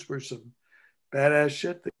birds were some badass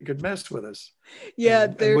shit that could mess with us.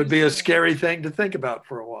 Yeah. And would be a scary thing to think about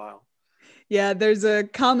for a while. Yeah. There's a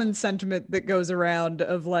common sentiment that goes around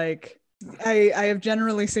of like, I have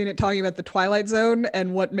generally seen it talking about the Twilight Zone,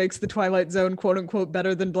 and what makes the Twilight Zone quote unquote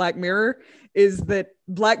better than Black Mirror is that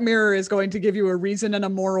Black Mirror is going to give you a reason and a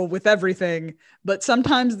moral with everything, but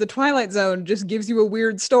sometimes the Twilight Zone just gives you a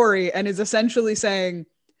weird story and is essentially saying,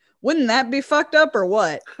 wouldn't that be fucked up or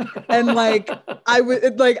what? And like I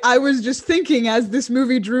was just thinking as this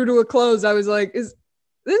movie drew to a close, I was like,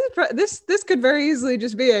 this could very easily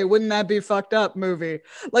just be a wouldn't that be fucked up movie.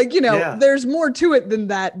 Like, you know, there's more to it than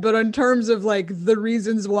that, but in terms of like the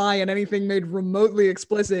reasons why and anything made remotely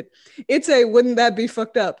explicit, it's a wouldn't that be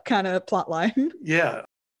fucked up kind of plot line. Yeah.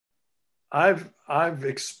 I've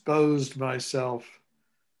exposed myself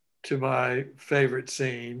to my favorite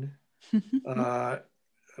scene.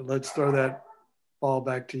 Let's throw that ball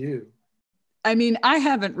back to you. I mean, I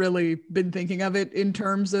haven't really been thinking of it in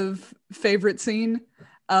terms of favorite scene.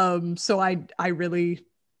 So I really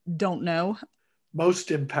don't know. Most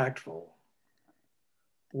impactful.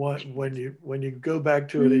 When you go back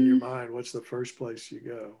to it in your mind, what's the first place you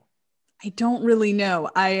go? I don't really know.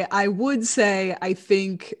 I would say, I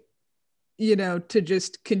think, you know, to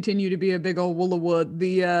just continue to be a big old wool of wood,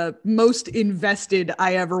 the most invested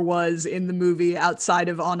I ever was in the movie outside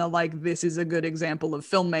of on a like, this is a good example of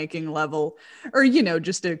filmmaking level, or, you know,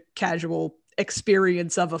 just a casual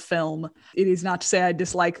experience of a film. It is not to say I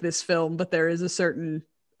dislike this film, but there is a certain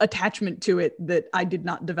attachment to it that I did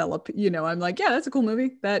not develop. You know, I'm like, yeah, that's a cool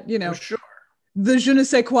movie. That, you know, sure. The je ne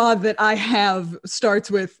sais quoi that I have starts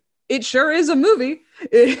with, it sure is a movie.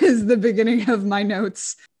 It is the beginning of my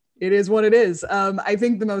notes. It is what it is. I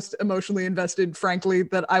think the most emotionally invested, frankly,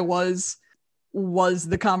 that I was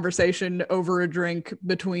the conversation over a drink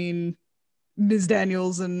between Ms.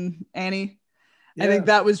 Daniels and Annie. Yeah. I think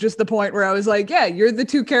that was just the point where I was like, yeah, you're the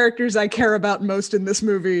two characters I care about most in this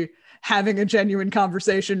movie, having a genuine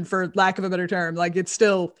conversation, for lack of a better term. Like, it's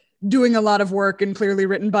still doing a lot of work and clearly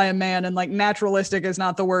written by a man, and like naturalistic is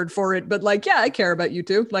not the word for it, but like, yeah, I care about you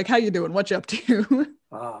two. Like, how you doing? What you up to?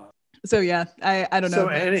 So yeah, I don't know.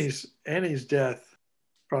 So Annie's death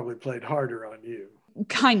probably played harder on you.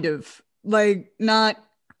 Kind of, like, not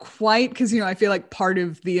quite, because, you know, I feel like part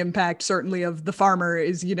of the impact certainly of The Farmer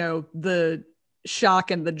is, you know, the shock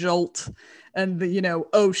and the jolt and the, you know,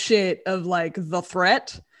 oh shit of like the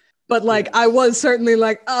threat. But like, yes. I was certainly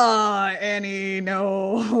like, Annie,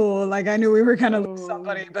 no. Like, I knew we were gonna lose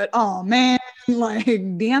somebody, but oh man,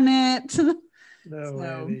 like, damn it. No,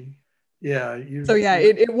 Annie. Yeah.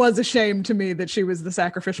 It was a shame to me that she was the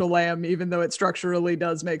sacrificial lamb, even though it structurally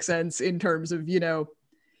does make sense in terms of, you know,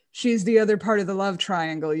 she's the other part of the love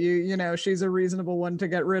triangle. You know, she's a reasonable one to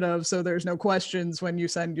get rid of, so there's no questions when you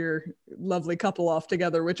send your lovely couple off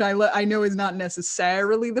together, which I know is not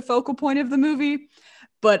necessarily the focal point of the movie,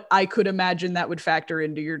 but I could imagine that would factor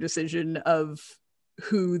into your decision of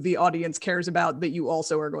who the audience cares about that you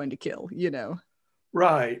also are going to kill, you know?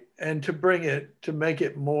 Right. And to make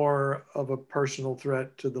it more of a personal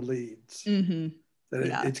threat to the leads. Mm-hmm.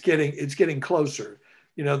 That it's getting closer.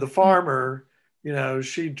 You know, the farmer, you know,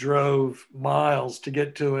 she drove miles to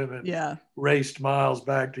get to him and raced miles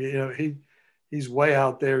back to, you know, he's way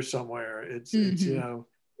out there somewhere. It's you know,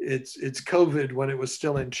 it's COVID when it was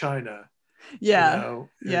still in China. Yeah.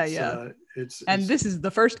 You know, and this is the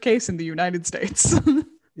first case in the United States.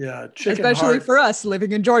 Yeah, chicken Especially heart. for us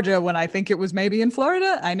living in Georgia, when I think it was maybe in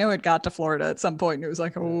Florida. I know it got to Florida at some point and it was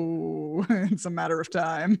like, oh, it's a matter of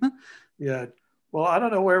time. Yeah. Well, I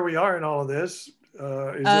don't know where we are in all of this. Is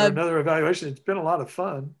there another evaluation? It's been a lot of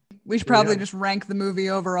fun. We should probably just rank the movie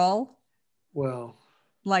overall. Well,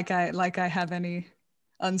 like I have any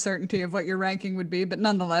uncertainty of what your ranking would be, but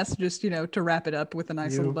nonetheless, just, to wrap it up with a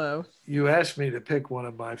nice little bow. You asked me to pick one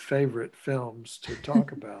of my favorite films to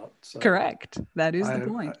talk about. So correct. That is the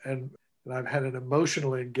point. And I've had an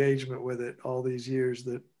emotional engagement with it all these years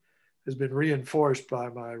that has been reinforced by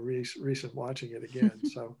my recent watching it again.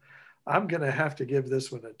 So I'm going to have to give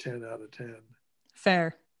this one a 10 out of 10.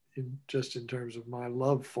 Fair. Just in terms of my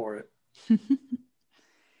love for it.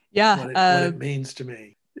 Yeah. What it means to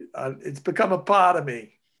me. It's become a part of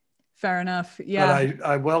me. Fair enough. Yeah. But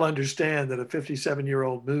I well understand that a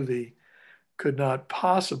 57-year-old movie could not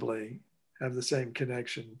possibly have the same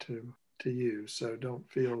connection to you. So don't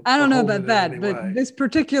feel. I don't know about that, but this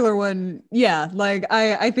particular one, yeah, like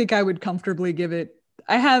I think I would comfortably give it.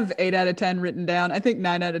 I have 8 out of 10 written down. I think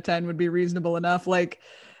 9 out of 10 would be reasonable enough. Like,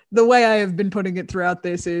 the way I have been putting it throughout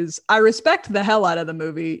this is I respect the hell out of the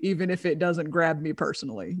movie, even if it doesn't grab me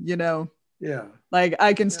personally, Yeah. Like,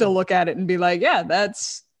 I can still look at it and be like, yeah,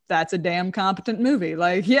 that's a damn competent movie.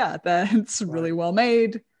 Like, yeah, that's really well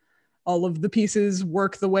made. All of the pieces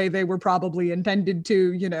work the way they were probably intended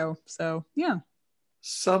to, so yeah.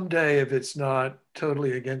 Someday, if it's not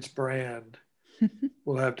totally against brand,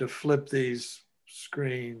 we'll have to flip these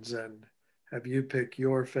screens and have you pick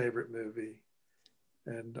your favorite movie.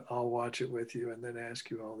 And I'll watch it with you and then ask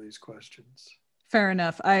you all these questions. Fair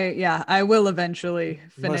enough. I will eventually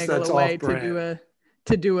finagle a way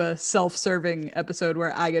to do a self-serving episode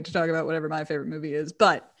where I get to talk about whatever my favorite movie is.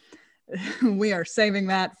 But we are saving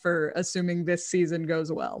that for assuming this season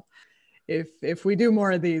goes well. If we do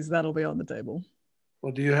more of these, that'll be on the table.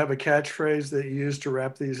 Well, do you have a catchphrase that you use to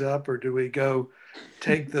wrap these up, or do we go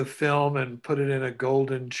take the film and put it in a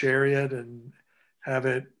golden chariot and have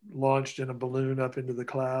it launched in a balloon up into the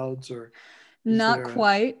clouds? Or not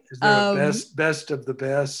quite. Is there a best of the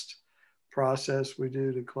best process we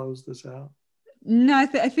do to close this out? No, I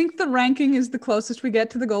think the ranking is the closest we get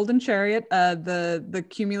to the golden chariot. The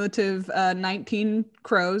cumulative 19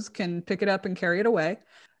 crows can pick it up and carry it away.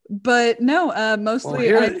 But no,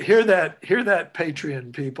 mostly. Well, hear that,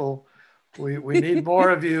 Patreon people. We need more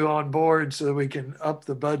of you on board so that we can up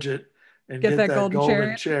the budget and get that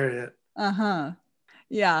golden chariot.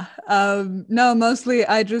 Yeah. No, mostly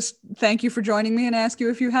I just thank you for joining me and ask you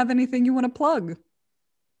if you have anything you want to plug.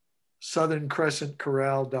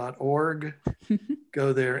 SouthernCrescentCorral.org.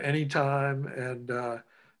 Go there anytime. And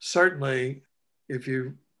certainly, if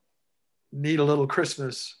you need a little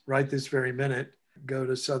Christmas right this very minute, go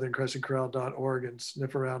to SouthernCrescentCorral.org and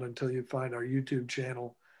sniff around until you find our YouTube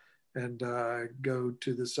channel and go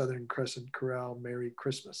to the Southern Crescent Corral Merry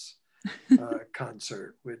Christmas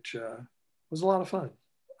concert, which was a lot of fun.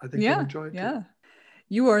 I think you enjoyed it. Yeah.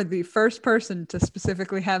 You are the first person to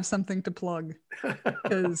specifically have something to plug,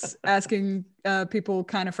 because asking people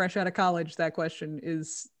kind of fresh out of college that question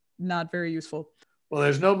is not very useful. Well,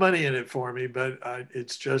 there's no money in it for me, but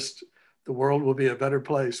it's just the world will be a better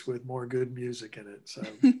place with more good music in it. So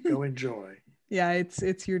go enjoy. Yeah,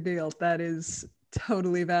 it's your deal. That is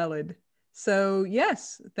totally valid. So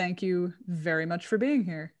yes, thank you very much for being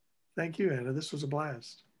here. Thank you, Anna. This was a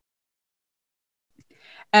blast.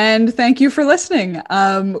 And thank you for listening.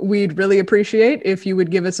 We'd really appreciate if you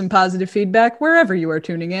would give us some positive feedback wherever you are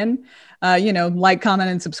tuning in. Like, comment,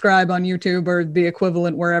 and subscribe on YouTube or the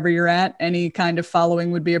equivalent wherever you're at. Any kind of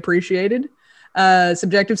following would be appreciated.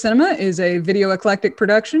 Subjective Cinema is a Video Eclectic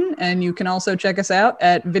production, and you can also check us out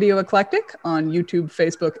at Video Eclectic on YouTube,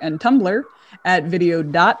 Facebook, and Tumblr, at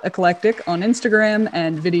video.eclectic on Instagram,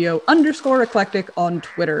 and video_eclectic on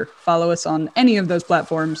Twitter. Follow us on any of those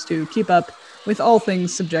platforms to keep up with all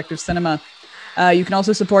things Subjective Cinema. You can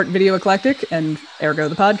also support Video Eclectic, and ergo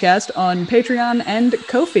the podcast, on Patreon and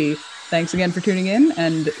Ko-fi. Thanks again for tuning in,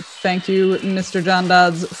 and thank you, Mr. John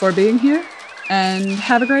Dodds, for being here, and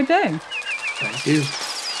have a great day. Thank you.